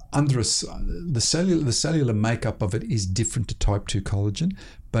cellular makeup of it is different to type 2 collagen,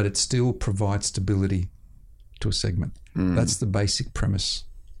 but it still provides stability to a segment. That's the basic premise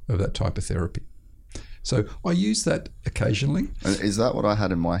of that type of therapy. So I use that occasionally. And is that what I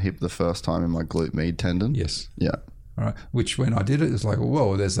had in my hip the first time in my glute med tendon? Yes. Yeah. All right. Which when I did it, it's like,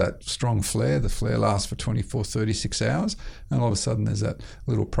 whoa, there's that strong flare. The flare lasts for 24, 36 hours. And all of a sudden there's that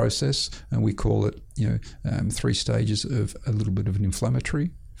little process, and we call it, 3 stages of a little bit of an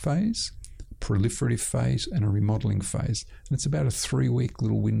inflammatory phase, proliferative phase, and a remodeling phase. And it's about a 3-week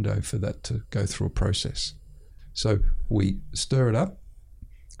little window for that to go through a process. So we stir it up,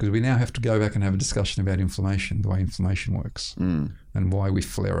 because we now have to go back and have a discussion about inflammation, the way inflammation works, and why we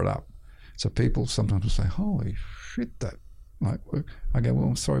flare it up. So people sometimes will say, holy shit, that might work. I go, well,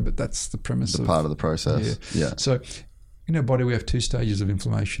 I'm sorry, but that's the premise of... part of the process. Yeah. So in our body, we have 2 stages of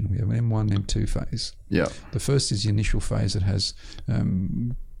inflammation. We have an M1 and M2 phase. Yeah. The first is the initial phase that has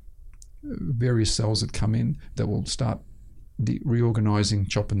various cells that come in that will start reorganizing,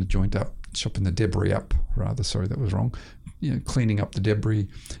 chopping the debris up, cleaning up the debris,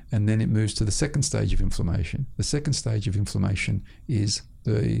 and then it moves to the second stage of inflammation. The second stage of inflammation is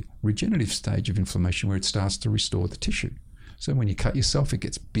the regenerative stage of inflammation, where it starts to restore the tissue. So when you cut yourself, it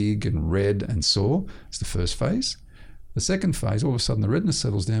gets big and red and sore. It's the first phase. The second phase, all of a sudden the redness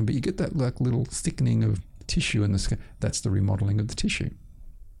settles down, but you get that like little thickening of tissue in the skin. That's the remodeling of the tissue.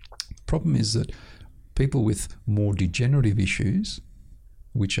 The problem is that people with more degenerative issues,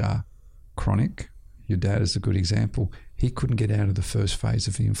 which are chronic, your dad is a good example, he couldn't get out of the first phase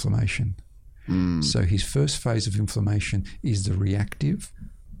of the inflammation. So his first phase of inflammation is the reactive,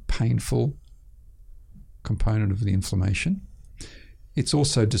 painful component of the inflammation. It's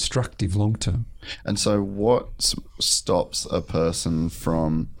also destructive long term. And so what stops a person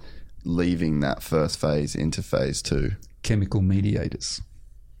from leaving that first phase into phase 2? Chemical mediators.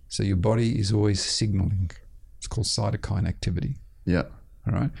 So your body is always signaling. It's called cytokine activity. Yeah.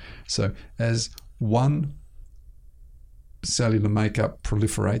 All right. So as one cellular makeup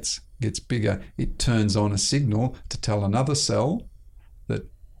proliferates, gets bigger, it turns on a signal to tell another cell that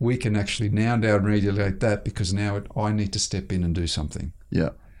we can actually now down-regulate that, because now I need to step in and do something. Yeah.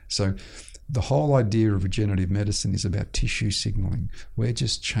 So the whole idea of regenerative medicine is about tissue signaling. We're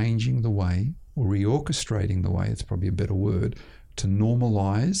just changing the way, or reorchestrating the way, it's probably a better word, to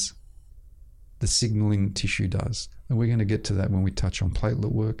normalize the signaling tissue does. And we're going to get to that when we touch on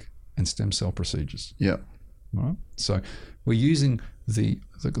platelet work and stem cell procedures. Yeah. All right. So we're using the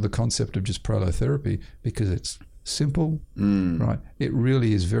concept of just prolotherapy because it's simple, right? It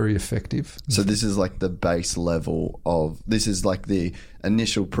really is very effective. So this is like the base level of, this is like the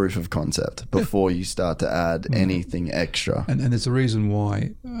initial proof of concept before you start to add anything extra. And there's a reason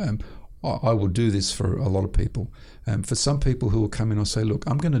why I will do this for a lot of people. For some people who will come in and say, look,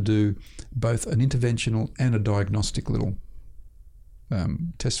 I'm going to do both an interventional and a diagnostic little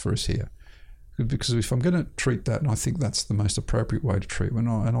test for us here. Because if I'm going to treat that, and I think that's the most appropriate way to treat, and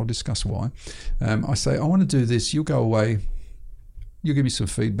I'll discuss why, I say, I want to do this, you'll go away, you'll give me some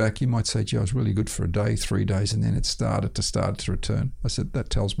feedback, you might say, gee, I was really good for a day, 3 days, and then it started to return. I said,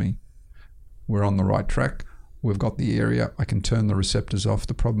 that tells me we're on the right track, we've got the area, I can turn the receptors off.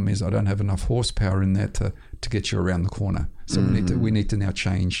 The problem is I don't have enough horsepower in there to get you around the corner. So we need to now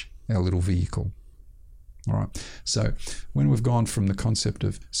change our little vehicle. All right. So when we've gone from the concept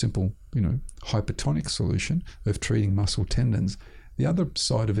of simple, hypertonic solution of treating muscle tendons, the other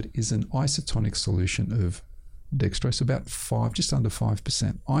side of it is an isotonic solution of dextrose, about 5, just under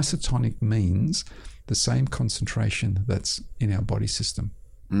 5%. Isotonic means the same concentration that's in our body system.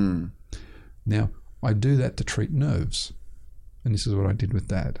 Now, I do that to treat nerves, and this is what I did with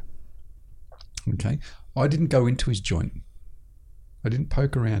Dad. Okay, I didn't go into his joint. I didn't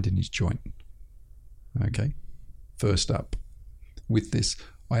poke around in his joint. Okay, first up, with this,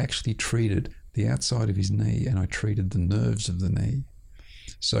 I actually treated the outside of his knee, and I treated the nerves of the knee.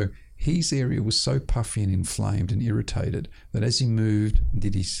 So his area was so puffy and inflamed and irritated that as he moved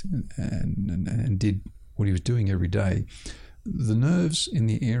and did what he was doing every day, the nerves in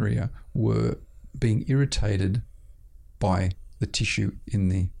the area were being irritated by the tissue in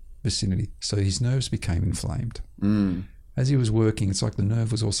the vicinity. So his nerves became inflamed. As he was working, it's like the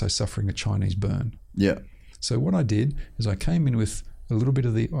nerve was also suffering a Chinese burn. Yeah. So what I did is I came in with a little bit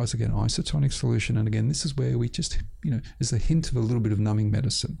of the, again, isotonic solution. And again, this is where we just, there's a hint of a little bit of numbing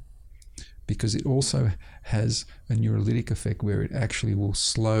medicine, because it also has a neurolytic effect where it actually will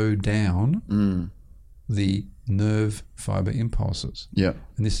slow down the nerve fiber impulses. Yeah.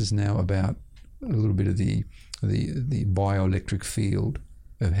 And this is now about a little bit of the bioelectric field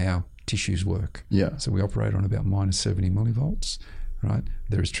of how tissues work. Yeah. So we operate on about minus 70 millivolts, right?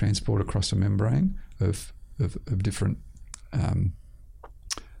 There is transport across a membrane of different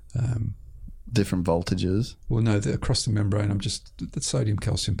different voltages. Well, no, across the membrane, the sodium,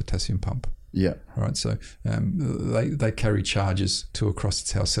 calcium, potassium pump. Yeah. All right. So they carry charges across.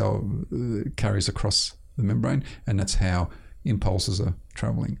 It's how cell carries across the membrane, and that's how impulses are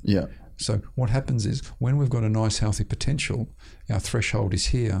traveling. Yeah. So what happens is when we've got a nice healthy potential, our threshold is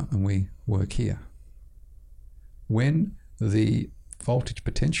here and we work here. When the voltage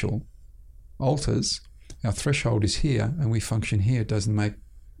potential alters, our threshold is here and we function here. It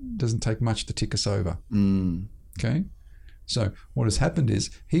doesn't take much to tick us over. Okay? So what has happened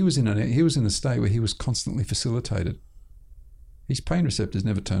is he was in a state where he was constantly facilitated. His pain receptors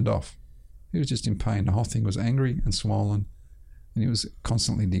never turned off. He was just in pain. The whole thing was angry and swollen, and he was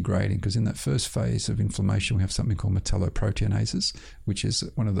constantly degrading, because in that first phase of inflammation we have something called metalloproteinases, which is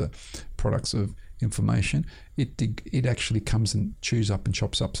one of the products of inflammation. It actually comes and chews up and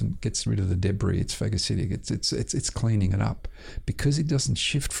chops up and gets rid of the debris. It's phagocytic. It's cleaning it up. Because it doesn't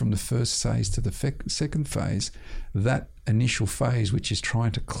shift from the first phase to the second phase, that initial phase, which is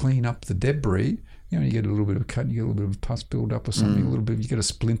trying to clean up the debris, you get a little bit of cut, you get a little bit of pus build up or something, a little bit, you get a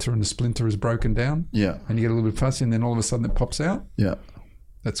splinter and the splinter is broken down. Yeah. And you get a little bit of pus, and then all of a sudden it pops out. Yeah.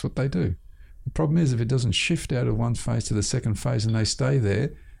 That's what they do. The problem is, if it doesn't shift out of one phase to the second phase and they stay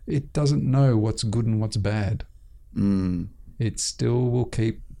there, it doesn't know what's good and what's bad. It still will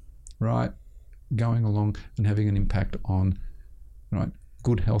keep going along and having an impact on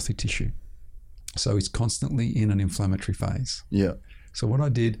good healthy tissue. So it's constantly in an inflammatory phase. Yeah. So what I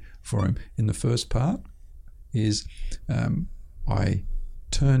did for him in the first part is I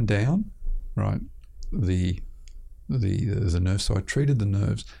turned down the nerve. So I treated the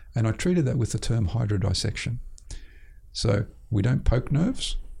nerves, and I treated that with the term hydrodissection. So we don't poke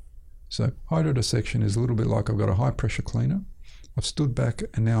nerves. So hydrodissection is a little bit like I've got a high pressure cleaner. I've stood back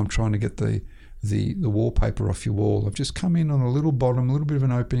and now I'm trying to get the wallpaper off your wall. I've just come in on a little bottom, a little bit of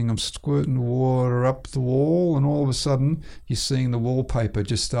an opening. I'm squirting the water up the wall, and all of a sudden you're seeing the wallpaper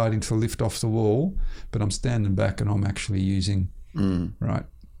just starting to lift off the wall. But I'm standing back and I'm actually using You're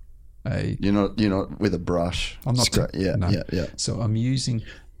not with a brush. I'm not. Yeah. So I'm using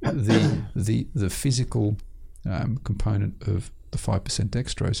the physical component of the 5%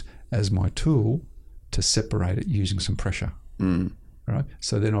 dextrose as my tool to separate it using some pressure. Right.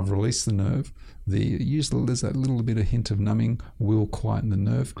 So then I've released the nerve. There's that little bit of hint of numbing will quieten the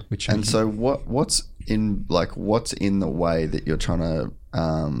nerve. So what's in the way that you're trying to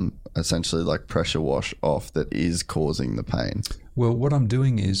essentially pressure wash off that is causing the pain? Well, what I'm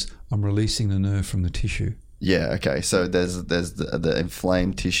doing is I'm releasing the nerve from the tissue. Yeah, okay. So there's the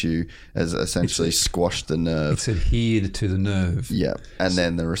inflamed tissue has essentially squashed the nerve. It's adhered to the nerve. Yeah. And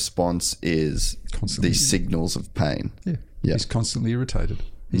then the response is these signals of pain. Yeah. He's constantly irritated.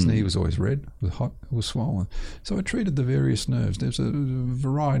 His knee was always red, it was hot, it was swollen. So I treated the various nerves. There's a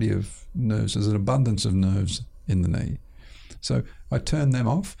variety of nerves. There's an abundance of nerves in the knee. So I turned them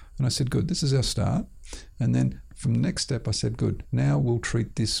off and I said, good, this is our start. And then from the next step, I said, good, now we'll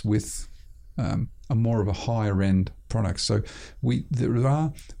treat this with a more of a higher end product. So there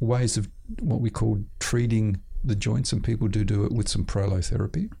are ways of what we call treating the joints, and people do it with some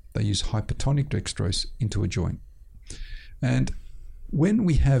prolotherapy. They use hypertonic dextrose into a joint. And when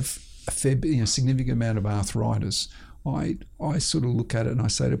we have a significant amount of arthritis, I sort of look at it and I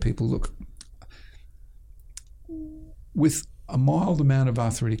say to people, look, with a mild amount of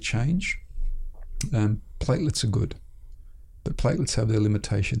arthritic change, platelets are good, but platelets have their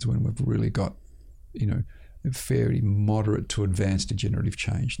limitations when we've really got, very moderate to advanced degenerative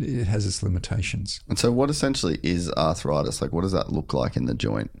change. It has its limitations. And so what essentially is arthritis? Like, what does that look like in the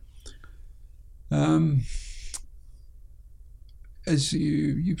joint? As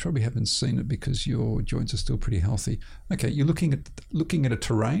you probably haven't seen it because your joints are still pretty healthy. Okay, you're looking at a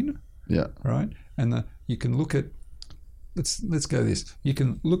terrain, yeah, right? And you can look at let's go this. You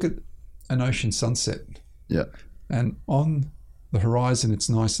can look at an ocean sunset, yeah, and on the horizon it's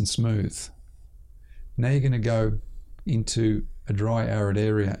nice and smooth. Now you're going to go into a dry, arid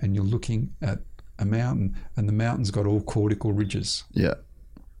area, and you're looking at a mountain, and the mountain's got all cortical ridges. Yeah,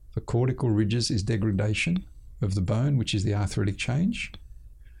 the cortical ridges is degradation of the bone, which is the arthritic change.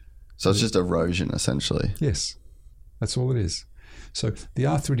 So it's just erosion, essentially. Yes, that's all it is. So the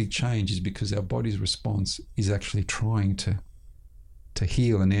arthritic change is because our body's response is actually trying to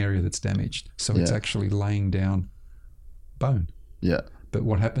heal an area that's damaged. So it's actually laying down bone. Yeah. But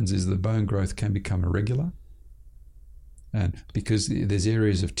what happens is the bone growth can become irregular. And because there's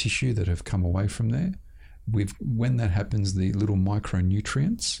areas of tissue that have come away from there, when that happens, the little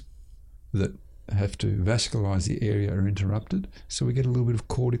micronutrients that have to vascularize the area are interrupted. So we get a little bit of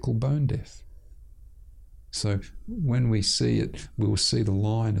cortical bone death. So when we see it, we will see the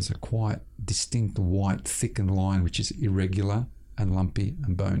line as a quite distinct white thickened line, which is irregular and lumpy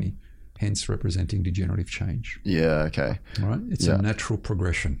and bony, hence representing degenerative change. Yeah, okay. Right? It's a natural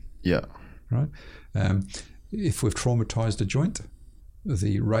progression. Yeah. Right? If we've traumatized a joint,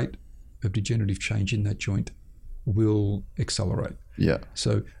 the rate of degenerative change in that joint will accelerate. Yeah.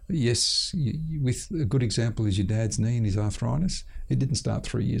 So yes, with a good example is your dad's knee and his arthritis. It didn't start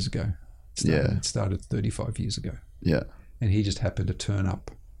 3 years ago. It started 35 years ago. Yeah. And he just happened to turn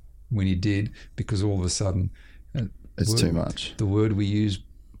up when he did, because all of a sudden it's too much. The word we used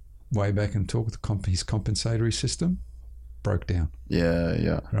way back and talk with his compensatory system broke down. Yeah,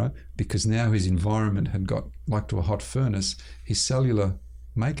 yeah. Right? Because now his environment had got like to a hot furnace. His cellular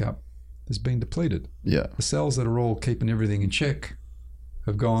makeup has been depleted. Yeah. The cells that are all keeping everything in check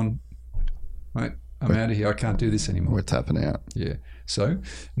have gone, mate, I'm out of here. I can't do this anymore. We're tapping out. Yeah. So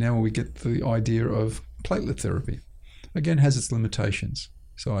now we get the idea of platelet therapy. Again, has its limitations.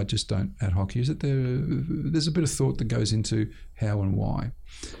 So I just don't ad hoc use it. There's a bit of thought that goes into how and why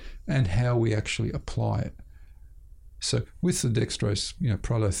and how we actually apply it. So with the dextrose,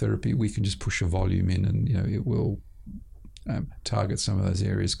 prolotherapy, we can just push a volume in and, it will target some of those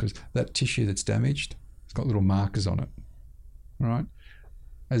areas, because that tissue that's damaged, it's got little markers on it, right?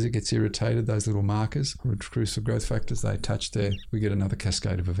 As it gets irritated, those little markers, recrucible growth factors, they attach there, we get another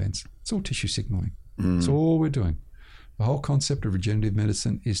cascade of events. It's all tissue signaling. That's all we're doing. The whole concept of regenerative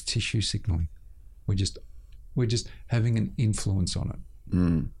medicine is tissue signaling. We're just having an influence on it.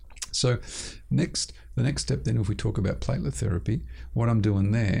 So the next step then, if we talk about platelet therapy, what I'm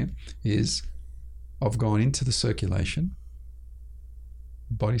doing there is I've gone into the circulation,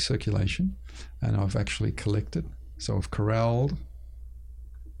 body circulation, and I've actually collected. So I've corralled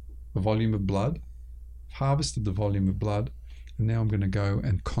the volume of blood, harvested the volume of blood, and now I'm going to go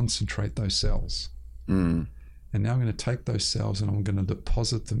and concentrate those cells. And now I'm going to take those cells and I'm going to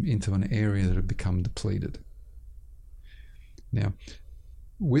deposit them into an area that have become depleted. Now,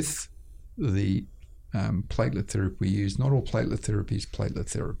 with the platelet therapy we use, not all platelet therapy is platelet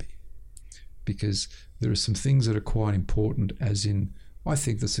therapy, because there are some things that are quite important, as in, I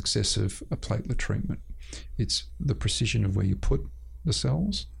think, the success of a platelet treatment. It's the precision of where you put the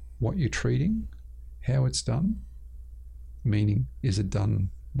cells, what you're treating, how it's done, meaning, is it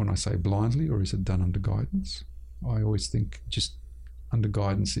done, when I say blindly, or is it done under guidance? I always think just under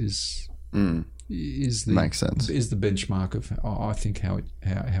guidance is makes sense. Is the benchmark of, I think, how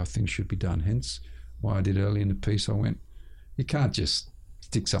things should be done. Hence why I did early in the piece, I went, you can't just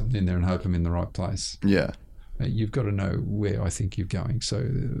stick something in there and hope I'm in the right place. Yeah. You've got to know where I think you're going. So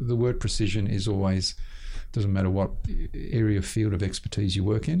the word precision is always, doesn't matter what area, field of expertise you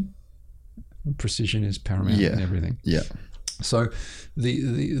work in, precision is paramount in everything. Yeah. So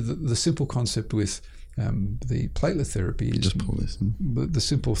the simple concept with the platelet therapy is, just pull this in. The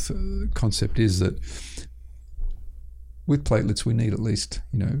simple concept is that with platelets we need at least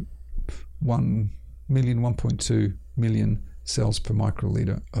 1.2 million cells per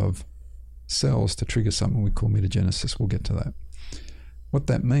microliter of cells to trigger something we call metagenesis. We'll get to that. What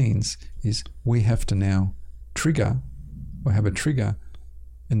that means is we have to now trigger, or have a trigger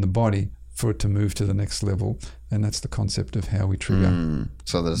in the body for it to move to the next level, and that's the concept of how we trigger.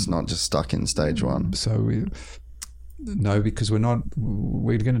 So that it's not just stuck in stage one. So no, because we're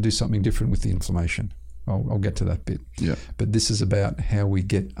going to do something different with the inflammation. I'll get to that bit. Yeah. But this is about how we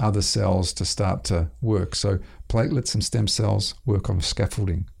get other cells to start to work. So platelets and stem cells work on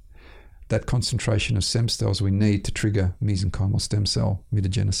scaffolding. That concentration of stem cells we need to trigger mesenchymal stem cell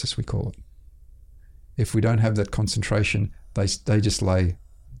mitogenesis, we call it. If we don't have that concentration, they just lay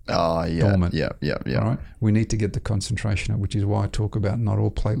dormant. Yeah. All right? We need to get the concentration up, which is why I talk about not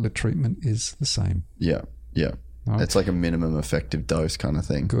all platelet treatment is the same. Yeah. Right? It's like a minimum effective dose kind of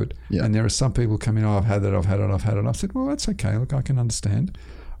thing. Good. Yeah. And there are some people coming, I've had it. I said, well, that's okay. Look, I can understand.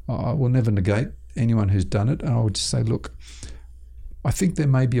 I will never negate anyone who's done it. And I would just say, look, I think there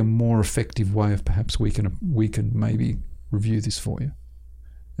may be a more effective way of perhaps we can maybe review this for you.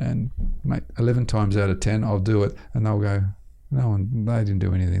 And mate, 11 times out of 10, I'll do it. And they'll go, no, they didn't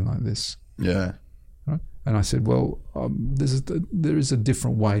do anything like this. Yeah. Right? And I said, well, there is a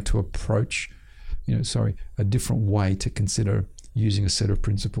different way to approach, a different way to consider using a set of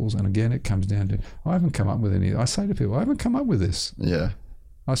principles. And again, it comes down to, I haven't come up with any. I say to people, I haven't come up with this. Yeah.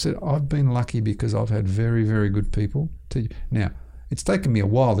 I said, I've been lucky because I've had very, very good people. Now, it's taken me a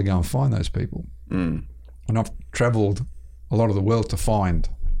while to go and find those people. Mm. And I've travelled a lot of the world to find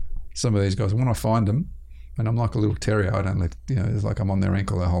some of these guys. And when I find them, and I'm like a little terrier, I don't let, it's like I'm on their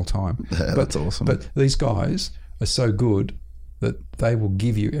ankle the whole time. Yeah, that's awesome. But these guys are so good that they will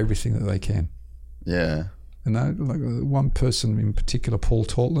give you everything that they can. Yeah. And like one person in particular, Paul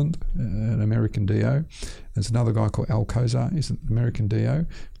Tortland, an American DO. There's another guy called Al Kozar, he's an American DO,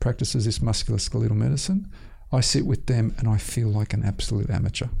 practices this musculoskeletal medicine. I sit with them and I feel like an absolute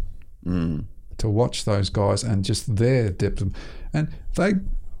amateur. Mm. To watch those guys and just their depth. And they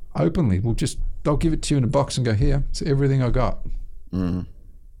openly they'll give it to you in a box and go, here, it's everything I got. Mm.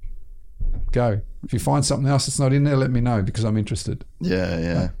 Go. If you find something else that's not in there, let me know because I'm interested.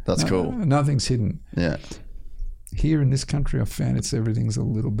 Yeah. That's cool. Nothing's hidden. Yeah. Here in this country, I've found everything's a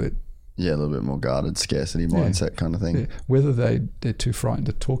little bit... Yeah, a little bit more guarded, scarcity mindset kind of thing. Yeah. Whether they're too frightened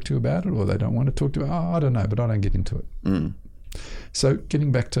to talk to you about it or they don't want to talk to you, I don't know, but I don't get into it. Mm. So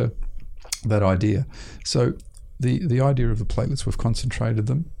getting back to that idea. So the idea of the platelets, we've concentrated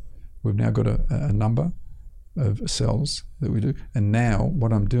them. We've now got a number of cells that we do. And now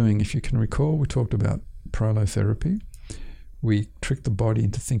what I'm doing, if you can recall, we talked about prolotherapy. We tricked the body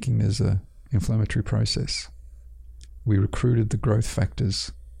into thinking there's an inflammatory process. We recruited the growth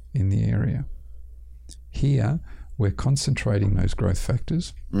factors in the area. Here, we're concentrating those growth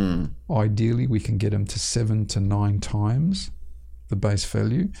factors. Mm. Ideally, we can get them to 7 to 9 times the base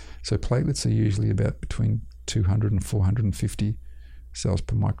value. So platelets are usually about between 200 and 450 cells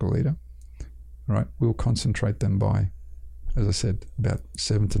per microliter. Right? We'll concentrate them by, as I said, about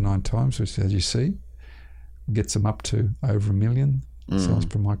 7 to 9 times, which, as you see, gets them up to over 1 million cells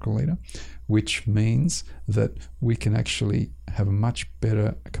per microliter, which means that we can actually have a much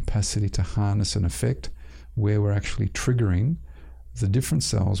better capacity to harness an effect where we're actually triggering the different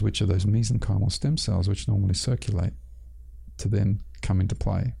cells, which are those mesenchymal stem cells, which normally circulate, to then come into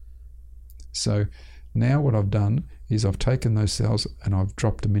play. So now what I've done is I've taken those cells and I've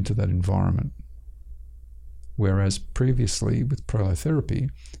dropped them into that environment. Whereas previously with prolotherapy,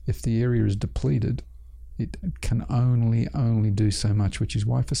 if the area is depleted, it can only do so much, which is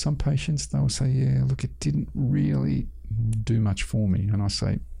why for some patients they'll say, yeah, look, it didn't really do much for me. And I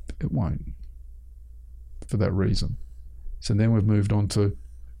say, it won't, for that reason. So then we've moved on to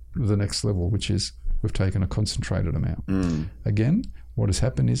the next level, which is we've taken a concentrated amount. Again, what has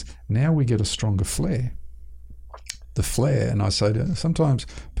happened is now we get a stronger flare. The flare, and sometimes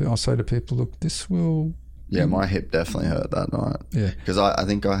I'll say to people, look, this will... Yeah, my hip definitely hurt that night. Yeah. Because I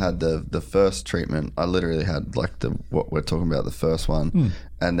think I had the first treatment, I literally had like what we're talking about, the first one.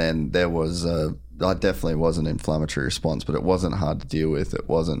 And then there was I definitely was an inflammatory response, but it wasn't hard to deal with. It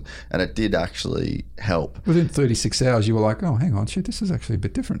wasn't, and it did actually help. Within 36 hours, you were like, oh, hang on, shit, this is actually a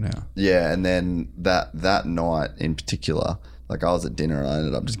bit different now. Yeah, and then that night in particular, like I was at dinner and I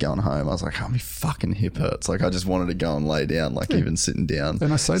ended up just going home. I was like, oh, my fucking hip hurts. Like I just wanted to go and lay down, like even sitting down.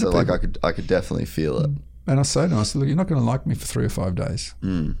 And I say to people, like I could definitely feel it. And I say to them, I said, look, you're not going to like me for 3 or 5 days.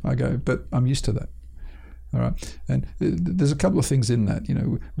 I go, but I'm used to that. All right. And there's a couple of things in that,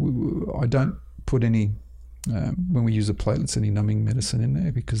 I don't put any, when we use the platelets, any numbing medicine in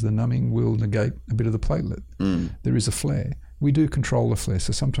there because the numbing will negate a bit of the platelet. There is a flare. We do control the flare.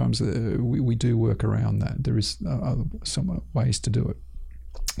 So sometimes we do work around that. There is some ways to do it.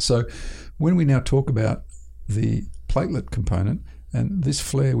 So when we now talk about the platelet component, and this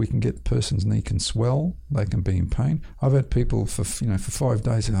flare, we can get the person's knee can swell, they can be in pain. I've had people for 5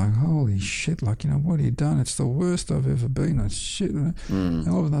 days, they're like, holy shit, like, what have you done? It's the worst I've ever been. It's shit. And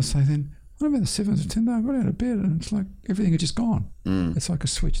all of them, they'll say then, what about the 7th or 10th day? I got out of bed and it's like everything is just gone. It's like a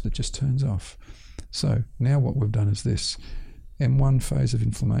switch that just turns off. So now what we've done is this. M1 phase of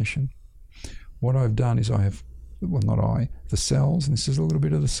inflammation. What I've done is the cells, and this is a little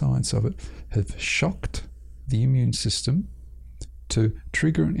bit of the science of it, have shocked the immune system to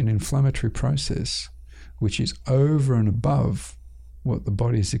trigger an inflammatory process which is over and above what the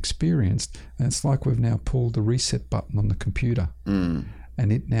body's experienced. And it's like we've now pulled the reset button on the computer.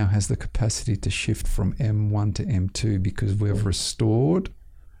 And it now has the capacity to shift from M1 to M2 because we've restored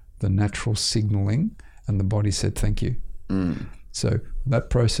the natural signaling and the body said thank you. So that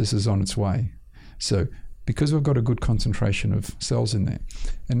process is on its way. So because we've got a good concentration of cells in there.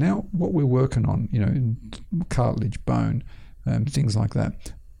 And now what we're working on, in cartilage, bone, things like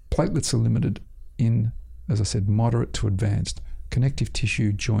that, platelets are limited in, as I said, moderate to advanced. Connective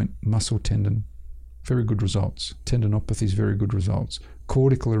tissue, joint, muscle, tendon, very good results. Tendinopathies, very good results.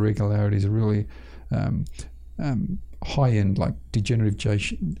 Cortical irregularities are really high-end, like degenerative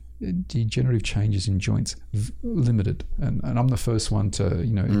changes in joints, limited. And I'm the first one to,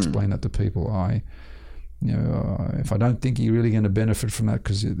 explain that to people. If I don't think you're really going to benefit from that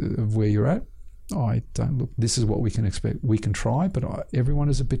because of where you're at, I don't look. This is what we can expect. We can try, but everyone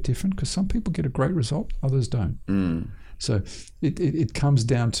is a bit different because some people get a great result, others don't. So it comes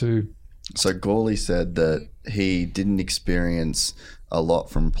down to. So Gawley said that he didn't experience a lot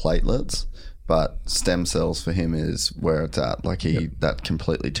from platelets, but stem cells for him is where it's at. Like that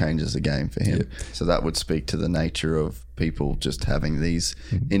completely changes the game for him. So that would speak to the nature of people just having these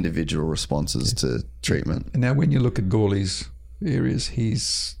individual responses to treatment. And now when you look at Gawley's areas,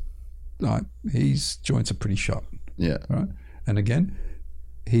 his joints are pretty shot. Yeah. Right. And again,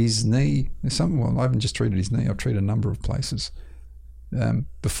 his knee, I haven't just treated his knee, I've treated a number of places.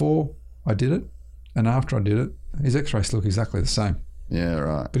 Before I did it and after I did it, his x-rays look exactly the same. Yeah,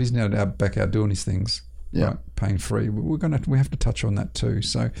 right. But he's now back out doing his things, right, pain-free. We have to touch on that too.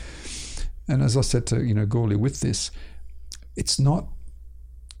 So, and as I said to Gawley, with this, it's not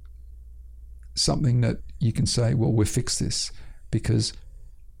something that you can say, well, we'll fix this, because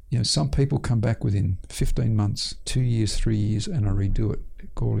some people come back within 15 months, 2 years, 3 years, and I redo it.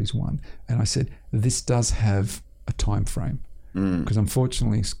 Gawley's one, and I said this does have a time frame because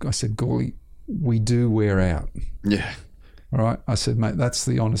unfortunately, I said, Gawley, we do wear out. Yeah. All right. I said, mate, that's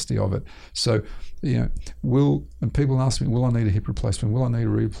the honesty of it. So, and people ask me, will I need a hip replacement? Will I need a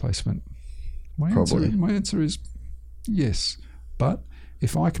replacement? My answer is yes. But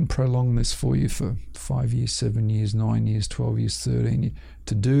if I can prolong this for you for 5 years, 7 years, 9 years, 12 years, 13 years,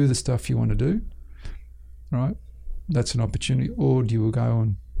 to do the stuff you want to do, right, that's an opportunity. Or do you go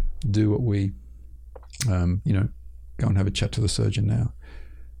and do what we, go and have a chat to the surgeon now?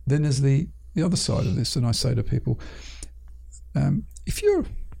 Then there's the other side of this, and I say to people, if you're,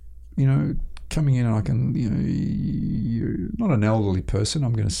 coming in and I can, you're not an elderly person,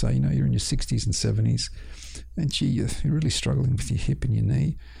 I'm going to say, you're in your 60s and 70s, and gee, you're really struggling with your hip and your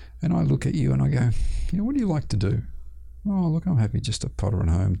knee, and I look at you and I go, what do you like to do? Oh, look, I'm happy just to potter at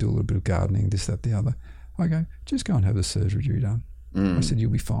home, do a little bit of gardening, this, that, the other. I go, just go and have the surgery done. I said,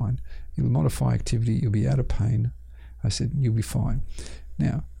 you'll be fine. You'll modify activity, you'll be out of pain. I said, you'll be fine.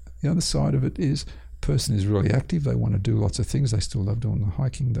 Now, the other side of it is, person is really active, they want to do lots of things, they still love doing the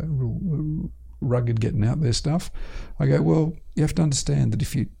hiking, the real rugged getting out there stuff. I go, well, you have to understand that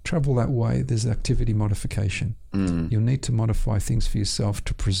if you travel that way, there's activity modification. You'll need to modify things for yourself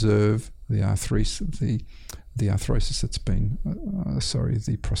to preserve the arthrosis that's been,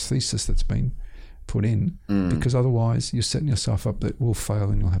 the prosthesis that's been put in, because otherwise you're setting yourself up that will fail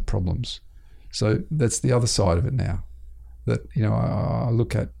and you'll have problems. So that's the other side of it now, that, I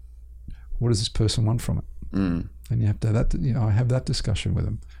look at, what does this person want from it? And you have to have that, I have that discussion with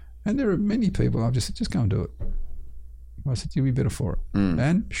them. And there are many people, I've just said, just go and do it. I said, you'll be better for it.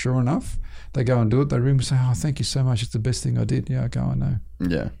 And sure enough, they go and do it. They ring me and say, oh, thank you so much. It's the best thing I did. Yeah, I go, I know.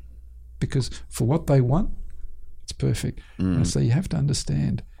 Yeah. Because for what they want, it's perfect. And I say, you have to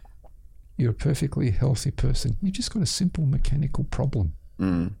understand, you're a perfectly healthy person. You've just got a simple mechanical problem.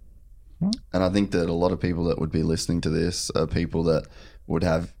 Right? And I think that a lot of people that would be listening to this are people that would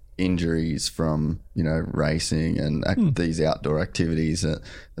have injuries from, racing and these outdoor activities that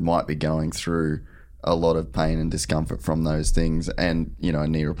might be going through a lot of pain and discomfort from those things. And, a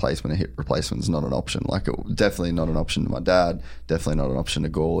knee replacement, a hip replacement is not an option. Like, definitely not an option to my dad, definitely not an option to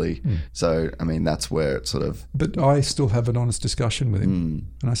Gawley. So, that's where it's sort of... But I still have an honest discussion with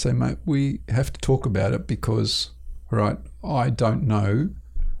him. And I say, mate, we have to talk about it because, right, I don't know,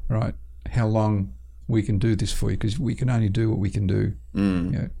 right, how long we can do this for you, because we can only do what we can do.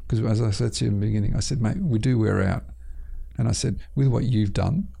 Because as I said to you in the beginning, I said, mate, we do wear out. And I said, with what you've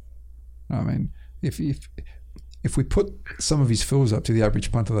done, if if we put some of his fills up to the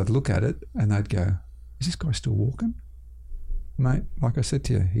average punter, they'd look at it and they'd go, is this guy still walking? Mate, like I said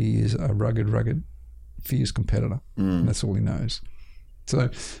to you, he is a rugged, fierce competitor. And that's all he knows. So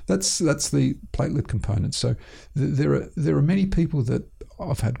that's the platelet component. So there are many people that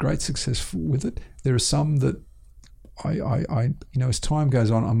I've had great success with it. There are some that I as time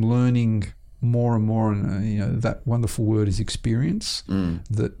goes on, I'm learning more and more, and that wonderful word is experience.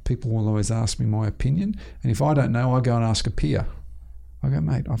 That people will always ask me my opinion, and if I don't know, I go and ask a peer. I go,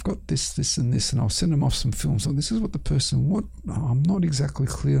 mate, I've got this, and this, and I'll send them off some films. So this is what the person I'm not exactly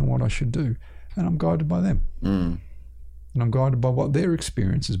clear on what I should do, and I'm guided by them. And I'm guided by what their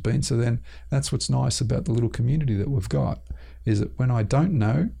experience has been. So then that's what's nice about the little community that we've got, is that when I don't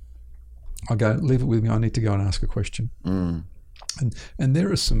know, I go, leave it with me, I need to go and ask a question. And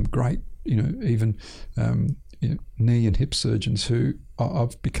there are some great, even knee and hip surgeons who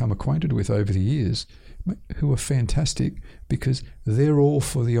I've become acquainted with over the years, who are fantastic because they're all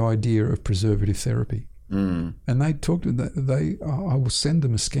for the idea of preservative therapy. And they talk to I will send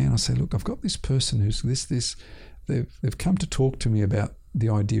them a scan. I say, look, I've got this person who's this. They've come to talk to me about the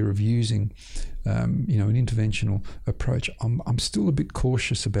idea of using, an interventional approach. I'm still a bit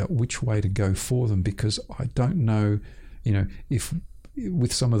cautious about which way to go for them because I don't know, if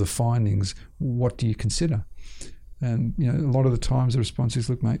with some of the findings, what do you consider? And a lot of the times the response is,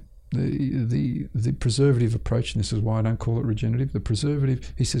 look, mate, the preservative approach, and this is why I don't call it regenerative. The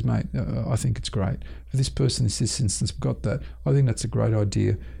preservative, he says, mate, I think it's great. For this person, in this instance, got that. I think that's a great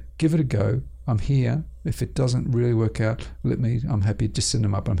idea. Give it a go. I'm here. If it doesn't really work out, I'm happy. Just send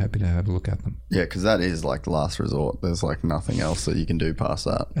them up. I'm happy to have a look at them. Yeah, because that is like last resort. There's like nothing else that you can do past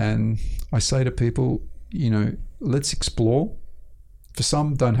that. And I say to people, let's explore. For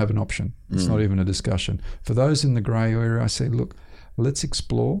some, don't have an option. It's not even a discussion. For those in the grey area, I say, look, let's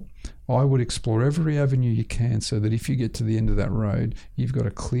explore. I would explore every avenue you can so that if you get to the end of that road, you've got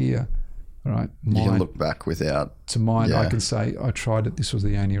a clear, mind. You can look back without... To mind, I can say, I tried it, this was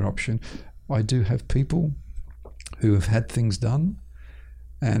the only option. I do have people who have had things done,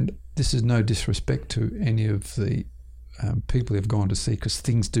 and this is no disrespect to any of the people who've gone to see, because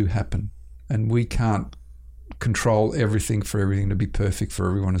things do happen, and we can't control everything for everything to be perfect for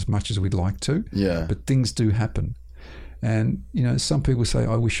everyone as much as we'd like to. Yeah. But things do happen. And, some people say,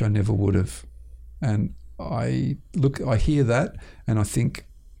 I wish I never would have. And I hear that, and I think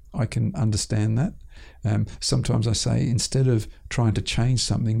I can understand that. Sometimes I say, instead of trying to change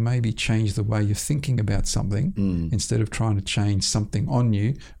something, maybe change the way you're thinking about something instead of trying to change something on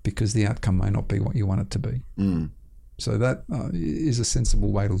you, because the outcome may not be what you want it to be. So that is a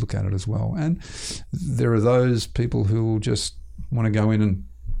sensible way to look at it as well. And there are those people who will just want to go in and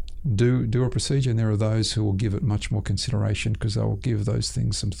do a procedure, and there are those who will give it much more consideration because they will give those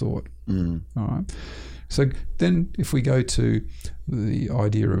things some thought. All right. So then if we go to the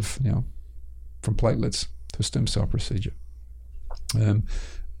idea of, from platelets to a stem cell procedure, in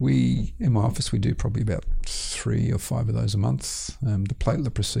my office, we do probably about 3 or 5 of those a month. The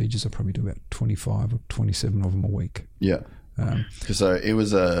platelet procedures, I probably do about 25 or 27 of them a week. Yeah. So it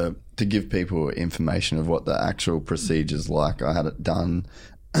was to give people information of what the actual procedure's like. I had it done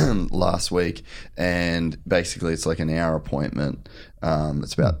last week, and basically it's like an hour appointment.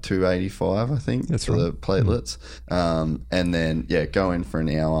 It's about $285, I think. That's for the platelets. And then go in for an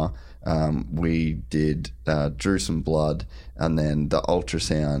hour. We drew some blood, and then the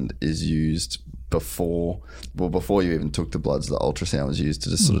ultrasound is used before you even took the bloods. The ultrasound was used to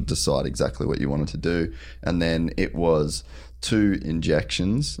just sort of decide exactly what you wanted to do, and then it was 2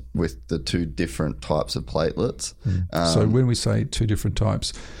 injections with the 2 different types of platelets. So when we say 2 different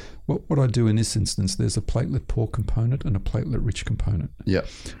types, what I do in this instance, there's a platelet poor component and a platelet rich component. Yeah.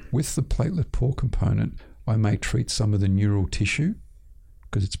 With the platelet poor component, I may treat some of the neural tissue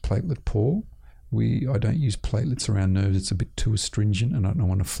because it's platelet poor. I don't use platelets around nerves. It's a bit too astringent and I don't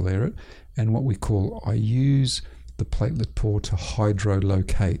want to flare it. And I use the platelet poor to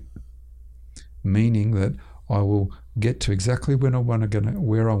hydrolocate, meaning that I will get to exactly where I want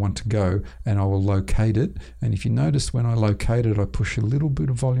to go, and I will locate it. And if you notice, when I locate it, I push a little bit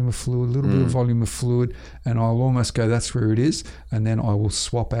of volume of fluid, and I'll almost go, that's where it is. And then I will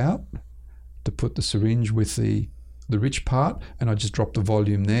swap out to put the syringe with the rich part, and I just drop the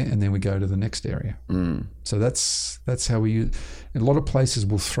volume there, and then we go to the next area. So that's how we use. A lot of places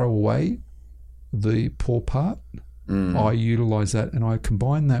will throw away the poor part. I utilize that, and I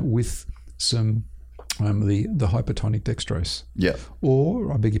combine that with some the hypertonic dextrose,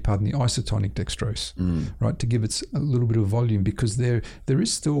 or I beg your pardon, the isotonic dextrose, right, to give it a little bit of volume, because there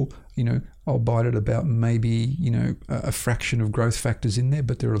is still, albeit about maybe, a fraction of growth factors in there,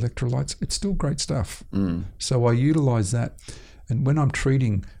 but they're electrolytes. It's still great stuff. So I utilize that. And when I'm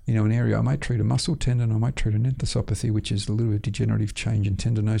treating, an area, I might treat a muscle tendon, I might treat an enthesopathy, which is a little bit of degenerative change and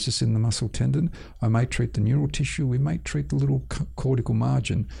tendinosis in the muscle tendon. I may treat the neural tissue. We may treat the little cortical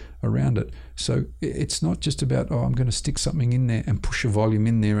margin around it. So it's not just about, I'm going to stick something in there and push a volume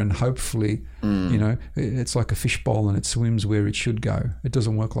in there and hopefully, it's like a fishbowl and it swims where it should go. It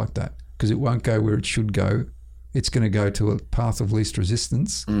doesn't work like that, because it won't go where it should go. It's going to go to a path of least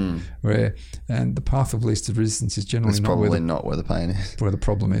resistance, and the path of least resistance is generally not where the pain is, where the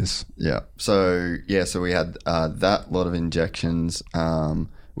problem is. Yeah. So we had that lot of injections,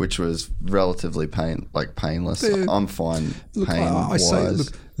 which was relatively painless. I'm fine. Look, pain-wise.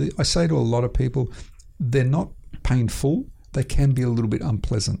 I say to a lot of people, they're not painful. They can be a little bit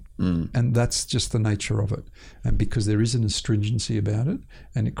unpleasant, and that's just the nature of it. And because there is an astringency about it,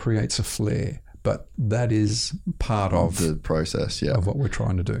 and it creates a flare. But that is part of the process, of what we're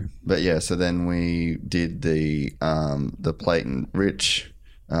trying to do. But so then we did the platen-rich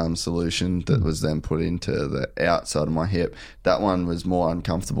solution that was then put into the outside of my hip. That one was more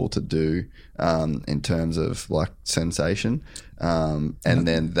uncomfortable to do in terms of sensation, and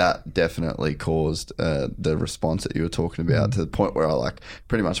then that definitely caused the response that you were talking about, to the point where I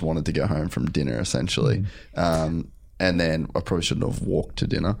pretty much wanted to go home from dinner, essentially. And then I probably shouldn't have walked to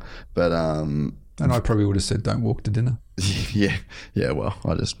dinner, but and I probably would have said, "Don't walk to dinner." Yeah. Well,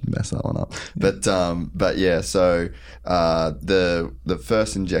 I just messed that one up. But yeah. So the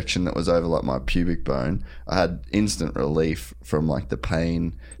first injection that was over my pubic bone, I had instant relief from the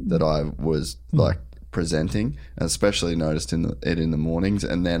pain that I was presenting, and especially noticed it in the mornings.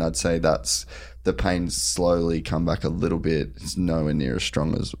 And then I'd say that's the pain slowly come back a little bit. It's nowhere near as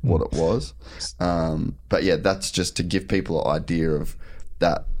strong as what it was. But yeah, that's just to give people an idea of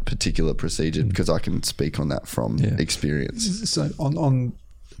that particular procedure, because I can speak on that from experience. So on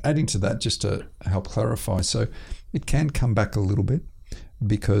adding to that, just to help clarify, so it can come back a little bit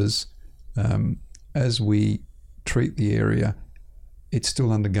because as we treat the area, it's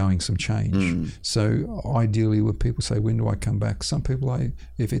still undergoing some change. So ideally, when people say, when do I come back? Some people,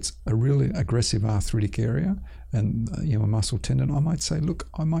 if it's a really aggressive arthritic area and a muscle tendon, I might say, look,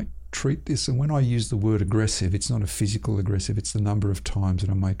 I might treat this. And when I use the word aggressive, it's not a physical aggressive, it's the number of times that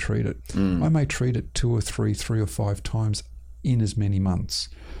I may treat it. I may treat it 2 or 3 or 5 times in as many months.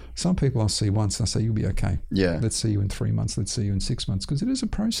 Some people I'll see once and I say, you'll be okay. Yeah. Let's see you in 3 months. Let's see you in 6 months, because it is a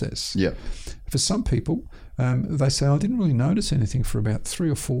process. Yeah. For some people, they say, I didn't really notice anything for about 3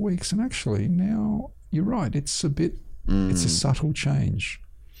 or 4 weeks. And actually now you're right. It's it's a subtle change.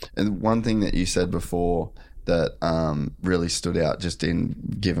 And one thing that you said before that really stood out, just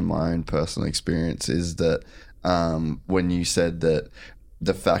in given my own personal experience, is that when you said that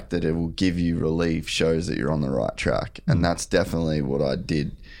the fact that it will give you relief shows that you're on the right track. And that's definitely what I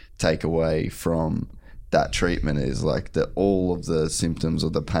did take away from that treatment, is that all of the symptoms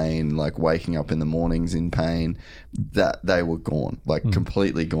of the pain, waking up in the mornings in pain, that they were gone,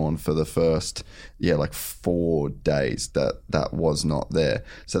 completely gone for the first 4 days. That was not there.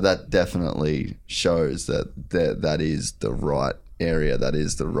 So that definitely shows that is the right area, that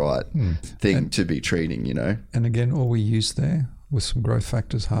is the right thing to be treating, And again, all we used there was some growth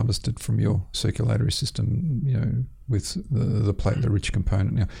factors harvested from your circulatory system, with the platelet-rich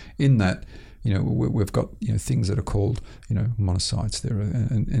component. Now, in that, we've got things that are called monocytes there,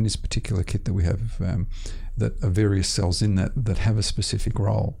 and in this particular kit that we have, that are various cells in that have a specific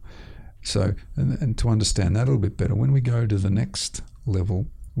role. So, and to understand that a little bit better, when we go to the next level,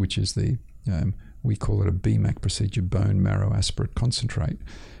 which is the we call it a BMAC procedure, bone marrow aspirate concentrate.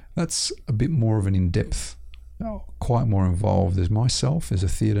 That's a bit more of an in-depth, quite more involved. There's myself, there's a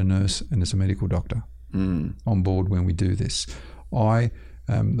theatre nurse, and there's a medical doctor on board when we do this. I'm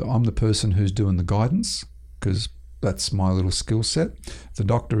the person who's doing the guidance, because that's my little skill set. The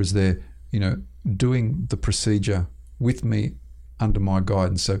doctor is there, doing the procedure with me under my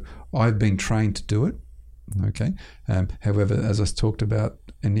guidance. So I've been trained to do it. Okay. However, as I talked about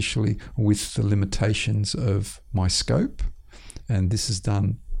initially, with the limitations of my scope, and this is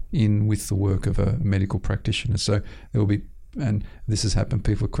done with the work of a medical practitioner. So there will be, and this has happened,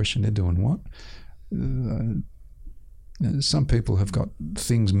 people question, they're doing what? Some people have got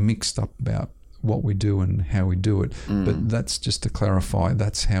things mixed up about what we do and how we do it, but that's just to clarify,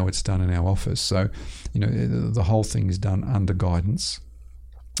 that's how it's done in our office. So, the whole thing is done under guidance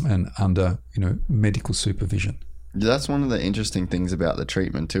and under, medical supervision. That's one of the interesting things about the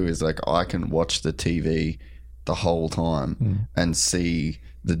treatment too, is I can watch the TV the whole time and see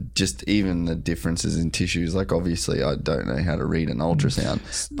even the differences in tissues. Like, obviously I don't know how to read an ultrasound,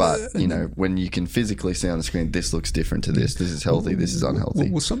 but when you can physically see on the screen, this looks different to this is healthy, this is unhealthy.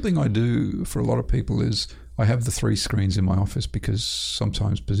 Well, something I do for a lot of people is I have the 3 screens in my office, because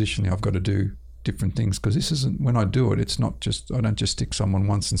sometimes positionally I've got to do different things, because this isn't, when I do it, it's not just, I don't just stick someone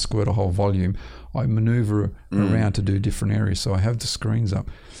once and squirt a whole volume. I maneuver around to do different areas, so I have the screens up.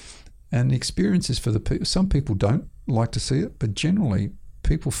 And the experience is for the people, some people don't like to see it, but generally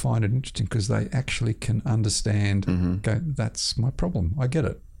people find it interesting because they actually can understand, go, that's my problem, I get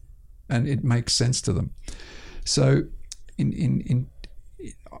it, and it makes sense to them. So in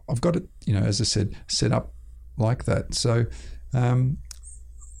I've got it, as I said, set up like that. So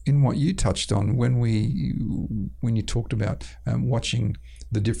in what you touched on when you talked about watching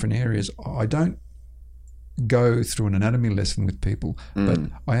the different areas, I don't go through an anatomy lesson with people, but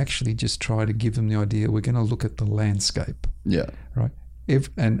I actually just try to give them the idea we're going to look at the landscape. Yeah. Right.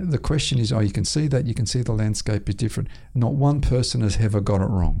 And the question is, you can see that, you can see the landscape is different. Not one person has ever got it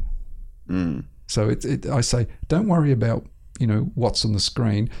wrong. So I say, don't worry about what's on the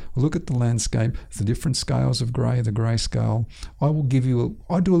screen. Look at the landscape, the different scales of grey, the grey scale. I will give you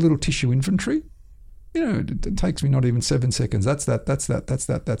I do a little tissue inventory. It takes me not even 7 seconds. That's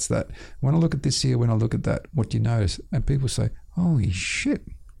that. When I look at this here, when I look at that, what do you notice? And people say, holy shit,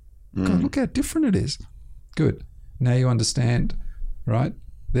 God, look how different it is. Good. Now you understand, right?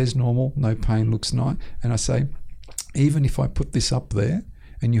 There's normal, no pain, looks nice. And I say, even if I put this up there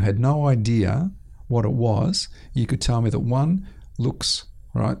and you had no idea what it was, you could tell me that one looks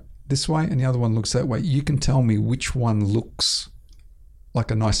right this way and the other one looks that way. You can tell me which one looks like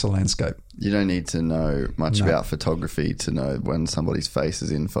a nicer landscape. You don't need to know much about photography to know when somebody's face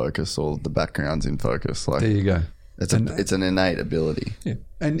is in focus or the background's in focus. Like, there you go. It's an innate ability. Yeah,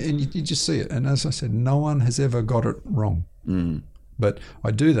 and you just see it. And as I said, no one has ever got it wrong. But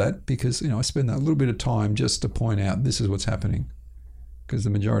I do that because I spend a little bit of time just to point out this is what's happening. Because the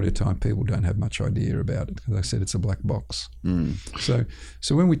majority of the time people don't have much idea about it. As I said, it's a black box. So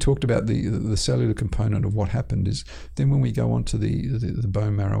when we talked about the cellular component of what happened is, then when we go on to the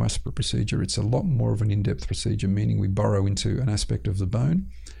bone marrow aspirate procedure, it's a lot more of an in-depth procedure, meaning we burrow into an aspect of the bone.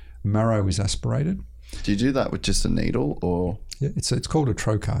 Marrow is aspirated. Do you do that with just a needle or? Yeah, it's called a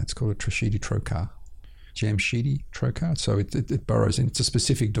trocar. It's called a Jamshidi trocar. So it burrows in. It's a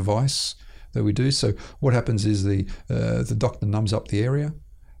specific device that we do. So what happens is the doctor numbs up the area,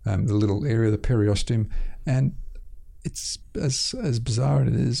 the little area, the periosteum, and it's as bizarre as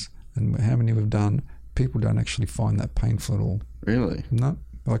it is, and how many we've done, people don't actually find that painful at all. Really? No.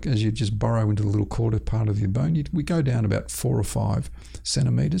 Like as you just burrow into the little quarter part of your bone, we go down about 4 or 5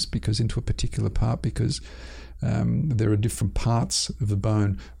 centimetres into a particular part because there are different parts of the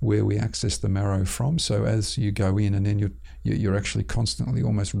bone where we access the marrow from. So as you go in, and then you're actually constantly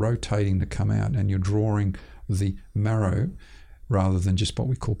almost rotating to come out, and you're drawing the marrow rather than just what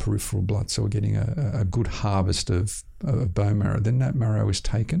we call peripheral blood. So we're getting a good harvest of bone marrow. Then that marrow is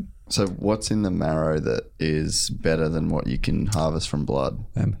taken. So what's in the marrow that is better than what you can harvest from blood?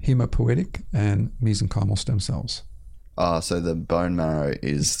 Hematopoietic and mesenchymal stem cells. So the bone marrow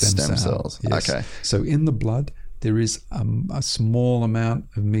is stem cells. Yes. Okay. So in the blood, there is a small amount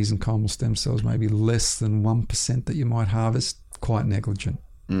of mesenchymal stem cells, maybe less than 1% that you might harvest, quite negligent.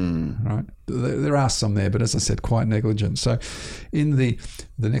 Right? There are some there, but as I said, quite negligent. So in the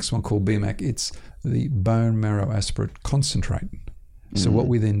next one called BMAC, it's the bone marrow aspirate concentrate. So what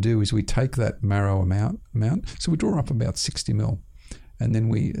we then do is we take that marrow amount. So we draw up about 60 ml. And then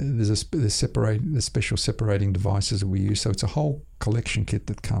there's special separating devices that we use. So it's a whole collection kit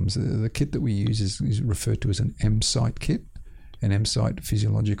that comes. The kit that we use is referred to as an M-site kit, an M-site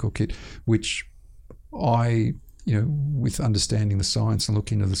physiological kit, which I, with understanding the science and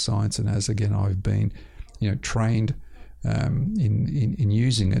looking into the science, and as again I've been, trained in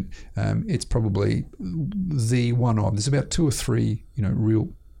using it, it's probably the one of. There's about 2 or 3, real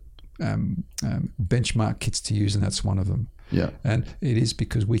benchmark kits to use, and that's one of them. Yeah, and it is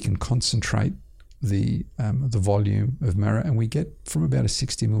because we can concentrate the volume of marrow, and we get from about a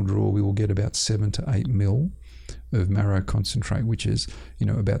 60 ml draw, we will get about 7 to 8 ml of marrow concentrate, which is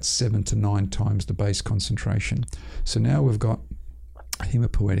about 7 to 9 times the base concentration. So now we've got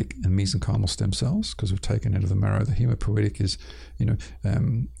hematopoietic and mesenchymal stem cells because we've taken out of the marrow. The hematopoietic is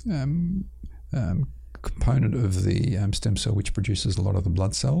component of the stem cell which produces a lot of the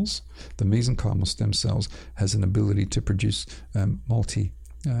blood cells. The mesenchymal stem cells has an ability to produce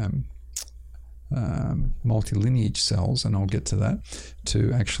multi-lineage cells, and I'll get to that,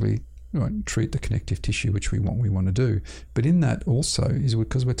 to actually treat the connective tissue which we want to do. But in that also is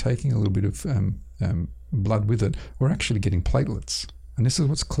because we're taking a little bit of blood with it, we're actually getting platelets. And this is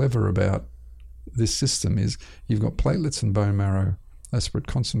what's clever about this system is you've got platelets and bone marrow, aspirate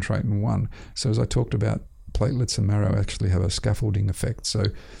concentrate in one. So as I talked about, platelets and marrow actually have a scaffolding effect. So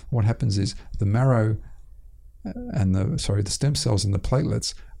what happens is the marrow and the stem cells and the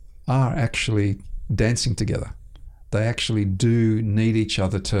platelets are actually dancing together. They actually do need each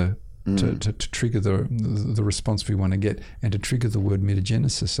other to trigger the response we want to get and to trigger the word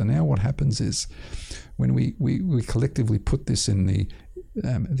mutagenesis. So now what happens is when we collectively put this in the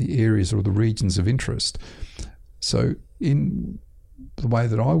areas or the regions of interest. So in the way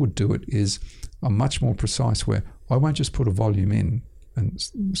that I would do it is I'm much more precise, where I won't just put a volume in and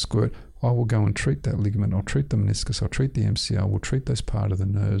squirt. I will go and treat that ligament. I'll treat the meniscus. I'll treat the MCL. We'll treat those part of the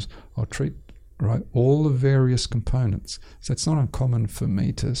nerves. I'll treat all the various components. So it's not uncommon for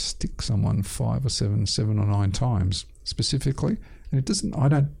me to stick someone 5 or 7 or 9 times specifically, and it doesn't. I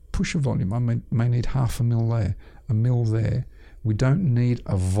don't push a volume. I may need half a mil there, a mil there. We don't need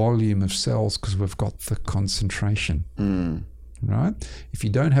a volume of cells because we've got the concentration. Right? If you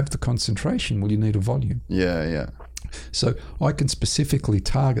don't have the concentration, well, you need a volume. Yeah. So I can specifically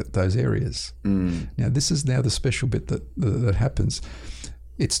target those areas. Now, this is now the special bit that happens.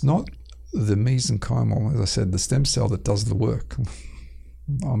 It's not the mesenchymal, as I said, the stem cell that does the work.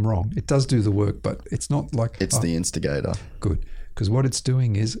 I'm wrong. It does do the work, but it's not like... It's the instigator. Good. Because what it's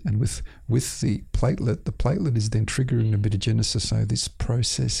doing is, and with the platelet is then triggering a mutagenesis, so this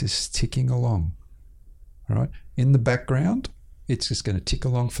process is ticking along. All right? In the background, it's just going to tick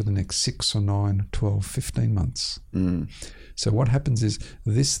along for the next 6 or 9, 12, 15 months. So what happens is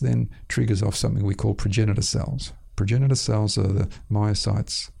this then triggers off something we call progenitor cells. Progenitor cells are the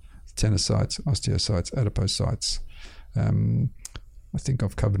myocytes, tenocytes, osteocytes, adipocytes. I think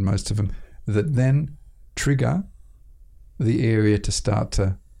I've covered most of them, that then trigger the area to start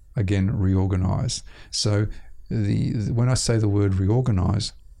to, again, reorganize. So when I say the word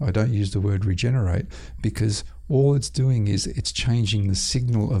reorganize, I don't use the word regenerate, because all it's doing is it's changing the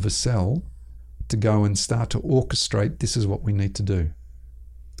signal of a cell to go and start to orchestrate, this is what we need to do.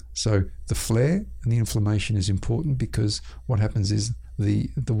 So the flare and the inflammation is important, because what happens is the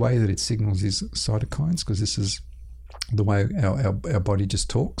way that it signals is cytokines, because this is the way our body just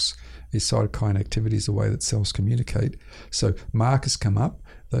talks, is cytokine activity is the way that cells communicate. So markers come up,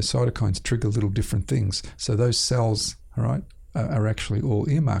 those cytokines trigger little different things. So those cells, all right, are actually all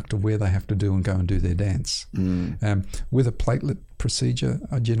earmarked of where they have to do and go and do their dance. With a platelet procedure,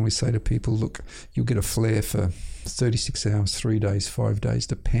 I generally say to people, look, you'll get a flare for 36 hours, 3 days, 5 days,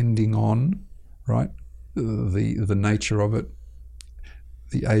 depending on, right, the nature of it,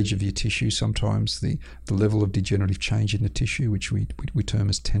 the age of your tissue, sometimes the level of degenerative change in the tissue, which we term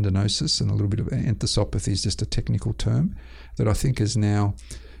as tendinosis, and a little bit of enthesopathy is just a technical term that I think has now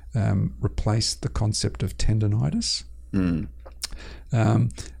replaced the concept of tendinitis. And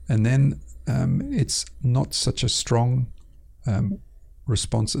then it's not such a strong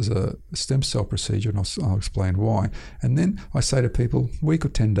response as a stem cell procedure, and I'll explain why. And then I say to people, week or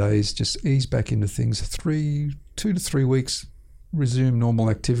 10 days, just ease back into things. 2 to 3 weeks, resume normal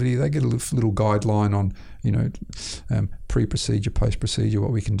activity. They get a little guideline on, pre-procedure, post-procedure,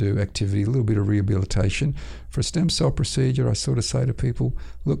 what we can do, activity, a little bit of rehabilitation. For a stem cell procedure, I sort of say to people,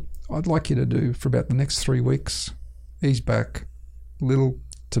 look, I'd like you to do for about the next 3 weeks, ease back, little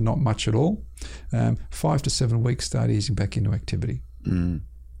to not much at all. 5 to 7 weeks, start easing back into activity.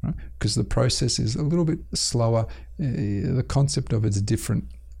 Right? Because the process is a little bit slower. The concept of it's different.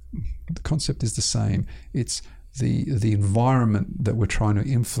 The concept is the same. It's the environment that we're trying to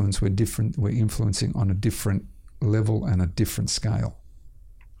influence. We're influencing on a different level and a different scale.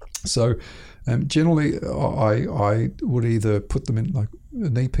 So generally, I would either put them in, like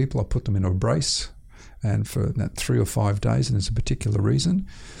knee people, I put them in a brace, and for that 3 or 5 days, and there's a particular reason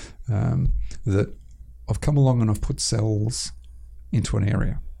that I've come along and I've put cells into an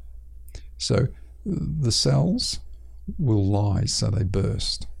area. So the cells will lyse, so they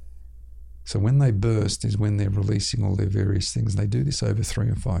burst. So when they burst is when they're releasing all their various things. They do this over 3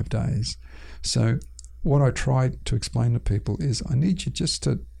 or 5 days. So what I try to explain to people is I need you just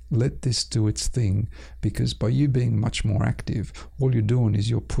to let this do its thing, because by you being much more active, all you're doing is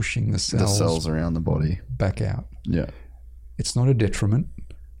you're pushing the cells around the body back out. Yeah. It's not a detriment,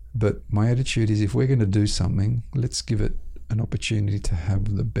 but my attitude is if we're going to do something, let's give it an opportunity to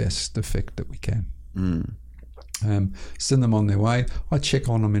have the best effect that we can. Send them on their way. I check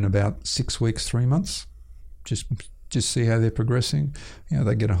on them in about 6 weeks, 3 months. Just just see how they're progressing.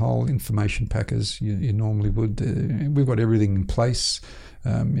 They get a whole information pack as you normally would. We've got everything in place.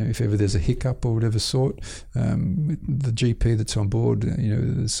 If ever there's a hiccup or whatever sort, the GP that's on board,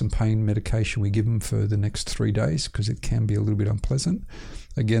 there's some pain medication we give them for the next 3 days because it can be a little bit unpleasant.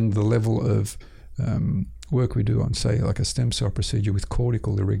 Again, the level of work we do on, say, like a stem cell procedure with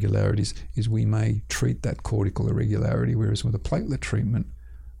cortical irregularities is we may treat that cortical irregularity, whereas with a platelet treatment,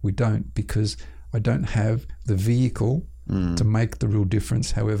 we don't, because I don't have the vehicle to make the real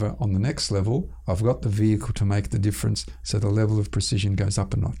difference. However, on the next level, I've got the vehicle to make the difference, so the level of precision goes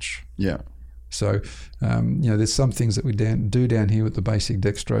up a notch. Yeah. So, there's some things that we do down here with the basic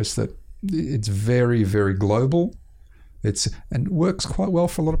dextrose that it's very, very global. And works quite well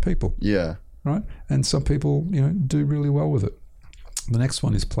for a lot of people. Yeah. Right? And some people, do really well with it. The next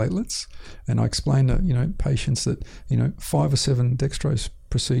one is platelets. And I explain to, patients that, 5 or 7 dextrose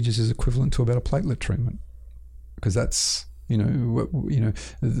procedures is equivalent to about a platelet treatment. Because that's, the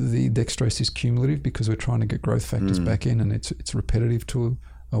dextrose is cumulative because we're trying to get growth factors back in, and it's repetitive to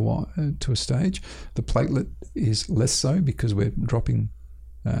a stage. The platelet is less so because we're dropping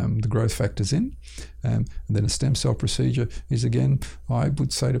the growth factors in. And then a stem cell procedure is, again, I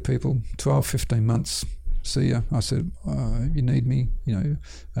would say to people, 12, 15 months, see ya. I said, if you need me, you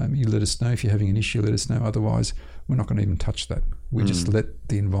let us know. If you're having an issue, let us know. Otherwise, we're not going to even touch that. We just let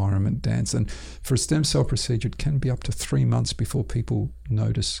the environment dance. And for a stem cell procedure, it can be up to 3 months before people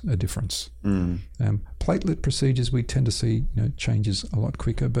notice a difference. Platelet procedures, we tend to see changes a lot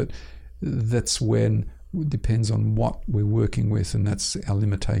quicker, but that's when it depends on what we're working with, and that's our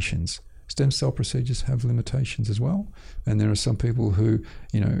limitations. Stem cell procedures have limitations as well, and there are some people who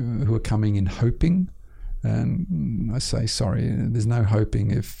are coming in hoping, and I say, sorry, there's no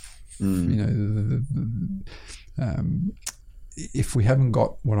hoping if we haven't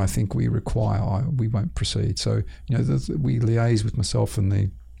got what I think we require, we won't proceed. So, we liaise with myself and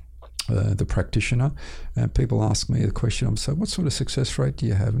the practitioner, and people ask me the question, so what sort of success rate do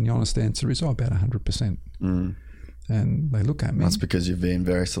you have? And the honest answer is, about 100%. And they look at me. That's because you're being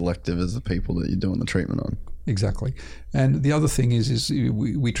very selective as the people that you're doing the treatment on. Exactly. And the other thing is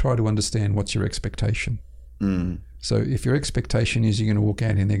we try to understand what's your expectation. So if your expectation is you're going to walk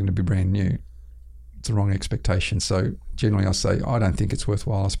out and they're going to be brand new, it's the wrong expectation. So generally I say, I don't think it's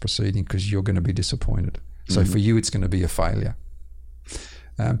worthwhile us proceeding because you're going to be disappointed. So for you, it's going to be a failure.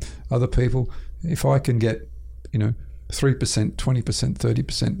 Other people, if I can get, 3%, 20%,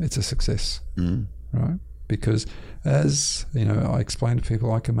 30%, it's a success, right? Because as, I explain to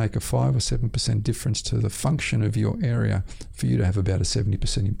people, I can make a 5 or 7% difference to the function of your area for you to have about a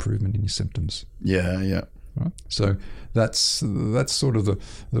 70% improvement in your symptoms. Yeah. Right? So that's sort of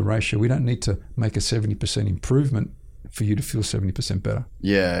the ratio. We don't need to make a 70% improvement for you to feel 70% better.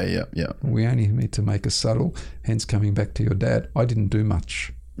 Yeah. We only need to make a subtle, hence coming back to your dad, I didn't do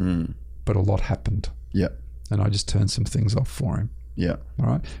much, but a lot happened. Yeah. And I just turned some things off for him. Yeah. All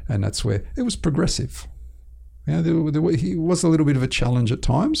right. And that's where it was progressive. He was a little bit of a challenge at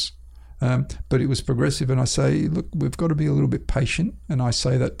times, but it was progressive. And I say, look, we've got to be a little bit patient. And I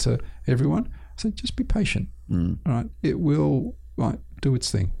say that to everyone. I say, just be patient. All right. It will do its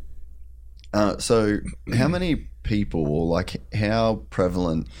thing. So how many people, or how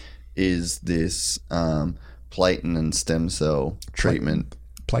prevalent is this platinum and stem cell treatment?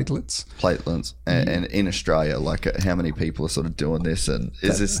 Platelets. And in Australia, how many people are sort of doing this, and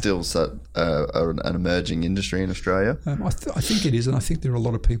is this still an emerging industry in Australia? I think it is, and I think there are a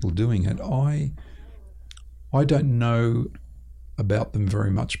lot of people doing it. I don't know about them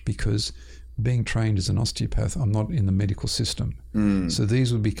very much because being trained as an osteopath, I'm not in the medical system. So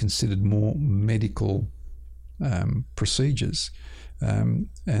these would be considered more medical procedures. And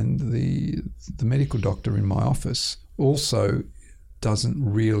the medical doctor in my office also doesn't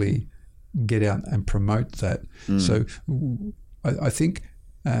really get out and promote that. So I think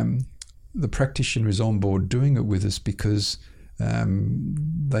the practitioner is on board doing it with us because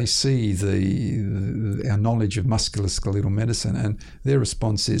they see our knowledge of musculoskeletal medicine, and their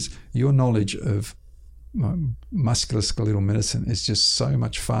response is, your knowledge of musculoskeletal medicine is just so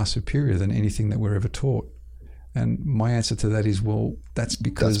much far superior than anything that we're ever taught. And my answer to that is, well, that's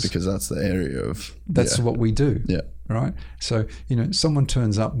because that's the area of... That's what we do. Yeah. Right? So, someone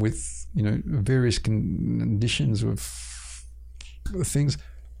turns up with, various conditions of things.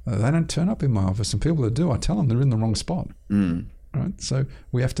 They don't turn up in my office, and people that do, I tell them they're in the wrong spot. Right? So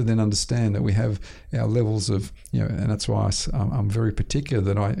we have to then understand that we have our levels of, and that's why I'm very particular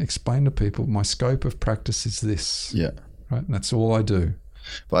that I explain to people my scope of practice is this. Yeah. Right? And that's all I do.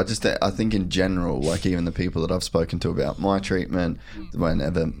 But I think in general, like even the people that I've spoken to about my treatment,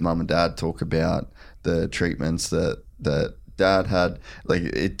 whenever mum and dad talk about the treatments that dad had, like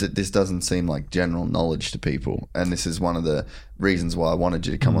this doesn't seem like general knowledge to people. And this is one of the reasons why I wanted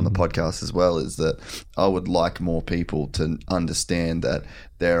you to come on the podcast as well, is that I would like more people to understand that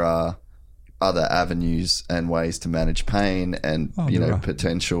there are other avenues and ways to manage pain and,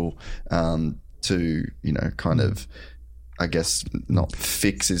 potential to, kind of, I guess not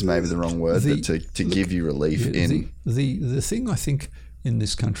fix is maybe the wrong word, but to give you relief in. The thing I think in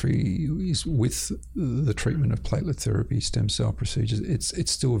this country is with the treatment of platelet therapy, stem cell procedures,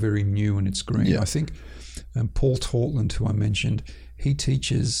 it's still very new and it's green. Yeah. I think Paul Tortland, who I mentioned, he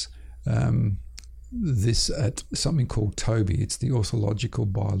teaches this at something called TOBI. It's the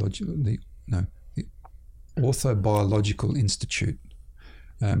Orthobiological Institute,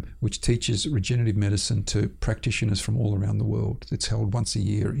 which teaches regenerative medicine to practitioners from all around the world. It's held once a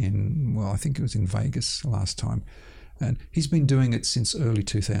year I think it was in Vegas last time. And he's been doing it since early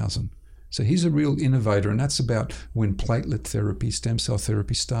 2000. So he's a real innovator, and that's about when platelet therapy, stem cell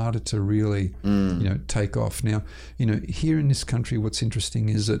therapy started to really, take off. Now, here in this country, what's interesting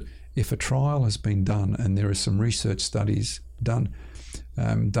is that if a trial has been done and there are some research studies done,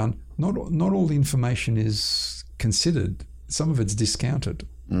 not all the information is considered. Some of it's discounted.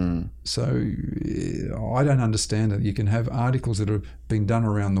 So I don't understand it. You can have articles that have been done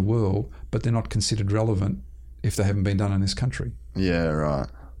around the world, but they're not considered relevant if they haven't been done in this country. Yeah, right.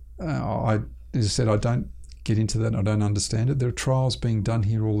 As I said, I don't get into that. I don't understand it. There are trials being done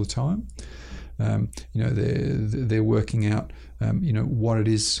here all the time. They're working out, what it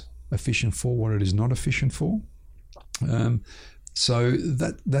is efficient for, what it is not efficient for. So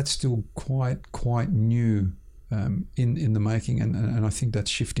that's still quite new in the making, and I think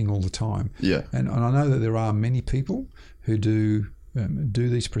that's shifting all the time. Yeah. And I know that there are many people who do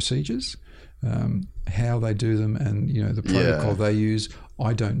these procedures. How they do them and the protocol they use,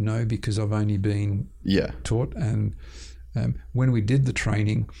 I don't know, because I've only been taught. And when we did the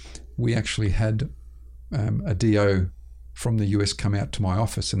training, we actually had a DO from the US come out to my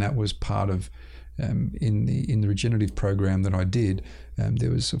office, and that was part of in the regenerative program that I did.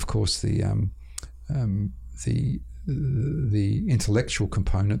 There was, of course, the intellectual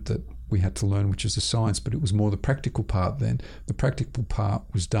component that we had to learn, which is the science, but it was more the practical part then. The practical part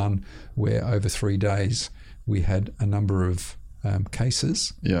was done where over 3 days we had a number of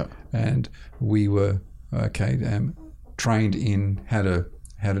cases, and we were trained in how to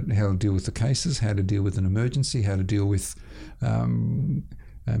deal with the cases, how to deal with an emergency, how to deal with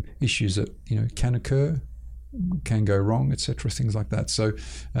issues that can occur, can go wrong, etc., things like that. So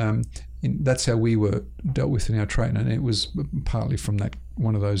that's how we were dealt with in our training, and it was partly from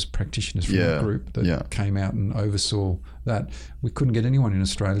one of those practitioners from that group that came out and oversaw that. We couldn't get anyone in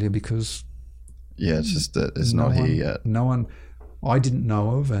Australia because it's just that it's not here yet. No one I didn't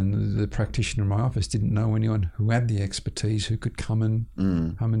know of, and the practitioner in my office didn't know anyone who had the expertise who could come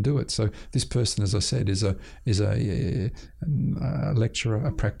and do it. So this person, as I said, is a lecturer,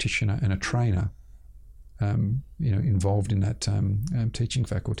 a practitioner, and a trainer. Involved in that teaching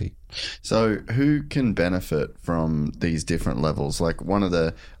faculty. So who can benefit from these different levels? Like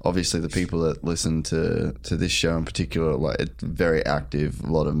obviously the people that listen to this show in particular, like it's very active,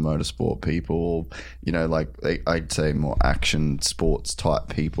 a lot of motorsport people, I'd say more action sports type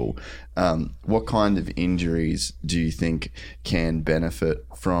people. What kind of injuries do you think can benefit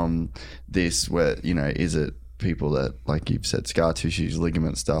from this? Where, is it people that, like you've said, scar tissues,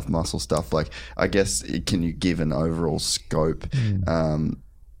 ligament stuff, muscle stuff? Like, I guess, can you give an overall scope?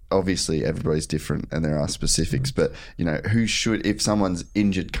 Obviously everybody's different and there are specifics, but who should, if someone's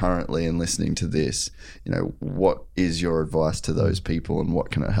injured currently and listening to this, what is your advice to those people and what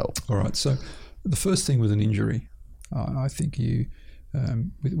can it help? All right, so the first thing with an injury, I think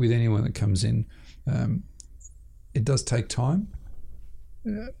with anyone that comes in, it does take time,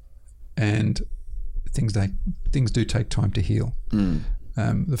 and things do take time to heal.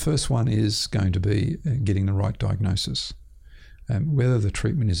 The first one is going to be getting the right diagnosis. Whether the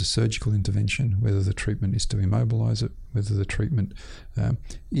treatment is a surgical intervention, whether the treatment is to immobilize it, whether the treatment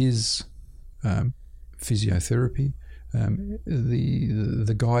is physiotherapy,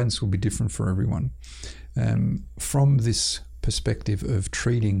 the guidance will be different for everyone. From this perspective of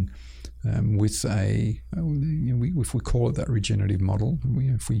treating with if we call it that regenerative model,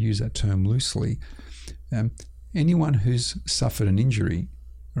 if we use that term loosely, anyone who's suffered an injury,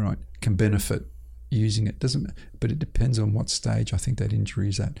 right, can benefit using it. But it depends on what stage I think that injury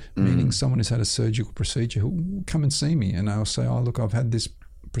is at. Meaning someone who's had a surgical procedure who will come and see me and they'll say, oh, look, I've had this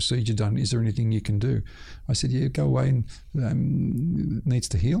procedure done. Is there anything you can do? I said, yeah, go away and it needs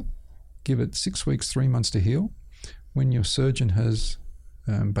to heal. Give it 6 weeks, 3 months to heal. When your surgeon has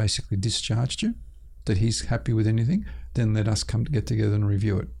basically discharged you, that he's happy with anything, then let us come to get together and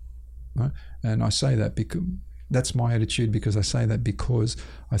review it. Right? And I say that because that's my attitude, because I say that because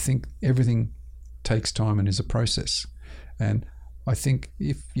I think everything takes time and is a process. And I think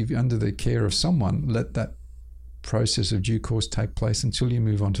if you're under the care of someone, let that process of due course take place until you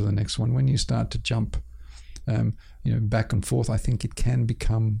move on to the next one. When you start to jump back and forth, I think it can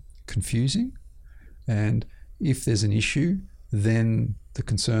become confusing. And if there's an issue, then the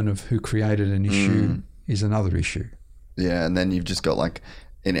concern of who created an issue is another issue. Yeah, and then you've just got, like,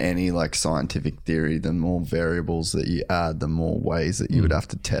 in any, like, scientific theory, the more variables that you add, the more ways that you would have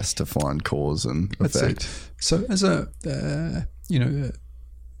to test to find cause and effect. So as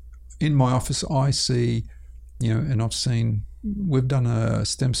in my office, I see, and I've seen, we've done a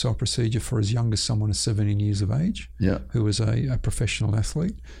stem cell procedure for as young as someone as 17 years of age, who was a professional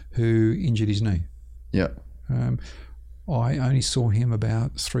athlete who injured his knee. Yeah. I only saw him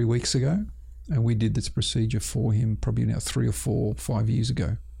about 3 weeks ago, and we did this procedure for him probably now 3 or 4, 5 years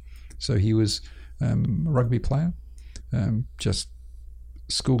ago. So he was a rugby player, just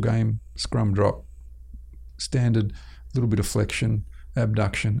school game, scrum drop, standard, little bit of flexion,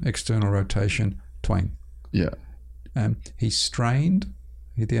 abduction, external rotation, twang. Yeah. He strained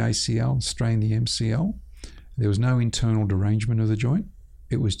the ACL, strained the MCL. There was no internal derangement of the joint.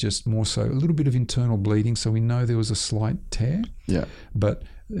 It was just more so a little bit of internal bleeding, so we know there was a slight tear. Yeah. But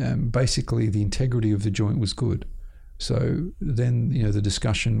basically the integrity of the joint was good. So then, the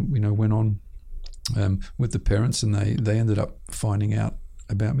discussion, went on with the parents, and they ended up finding out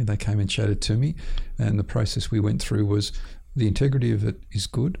about me. They came and chatted to me, and the process we went through was the integrity of it is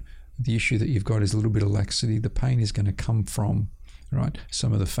good. The issue that you've got is a little bit of laxity. The pain is going to come from, right,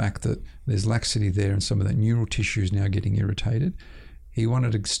 some of the fact that there's laxity there and some of that neural tissue is now getting irritated. He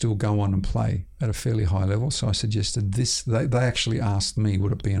wanted to still go on and play at a fairly high level, so I suggested this. They actually asked me,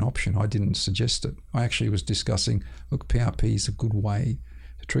 would it be an option? I didn't suggest it. I actually was discussing, look, PRP is a good way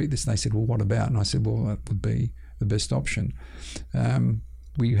to treat this. And they said, well, what about? And I said, well, that would be the best option.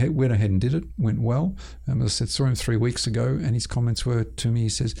 We went ahead and did it, went well. As I said, saw him 3 weeks ago, and his comments were to me, he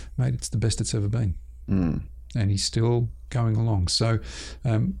says, mate, it's the best it's ever been. And he's still going along. So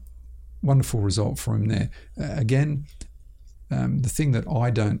wonderful result for him there. Again, the thing that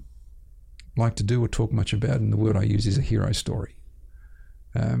I don't like to do or talk much about, and the word I use is a hero story,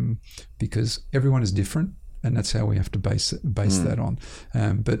 because everyone is different, and that's how we have to base that on.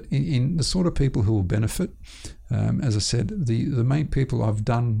 But in the sort of people who will benefit, as I said, the main people I've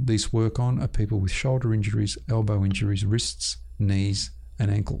done this work on are people with shoulder injuries, elbow injuries, wrists, knees, and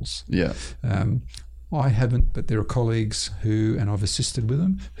ankles. Yeah. I haven't, but there are colleagues who, and I've assisted with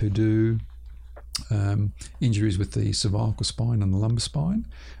them, who do injuries with the cervical spine and the lumbar spine.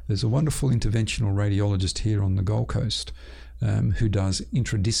 There's a wonderful interventional radiologist here on the Gold Coast who does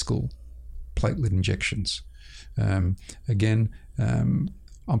intradiscal platelet injections. Again,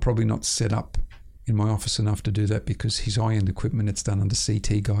 I'm probably not set up in my office enough to do that because his high-end equipment, it's done under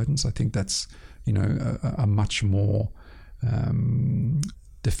CT guidance. I think that's a much more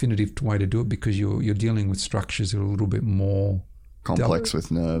definitive way to do it, because you're dealing with structures that are a little bit more complex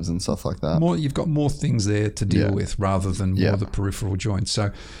with nerves and stuff like that. You've got more things there to deal with rather than more the peripheral joints.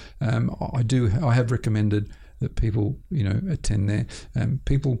 So I have recommended that people attend there.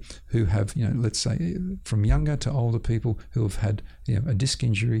 People who have let's say from younger to older people who have had a disc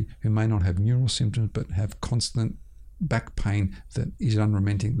injury, who may not have neural symptoms but have constant back pain that is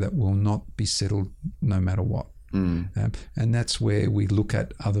unrelenting, that will not be settled no matter what. And that's where we look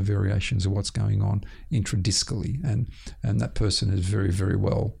at other variations of what's going on intradiscally, and that person is very, very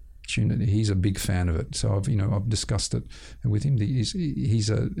well tuned. He's a big fan of it, so I've discussed it with him. His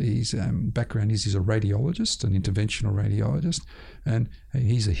background is he's a radiologist, an interventional radiologist, and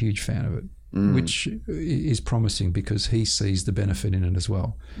he's a huge fan of it. Which is promising because he sees the benefit in it as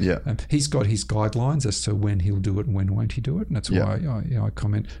well. Yeah, he's got his guidelines as to when he'll do it and when won't he do it, and that's why I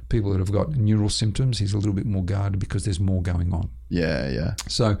comment. People that have got neural symptoms, he's a little bit more guarded because there's more going on. Yeah.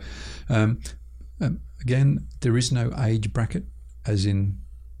 So, again, there is no age bracket, as in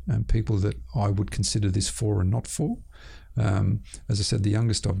people that I would consider this for and not for. As I said, the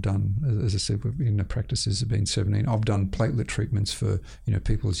youngest I've done, as I said, in the practices have been 17. I've done platelet treatments for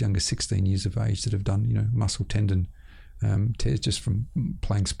people as young as 16 years of age that have done muscle tendon tears just from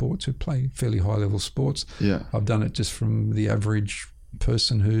playing sports, who play fairly high level sports. Yeah, I've done it just from the average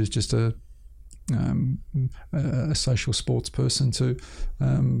person who's just a a social sports person to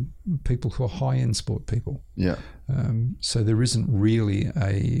people who are high-end sport people. Yeah. So there isn't really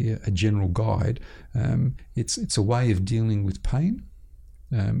a general guide. It's a way of dealing with pain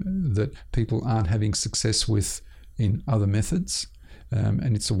that people aren't having success with in other methods,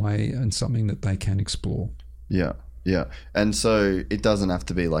 and it's a way and something that they can explore. Yeah. Yeah. And so it doesn't have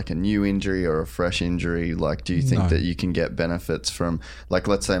to be like a new injury or a fresh injury. Like, do you think that you can get benefits from, like,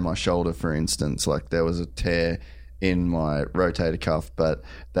 let's say my shoulder, for instance, like there was a tear in my rotator cuff, but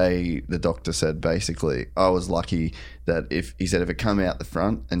the doctor said basically I was lucky that if it come out the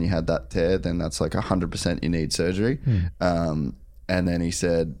front and you had that tear, then that's like 100% you need surgery. And then he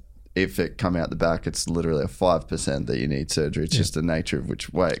said, if it come out the back, it's literally a 5% that you need surgery. It's just the nature of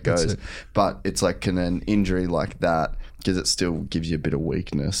which way it goes. But it's like, can an injury like that, because it still gives you a bit of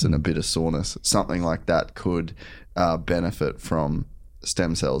weakness and a bit of soreness, something like that could benefit from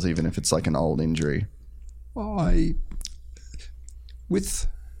stem cells, even if it's like an old injury? With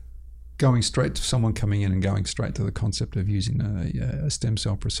going straight to someone coming in and going straight to the concept of using a stem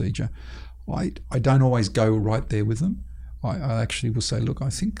cell procedure, I don't always go right there with them. I actually will say, look, I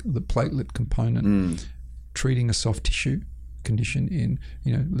think the platelet component, treating a soft tissue condition in,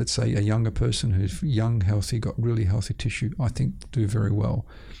 let's say a younger person who's young, healthy, got really healthy tissue, I think do very well.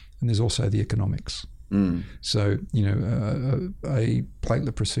 And there's also the economics. So, a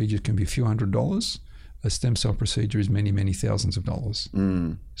platelet procedure can be a few $100s. A stem cell procedure is many, many thousands of dollars.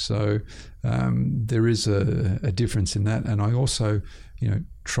 So there is a difference in that. And I also,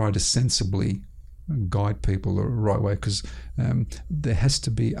 try to sensibly guide people the right way, because there has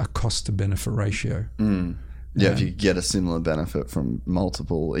to be a cost to benefit ratio. If you get a similar benefit from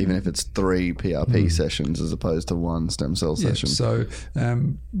multiple, even if it's 3 PRP sessions as opposed to 1 stem cell session. So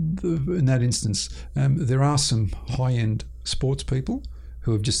in that instance, there are some high-end sports people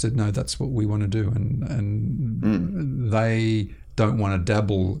who have just said, no, that's what we want to do, and they don't want to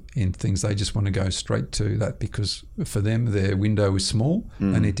dabble in things. They just want to go straight to that, because for them their window is small.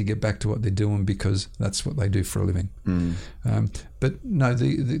 They need to get back to what they're doing because that's what they do for a living. But no,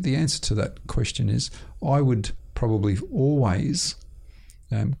 the answer to that question is I would probably always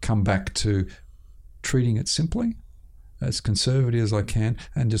come back to treating it simply, as conservative as I can,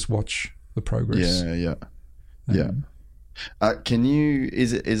 and just watch the progress.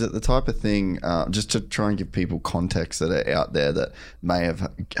 Is it the type of thing, just to try and give people context that are out there that may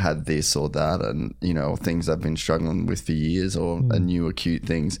have had this or that, and or things they've been struggling with for years, or new acute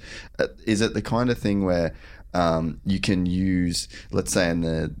things, is it the kind of thing where you can use, let's say in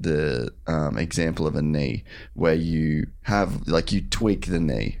the example of a knee, where you have, like, you tweak the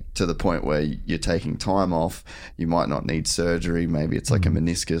knee to the point where you're taking time off, you might not need surgery, maybe it's like a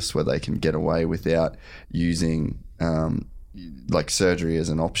meniscus where they can get away without using like surgery as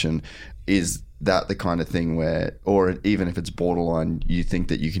an option? Is that the kind of thing where, or even if it's borderline, you think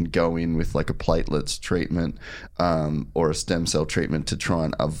that you can go in with like a platelets treatment or a stem cell treatment to try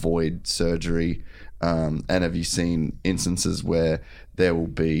and avoid surgery? And have you seen instances where there will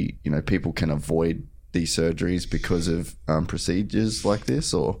be, people can avoid these surgeries because of procedures like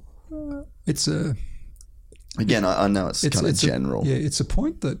this? Or again, I know it's kind of general. It's a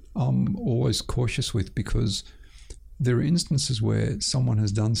point that I'm always cautious with, because there are instances where someone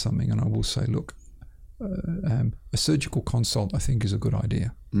has done something and I will say, look, a surgical consult I think is a good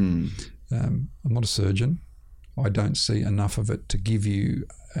idea. I'm not a surgeon. I don't see enough of it to give you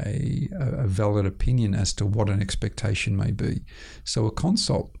a valid opinion as to what an expectation may be. So a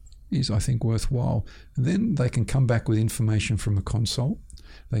consult is, I think, worthwhile. Then they can come back with information from a consult.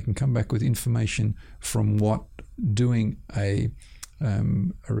 They can come back with information from what doing a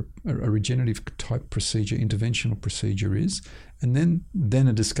regenerative type procedure, interventional procedure is, and then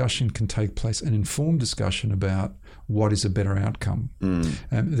a discussion can take place, an informed discussion about what is a better outcome.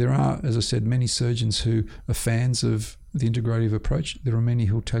 There are, as I said, many surgeons who are fans of the integrative approach. There are many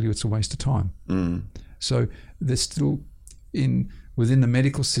who will tell you it's a waste of time. So there's still, within the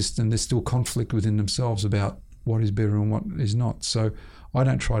medical system, there's still conflict within themselves about what is better and what is not. So I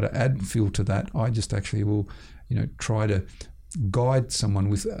don't try to add fuel to that. I just actually will, try to guide someone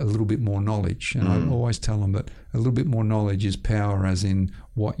with a little bit more knowledge. And I always tell them that a little bit more knowledge is power, as in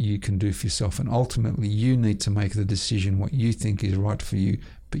what you can do for yourself. And ultimately, you need to make the decision what you think is right for you,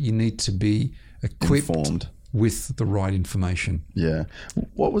 but you need to be equipped, informed, with the right information. Yeah.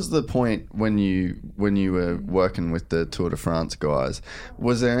 What was the point when you were working with the Tour de France guys?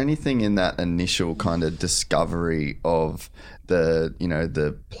 Was there anything in that initial kind of discovery of the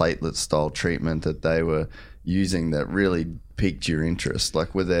platelet style treatment that they were using that really piqued your interest?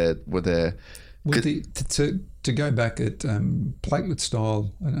 Like, were there to go back at platelet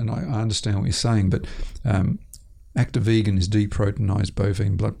style, and I understand what you're saying, but active vegan is deproteinized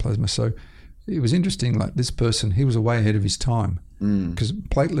bovine blood plasma. So it was interesting, like this person, he was way ahead of his time, because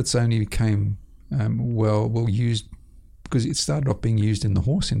platelets only became well used because it started off being used in the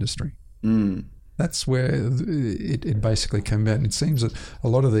horse industry. That's where it basically came about. And it seems that a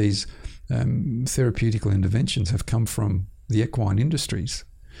lot of these therapeutical interventions have come from the equine industries.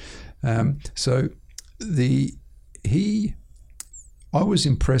 So I was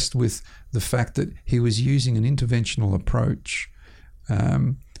impressed with the fact that he was using an interventional approach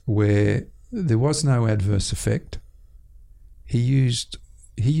where there was no adverse effect. He used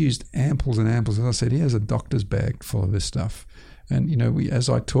ampoules and ampoules. As I said, he has a doctor's bag full of this stuff. And, as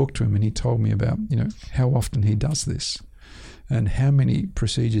I talked to him and he told me about, how often he does this and how many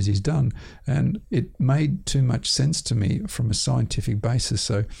procedures he's done. And it made too much sense to me from a scientific basis.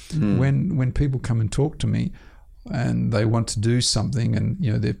 So when people come and talk to me and they want to do something and,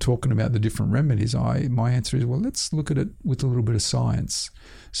 they're talking about the different remedies, my answer is, well, let's look at it with a little bit of science.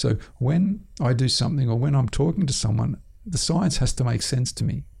 So when I do something or when I'm talking to someone, the science has to make sense to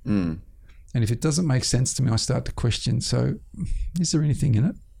me. And if it doesn't make sense to me, I start to question, so is there anything in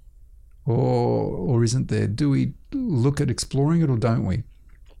it? Or isn't there? Do we look at exploring it or don't we?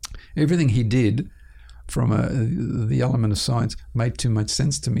 Everything he did from the element of science made too much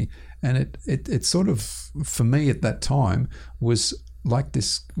sense to me. And it sort of, for me at that time, was like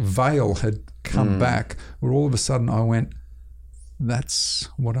this veil had come back where all of a sudden I went, that's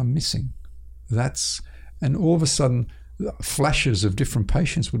what I'm missing. And all of a sudden, flashes of different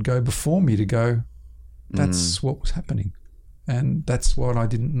patients would go before me to go, that's what was happening. And that's what I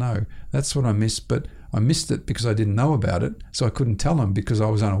didn't know. That's what I missed, but I missed it because I didn't know about it, so I couldn't tell them because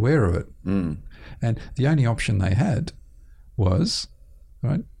I was unaware of it. And the only option they had was,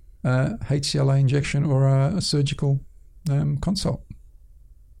 right, HCLA injection or a surgical consult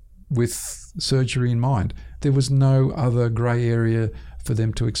with surgery in mind. There was no other grey area for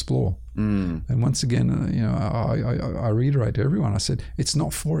them to explore. And once again, I reiterate to everyone, I said, it's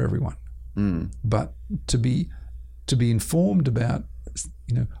not for everyone. But to be informed about,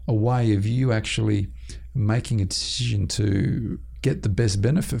 a way of you actually making a decision to get the best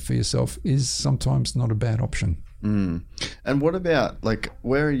benefit for yourself is sometimes not a bad option. And what about, like,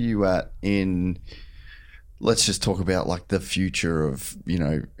 where are you at in, let's just talk about like the future of,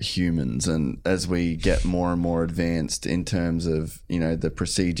 humans, and as we get more and more advanced in terms of, the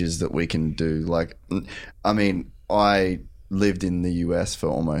procedures that we can do. Like, I mean, I lived in the US for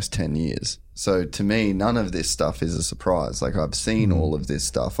almost 10 years. So to me, none of this stuff is a surprise. Like, I've seen all of this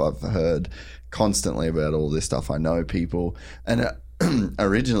stuff. I've heard constantly about all this stuff. I know people. And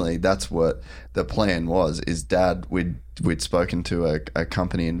originally that's what the plan was, is Dad, we'd spoken to a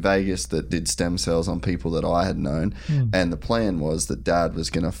company in Vegas that did stem cells on people that I had known. And the plan was that Dad was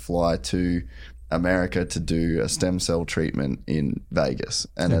going to fly to America to do a stem cell treatment in Vegas.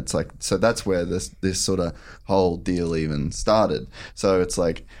 And it's like, so that's where this sort of whole deal even started. So it's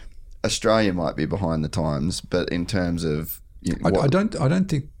like Australia might be behind the times, but in terms of, I don't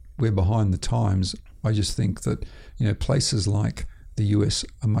think we're behind the times. I just think that, places like the US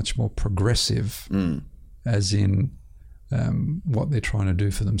are much more progressive, as in what they're trying to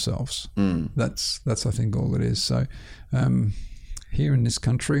do for themselves. That's I think all it is. So here in this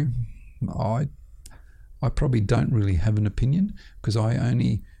country, I probably don't really have an opinion, because I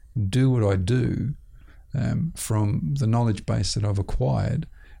only do what I do from the knowledge base that I've acquired.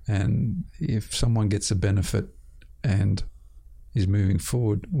 And if someone gets a benefit and is moving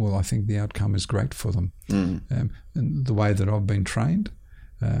forward, well, I think the outcome is great for them. And the way that I've been trained,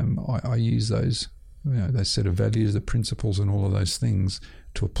 I use those set of values, the principles and all of those things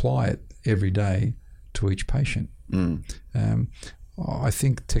to apply it every day to each patient. I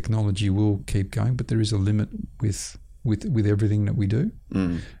think technology will keep going, but there is a limit with everything that we do.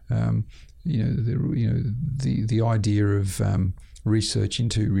 The idea of research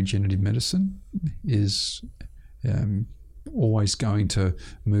into regenerative medicine is always going to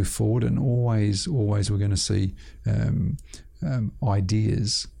move forward, and always we're going to see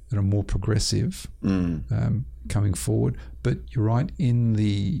ideas that are more progressive coming forward. But you're right, in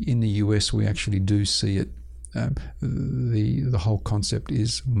the US we actually do see it. The whole concept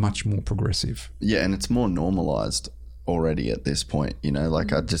is much more progressive. Yeah, and it's more normalized already at this point.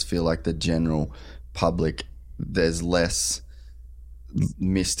 Like, I just feel like the general public, there's less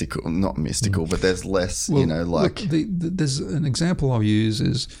not mystical, but there's less, Look, there's an example I'll use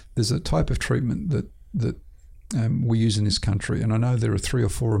is there's a type of treatment that we use in this country, and I know there are 3 or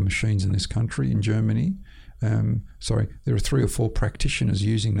 4 machines in this country. In Germany, there are 3 or 4 practitioners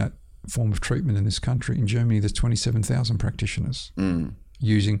using that form of treatment in this country. In Germany, there's 27,000 practitioners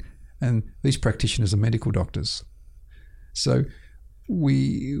using, and these practitioners are medical doctors. So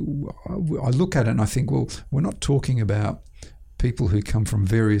I look at it and I think, well, we're not talking about people who come from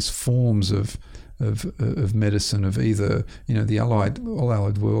various forms of medicine, of either the allied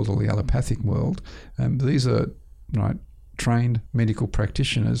world or the allopathic world. These are trained medical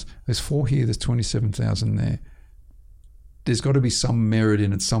practitioners. There's 4 here. There's 27,000 there. There's got to be some merit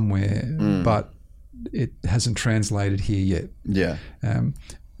in it somewhere, but it hasn't translated here yet. Yeah.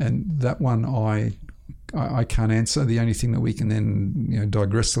 And that one I can't answer. The only thing that we can then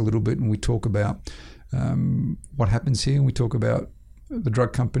digress a little bit, and we talk about what happens here, and we talk about the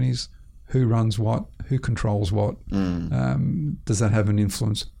drug companies, who runs what, who controls what. Does that have an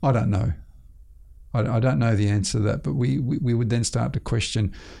influence? I don't know. I don't know the answer to that, but we would then start to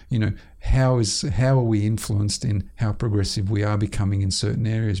question, how are we influenced in how progressive we are becoming in certain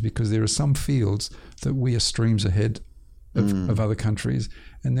areas, because there are some fields that we are streams ahead of other countries,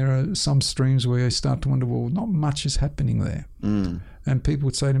 and there are some streams where you start to wonder, well, not much is happening there. And people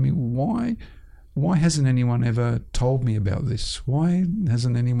would say to me, why hasn't anyone ever told me about this? Why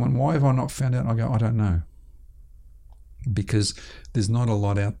have I not found out? I go, I don't know, because there's not a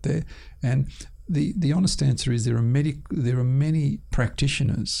lot out there. And the honest answer is there are many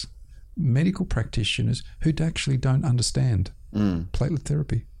practitioners, medical practitioners, who actually don't understand platelet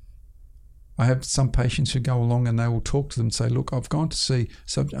therapy. I have some patients who go along and they will talk to them and say, look, I've gone to see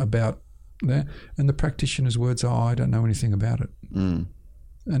about that, and the practitioner's words are, I don't know anything about it. And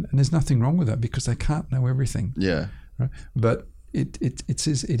there's nothing wrong with that, because they can't know everything. Yeah. Right? But it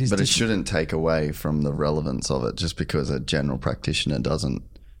is. But it shouldn't take away from the relevance of it just because a general practitioner doesn't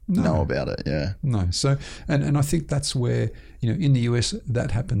know about it. Yeah. No. So, and I think that's where, in the US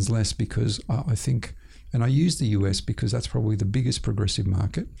that happens less, because I think, and I use the US because that's probably the biggest progressive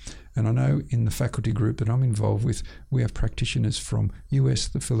market. And I know in the faculty group that I'm involved with, we have practitioners from US,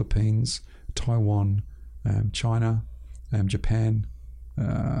 the Philippines, Taiwan, China, Japan,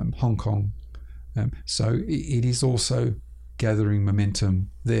 Hong Kong. So it is also gathering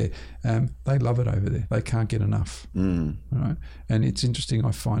momentum there. They love it over there. They can't get enough. Right? And it's interesting,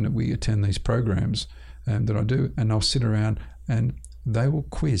 I find that we attend these programs that I do, and I'll sit around and they will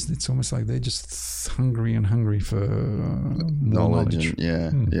quiz. It's almost like they're just hungry for knowledge.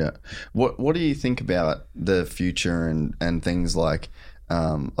 Yeah. What do you think about the future and things like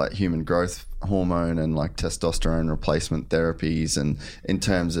human growth hormone and like testosterone replacement therapies, and in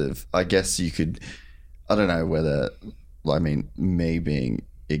terms of, I guess you could, I don't know whether, me being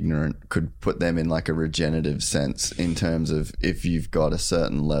ignorant could put them in like a regenerative sense, in terms of if you've got a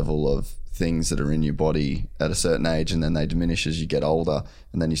certain level of things that are in your body at a certain age and then they diminish as you get older,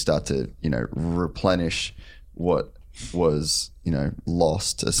 and then you start to replenish what was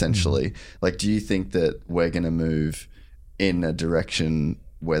lost essentially. Like, do you think that we're going to move in a direction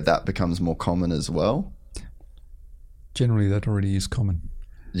where that becomes more common as well? Generally that already is common.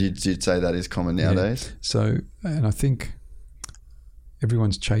 You'd say that is common nowadays? Yeah. So, and I think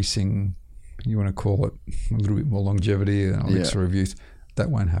everyone's chasing, you want to call it a little bit more longevity, elixir of youth. That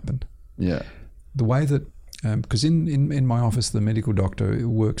won't happen. Yeah. The way that, because in my office, the medical doctor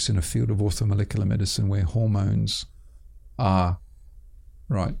works in a field of orthomolecular medicine where hormones are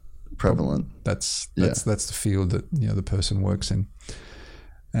prevalent. That's the field that the person works in,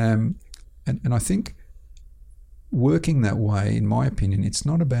 and I think working that way, in my opinion, it's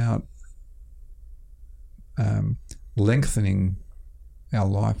not about lengthening our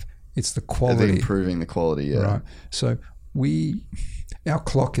life. It's the quality, improving the quality. Yeah. Right. So our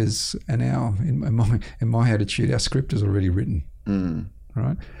clock is, and in my attitude, our script is already written.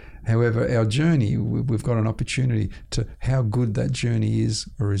 Right. However, our journey, we've got an opportunity to how good that journey is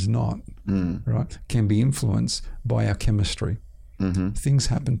or is not. Right, can be influenced by our chemistry. Things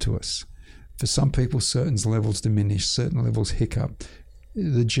happen to us. For some people, certain levels diminish, certain levels hiccup.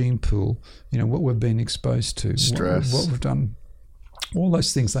 The gene pool, what we've been exposed to, stress, what we've done. All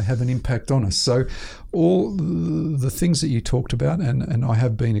those things, they have an impact on us. So all the things that you talked about, and I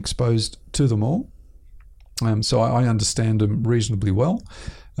have been exposed to them all, so I understand them reasonably well,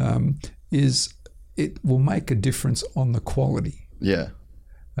 is it will make a difference on the quality. Yeah.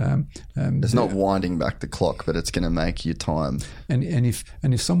 It's not winding back the clock, but it's going to make your time. And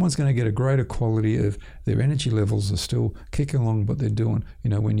if someone's going to get a greater quality of their energy levels are still kicking along what they're doing,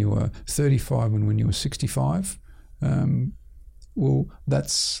 when you were 35 and when you were 65, well,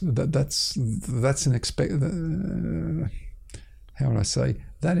 that's an how would I say?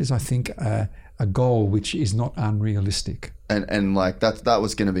 That is, I think, a goal which is not unrealistic. And like that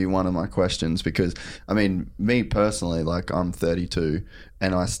was going to be one of my questions, because I mean, me personally, like I'm 32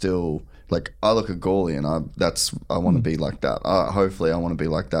 and I still like, I look at Gawley and I want to be like that. Hopefully I want to be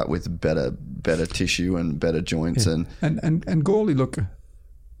like that with better tissue and better joints. Yeah. And Gawley, look,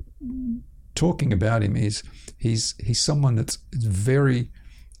 talking about him is he's someone that's very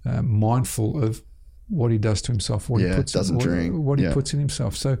mindful of what he does to himself, what he puts in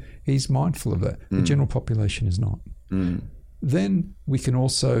himself. So he's mindful of that. The general population is not. Then we can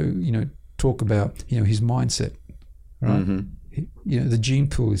also, talk about, his mindset, right? The gene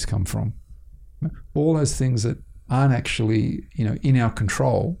pool he's come from. All those things that aren't actually, in our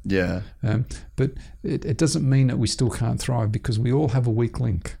control. Yeah. But it doesn't mean that we still can't thrive, because we all have a weak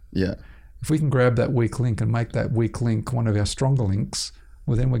link. Yeah. If we can grab that weak link and make that weak link one of our stronger links,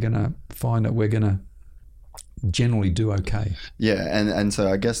 well, then we're going to find that we're going to generally do okay. Yeah, and so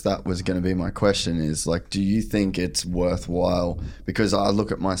I guess that was going to be my question is, like, do you think it's worthwhile? Because I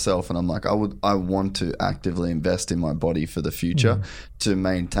look at myself and I'm like, I want to actively invest in my body for the future to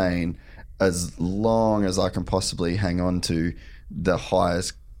maintain as long as I can possibly hang on to the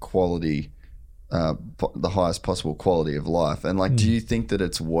highest quality, the highest possible quality of life. And like, do you think that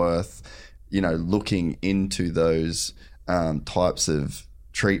it's worth, looking into those types of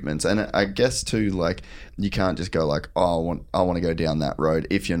treatments? And I guess too, like, you can't just go like, oh, I want to go down that road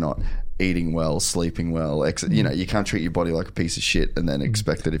if you're not eating well, sleeping well. You can't treat your body like a piece of shit and then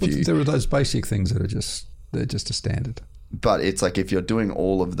expect that there are those basic things that they're just a standard. But it's like, if you're doing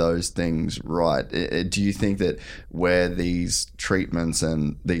all of those things right, do you think that where these treatments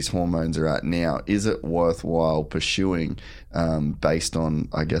and these hormones are at now, is it worthwhile pursuing based on,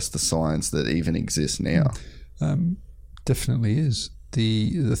 I guess, the science that even exists now? Definitely is.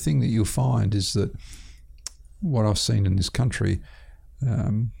 The thing that you'll find is that what I've seen in this country,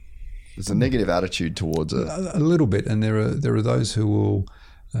 there's a negative attitude towards it. A little bit, and there are those who will,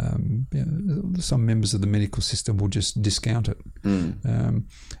 some members of the medical system will just discount it. And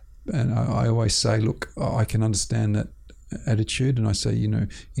I always say, look, I can understand that attitude, and I say,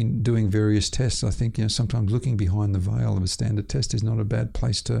 in doing various tests, I think sometimes looking behind the veil of a standard test is not a bad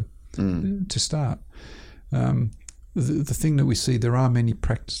place to start. The thing that we see, there are many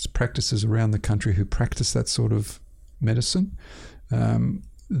practices around the country who practice that sort of medicine.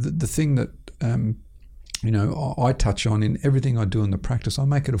 The thing that I touch on in everything I do in the practice, I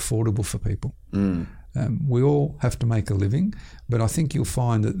make it affordable for people. We all have to make a living, but I think you'll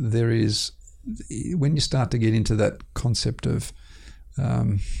find that there is, when you start to get into that concept of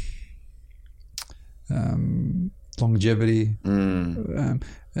longevity,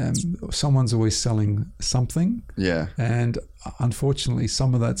 someone's always selling something. Yeah. And unfortunately,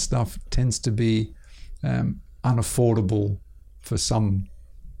 some of that stuff tends to be unaffordable for some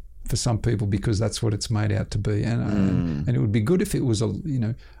people, because that's what it's made out to be. And it would be good if it was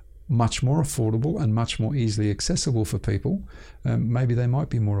much more affordable and much more easily accessible for people. Maybe they might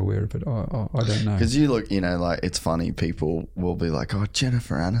be more aware of it. I don't know. Because you look, like, it's funny, people will be like, oh,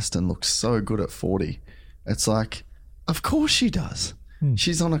 Jennifer Aniston looks so good at 40. It's like, of course she does.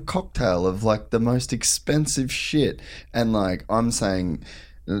 She's on a cocktail of like the most expensive shit. And like, I'm saying,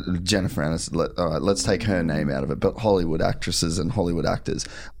 Jennifer Aniston, all right, let's take her name out of it, but Hollywood actresses and Hollywood actors.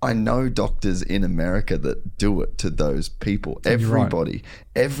 I know doctors in America that do it to those people. Everybody,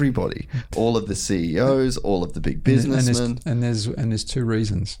 all of the CEOs, all of the big businessmen. And there's two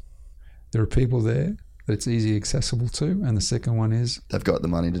reasons. There are people there that it's easy accessible to, and the second one is they've got the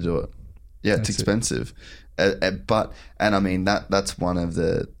money to do it. Yeah, it's expensive. But I mean, that's one of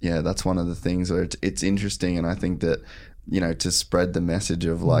the things where it's interesting, and I think that, to spread the message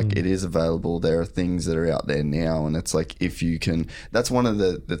of like, it is available. There are things that are out there now, and it's like, if you can, that's one of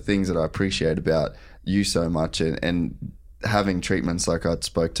the things that I appreciate about you so much, and having treatments. Like, I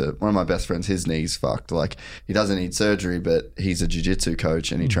spoke to one of my best friends, his knee's fucked. Like, he doesn't need surgery, but he's a jiu-jitsu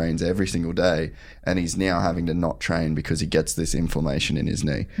coach and he trains every single day, and he's now having to not train because he gets this inflammation in his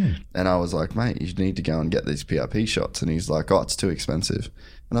knee. And I was like, mate, you need to go and get these PRP shots. And he's like, oh, it's too expensive.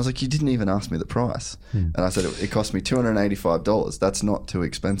 And I was like, you didn't even ask me the price. And I said, it cost me $285. That's not too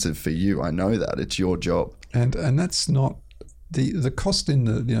expensive for you. I know that. It's your job. And that's not the cost in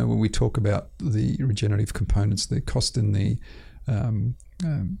the, when we talk about the regenerative components, the cost in the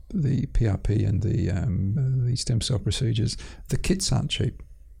PRP and the stem cell procedures, the kits aren't cheap.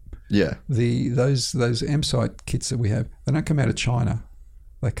 Yeah. Those M-site kits that we have, they don't come out of China.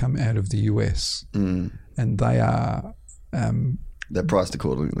 They come out of the US. And they are... they're priced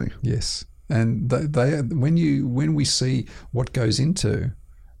accordingly. Yes. And when we see what goes into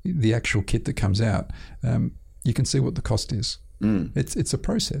the actual kit that comes out, you can see what the cost is. It's a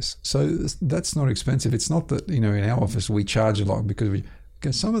process. So that's not expensive. It's not that, in our office we charge a lot because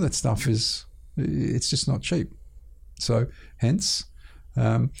some of that stuff it's just not cheap. So hence,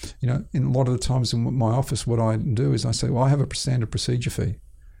 in a lot of the times in my office, what I do is I say, well, I have a standard procedure fee.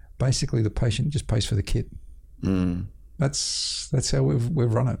 Basically, the patient just pays for the kit. That's how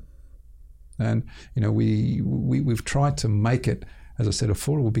we've run it. And, we've tried to make it, as I said,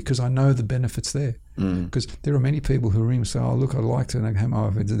 affordable because I know the benefits there. Because there are many people who ring and say, oh, look, I'd like to, and I go, oh,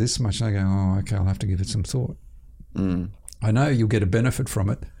 if it's this much, and I go, oh, okay, I'll have to give it some thought. I know you'll get a benefit from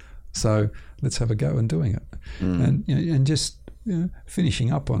it, so let's have a go in doing it. And just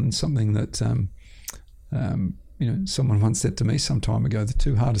finishing up on something that someone once said to me some time ago, the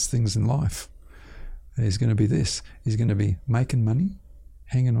two hardest things in life is going to be this, is going to be making money,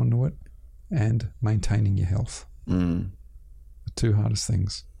 hanging on to it, and maintaining your health. The two hardest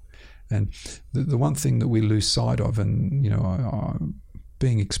things. And the one thing that we lose sight of, and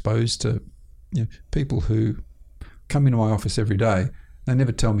being exposed to people who come into my office every day, they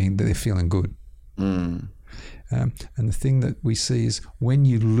never tell me that they're feeling good. And the thing that we see is when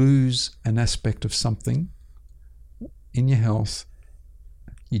you lose an aspect of something in your health,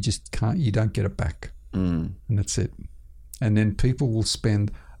 you just can't, you don't get it back. And that's it. And then people will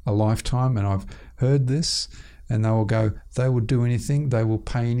spend a lifetime, and I've heard this, and they will do anything, they will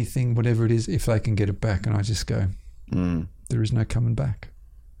pay anything, whatever it is, if they can get it back. And I just go, there is no coming back.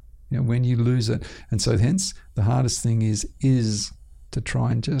 When you lose it. And so hence, the hardest thing is to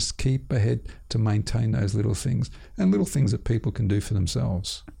try and just keep ahead to maintain those little things, and little things that people can do for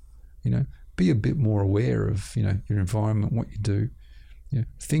themselves. Be a bit more aware of, your environment, what you do.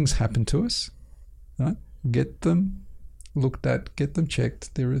 Things happen to us, right? Get them looked at, get them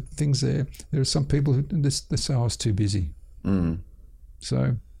checked. There are things there. There are some people who they say, I was too busy.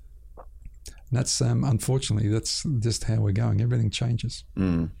 So that's unfortunately, that's just how we're going. Everything changes.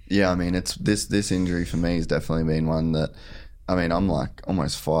 Yeah, I mean, it's this injury for me has definitely been one that, I mean, I'm like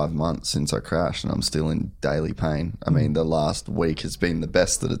almost 5 months since I crashed and I'm still in daily pain. I mean, the last week has been the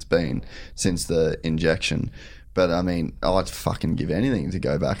best that it's been since the injection. But I mean, I'd fucking give anything to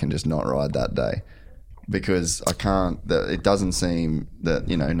go back and just not ride that day, because I can't, it doesn't seem that,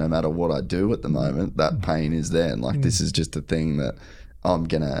 no matter what I do at the moment, that pain is there. And like, this is just a thing that I'm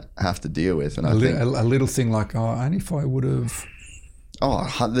going to have to deal with. And I think a little thing like, only if I would have.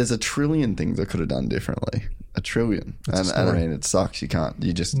 There's a trillion things I could have done differently. A trillion. And I mean, it sucks. You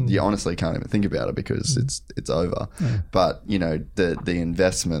honestly can't even think about it because it's over. But, the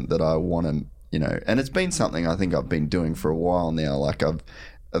investment that I want to, and it's been something I think I've been doing for a while now. Like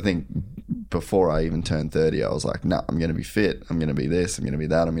I think before I even turned 30, I was like, no, I'm going to be fit. I'm going to be this. I'm going to be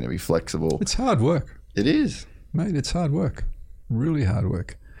that. I'm going to be flexible. It's hard work. It is. Mate, it's hard work. Really hard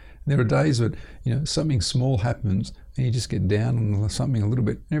work. And there are days that, something small happens and you just get down on something a little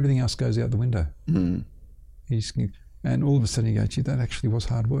bit and everything else goes out the window. And all of a sudden you go, gee, that actually was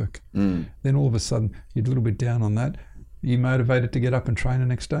hard work. Then all of a sudden you're a little bit down on that. Are you motivated to get up and train the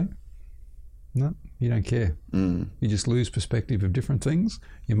next day? No, you don't care. You just lose perspective of different things.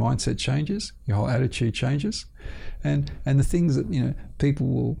 Your mindset changes. Your whole attitude changes. And the things that,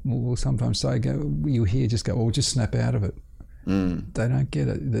 people will sometimes say, you hear, just go, just snap out of it. They don't get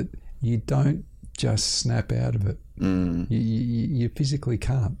it, that you don't just snap out of it. You physically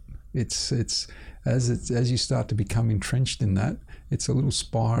can't. It's as you start to become entrenched in that, it's a little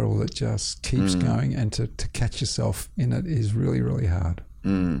spiral that just keeps going, and to catch yourself in it is really, really hard.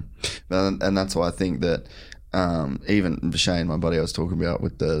 And that's why I think that even Shane, my buddy I was talking about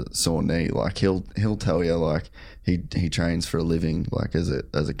with the sore knee, like he'll tell you, like he trains for a living, like as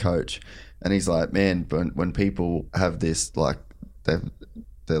a coach, and he's like, man, when people have this, like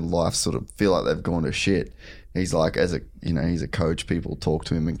their life sort of feel like they've gone to shit, he's like, he's a coach, people talk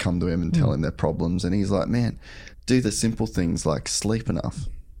to him and come to him and tell him their problems, and he's like, man, do the simple things like sleep enough,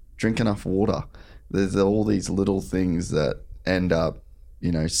 drink enough water. There's all these little things that end up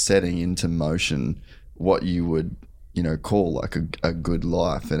setting into motion what you would, call like a good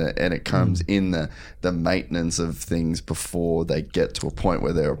life. And it comes in the maintenance of things before they get to a point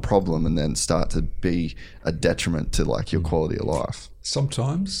where they're a problem and then start to be a detriment to like your quality of life.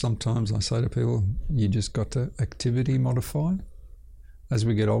 Sometimes I say to people, you just got to activity modify. As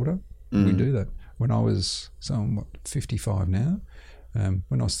we get older, we do that. When I was, 55 now,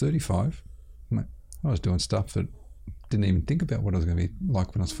 when I was 35, I was doing stuff that didn't even think about what I was going to be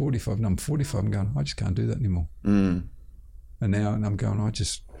like when I was 45. And I'm 45, I'm going, I just can't do that anymore. And now I'm going,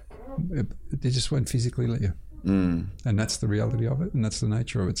 they just won't physically let you. And that's the reality of it, and that's the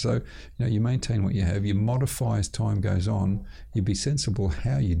nature of it. So, you maintain what you have, you modify as time goes on, you be sensible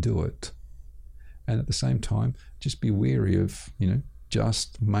how you do it, and at the same time, just be wary of,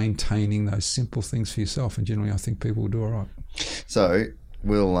 just maintaining those simple things for yourself. And generally, I think people will do all right. So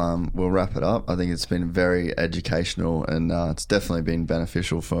we'll wrap it up. I think it's been very educational, and it's definitely been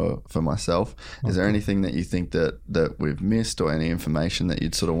beneficial for myself. Is there anything that you think that we've missed, or any information that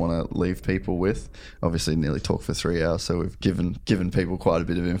you'd sort of want to leave people with? Obviously, nearly talked for 3 hours, so we've given people quite a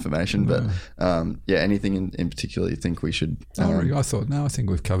bit of information. But anything in particular you think we should? I think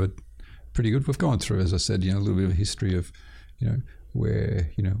we've covered pretty good. We've gone through, as I said, a little bit of a history of,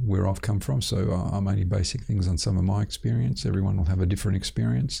 where I've come from. So I'm only basing things on some of my experience. Everyone will have a different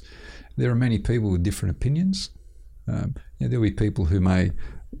experience. There are many people with different opinions. There'll be people who may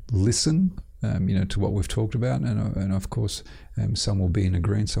listen, to what we've talked about, and of course, some will be in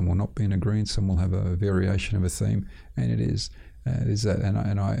agreement, some will not be in agreement, some will have a variation of a theme, and it is that.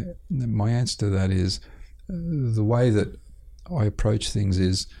 And my answer to that is the way that I approach things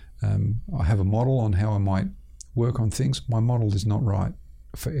is I have a model on how I might work on things. My model is not right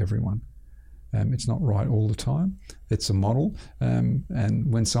for everyone. It's not right all the time. It's a model, and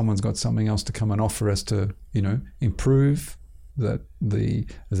when someone's got something else to come and offer us to, improve that the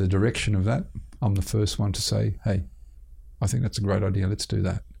direction of that, I'm the first one to say, hey, I think that's a great idea. Let's do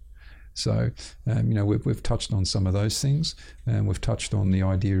that. So, we've touched on some of those things, and we've touched on the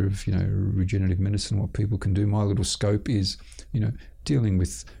idea of, regenerative medicine, what people can do. My little scope is, dealing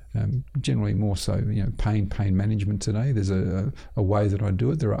with generally more so, pain management today. There's a way that I do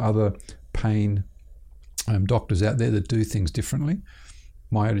it. There are other pain doctors out there that do things differently.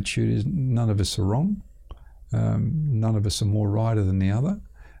 My attitude is none of us are wrong. None of us are more righter than the other.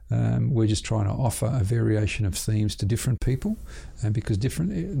 We're just trying to offer a variation of themes to different people, and because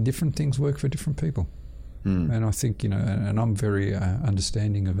different things work for different people. And I think, and I'm very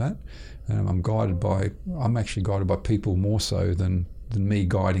understanding of that. I'm actually guided by people more so than me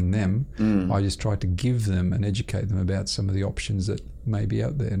guiding them. I just try to give them and educate them about some of the options that may be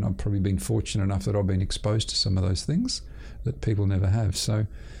out there. And I've probably been fortunate enough that I've been exposed to some of those things that people never have. So,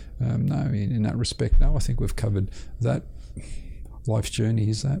 in that respect, I think we've covered that. Life's journey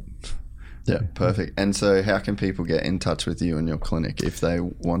is that. Yeah, perfect. And so how can people get in touch with you and your clinic if they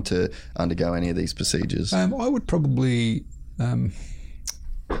want to undergo any of these procedures? I would probably,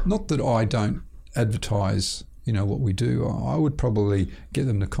 not that I don't advertise, what we do, I would probably get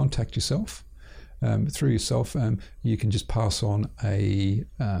them to contact yourself. Through yourself, you can just pass on our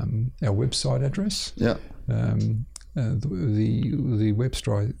website address. Yeah. The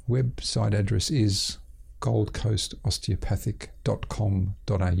website address is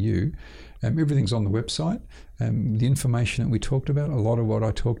goldcoastosteopathic.com.au. Everything's on the website. The information that we talked about, a lot of what I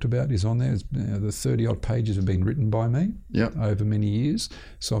talked about is on there. The 30 odd pages have been written by me over many years.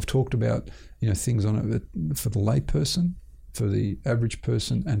 So I've talked about things on it for the lay person, for the average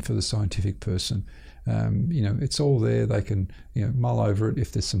person, and for the scientific person. It's all there. They can mull over it.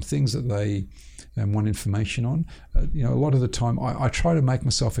 If there's some things that they want information on, a lot of the time I try to make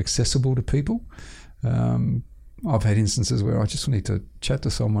myself accessible to people. I've had instances where I just need to chat to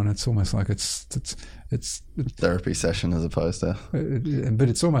someone. It's almost like it's therapy session as opposed to. But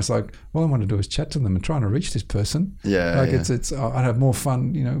it's almost like all I want to do is chat to them and trying to reach this person. It's I'd have more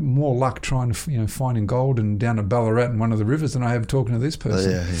fun, more luck trying to finding gold and down at Ballarat in one of the rivers than I have talking to this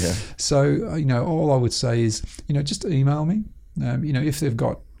person. So all I would say is just email me. If they've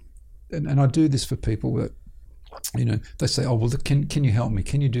got, and I do this for people that they say, oh well, can you help me?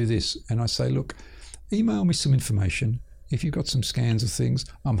 Can you do this? And I say, look, email me some information. If you've got some scans of things,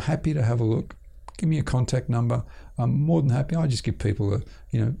 I'm happy to have a look. Give me a contact number. I'm more than happy. I just give people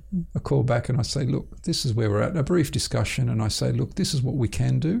a call back and I say, look, this is where we're at. A brief discussion, and I say, look, this is what we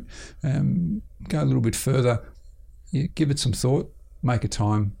can do. Go a little bit further. Give it some thought. Make a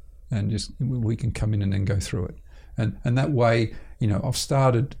time, and just we can come in and then go through it. And that way, I've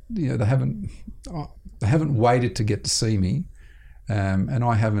started. They haven't waited to get to see me, and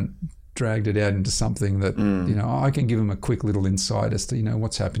I haven't dragged it out into something that I can give them a quick little insight as to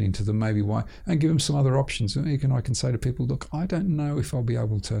what's happening to them, maybe why, and give them some other options. I can say to people, look, I don't know if I'll be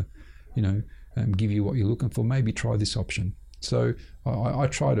able to give you what you're looking for. Maybe try this option. So I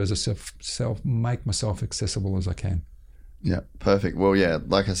try to, as a self make myself accessible as I can. Yeah, perfect. Well, yeah,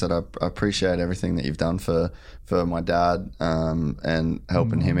 like I said, I appreciate everything that you've done for my dad and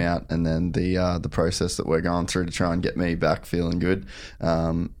helping him out, and then the process that we're going through to try and get me back feeling good.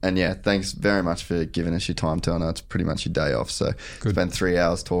 And yeah, thanks very much for giving us your time too. I know it's pretty much your day off, so Good. Spent 3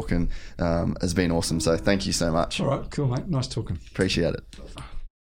 hours talking has been awesome. So thank you so much. All right, cool, mate. Nice talking. Appreciate it.